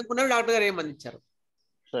పాయింట్స్ అనుకున్నారు, డాక్టర్ గారు ఏ మంది ఇచ్చారు.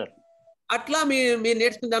 అట్లా మీరు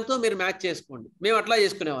నేర్చుకున్న దాంతో మీరు మ్యాచ్ చేసుకోండి. మేము అట్లా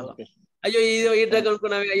చేసుకునే వాళ్ళం. అయ్యో ఈ డ్రగ్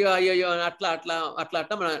అనుకున్నాం, అయ్యో అట్లా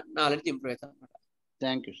మన నాలెడ్జ్ ఇంప్రూవ్ అవుతుంది అనమాట.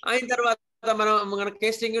 అయిన తర్వాత మన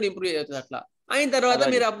కేస్టింగ్ ఇంప్రూవ్ అవుతుంది. అట్లా అయిన తర్వాత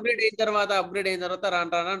మీరు అప్గ్రేడ్ అయిన తర్వాత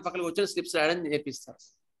రాను పక్కన వచ్చిన స్లిప్స్ రాయడం నేర్పిస్తారు.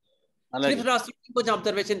 స్లిప్స్ రాస్తుంటే కొంచెం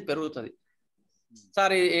అబ్జర్వేషన్ పెరుగుతుంది.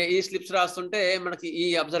 సార్ ఈ స్లిప్స్ రాస్తుంటే మనకి ఈ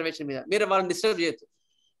అబ్జర్వేషన్ మీద మీరు వాళ్ళని డిస్టర్బ్ చేయొచ్చు.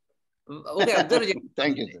 ఓకే, అబ్జర్వ్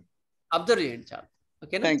చేయండి, అబ్జర్వ్ చేయండి చాలు.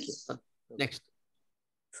 ఓకేనా? నెక్స్ట్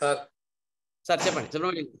సార్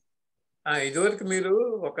చెప్పండి. ఇదివరకు మీరు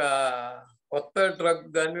ఒక కొత్త డ్రగ్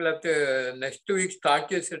కానీ లేకపోతే నెక్స్ట్ వీక్ స్టార్ట్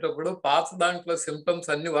చేసేటప్పుడు పాత దాంట్లో సిమ్టమ్స్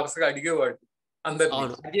అన్ని వరుసగా అడిగేవాడు అందరు.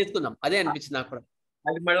 అది చేసుకుందాం, అదే అనిపించింది నాకు కూడా.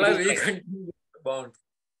 అది మళ్ళీ రీకంటిన్యూ బాగుంటుంది.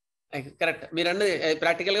 కరెక్ట్, మీరు అన్నది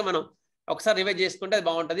ప్రాక్టికల్ గా మనం ఒకసారి రివైజ్ చేసుకుంటే అది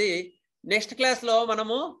బాగుంటది. నెక్స్ట్ క్లాస్ లో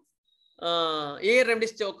మనము ఏ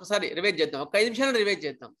రెమెడీస్ ఒకసారి రివైజ్ చేద్దాం. ఒక 5 నిమిషాలు రివైజ్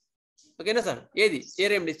చేద్దాం. ఓకేనా సార్? ఏ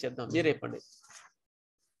రెమెడీస్ చేద్దాం మీరు చెప్పండి.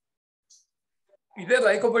 ఇదే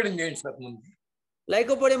లైకోపోడియం చేయండి సార్. ముందు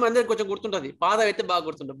లైకోపోడియం అందరికి కొంచెం గుర్తుంటది, పాత అయితే బాగా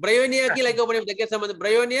గుర్తుంటుంది. బ్రయోనియాకి లైకోపోడియం దగ్గర సంబంధం.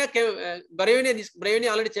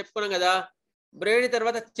 బ్రయోనియా ఆల్రెడీ చెప్పుకున్నాం కదా. బ్రయోనియా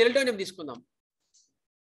తర్వాత చెల్టోనియం తీసుకుందాం.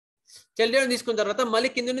 చెల్టోనియం తీసుకున్న తర్వాత మళ్ళీ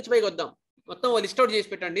కింద నుంచి పైకి వద్దాం. మొత్తం లిస్ట్ అవుట్ చేసి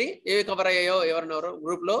పెట్టండి, ఏవి కవర్ అయ్యాయో ఎవరినెవరో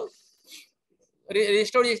గ్రూప్ లో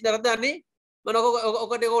లిస్ట్ అవుట్ చేసిన తర్వాత దాన్ని మనం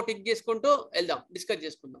ఒకటి టిక్ చేసుకుంటూ వెళ్దాం, డిస్కస్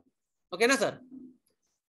చేసుకుందాం. ఓకేనా సార్?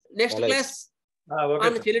 Next class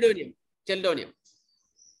చెల్డోనియం.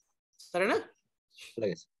 సరేనా?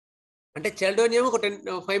 అంటే చెల్డోనియం ఒక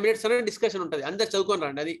 5 minutes అనే డిస్కషన్ ఉంటుంది. అందరు చదువుకొని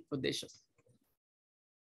రండి, అది ఉద్దేశం.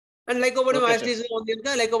 అండ్ లైకోపోడియం యాసిటీస్ ఉంది కనుక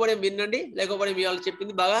లైకోపోడియం వినండి. లైకోపోడియం ఇవాళ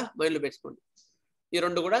చెప్పింది బాగా మైండ్ లో పెట్టుకోండి. ఈ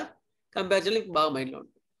రెండు కూడా కంపారిజన్ బాగా మైండ్ లో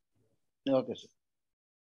ఉంటుంది.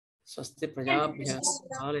 స్వస్తి ప్రజాభ్యః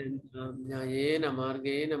న్యాయేన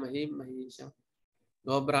మార్గేణ మహీం మహీషా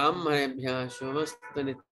గోబ్రాహ్మణేభ్యః శుభమస్తు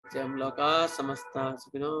నిత్యం. లోకాః సమస్తాః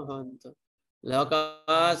సుఖినో భవంతు.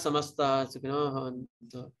 లోకాః సమస్తాః సుఖినో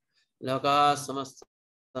భవంతు. లోకాః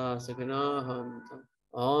సమస్తాః సుఖినో భవంతు.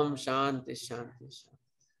 ఓం శాంతి శాంతి శాంతి.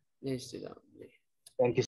 జై శ్రీరామ్.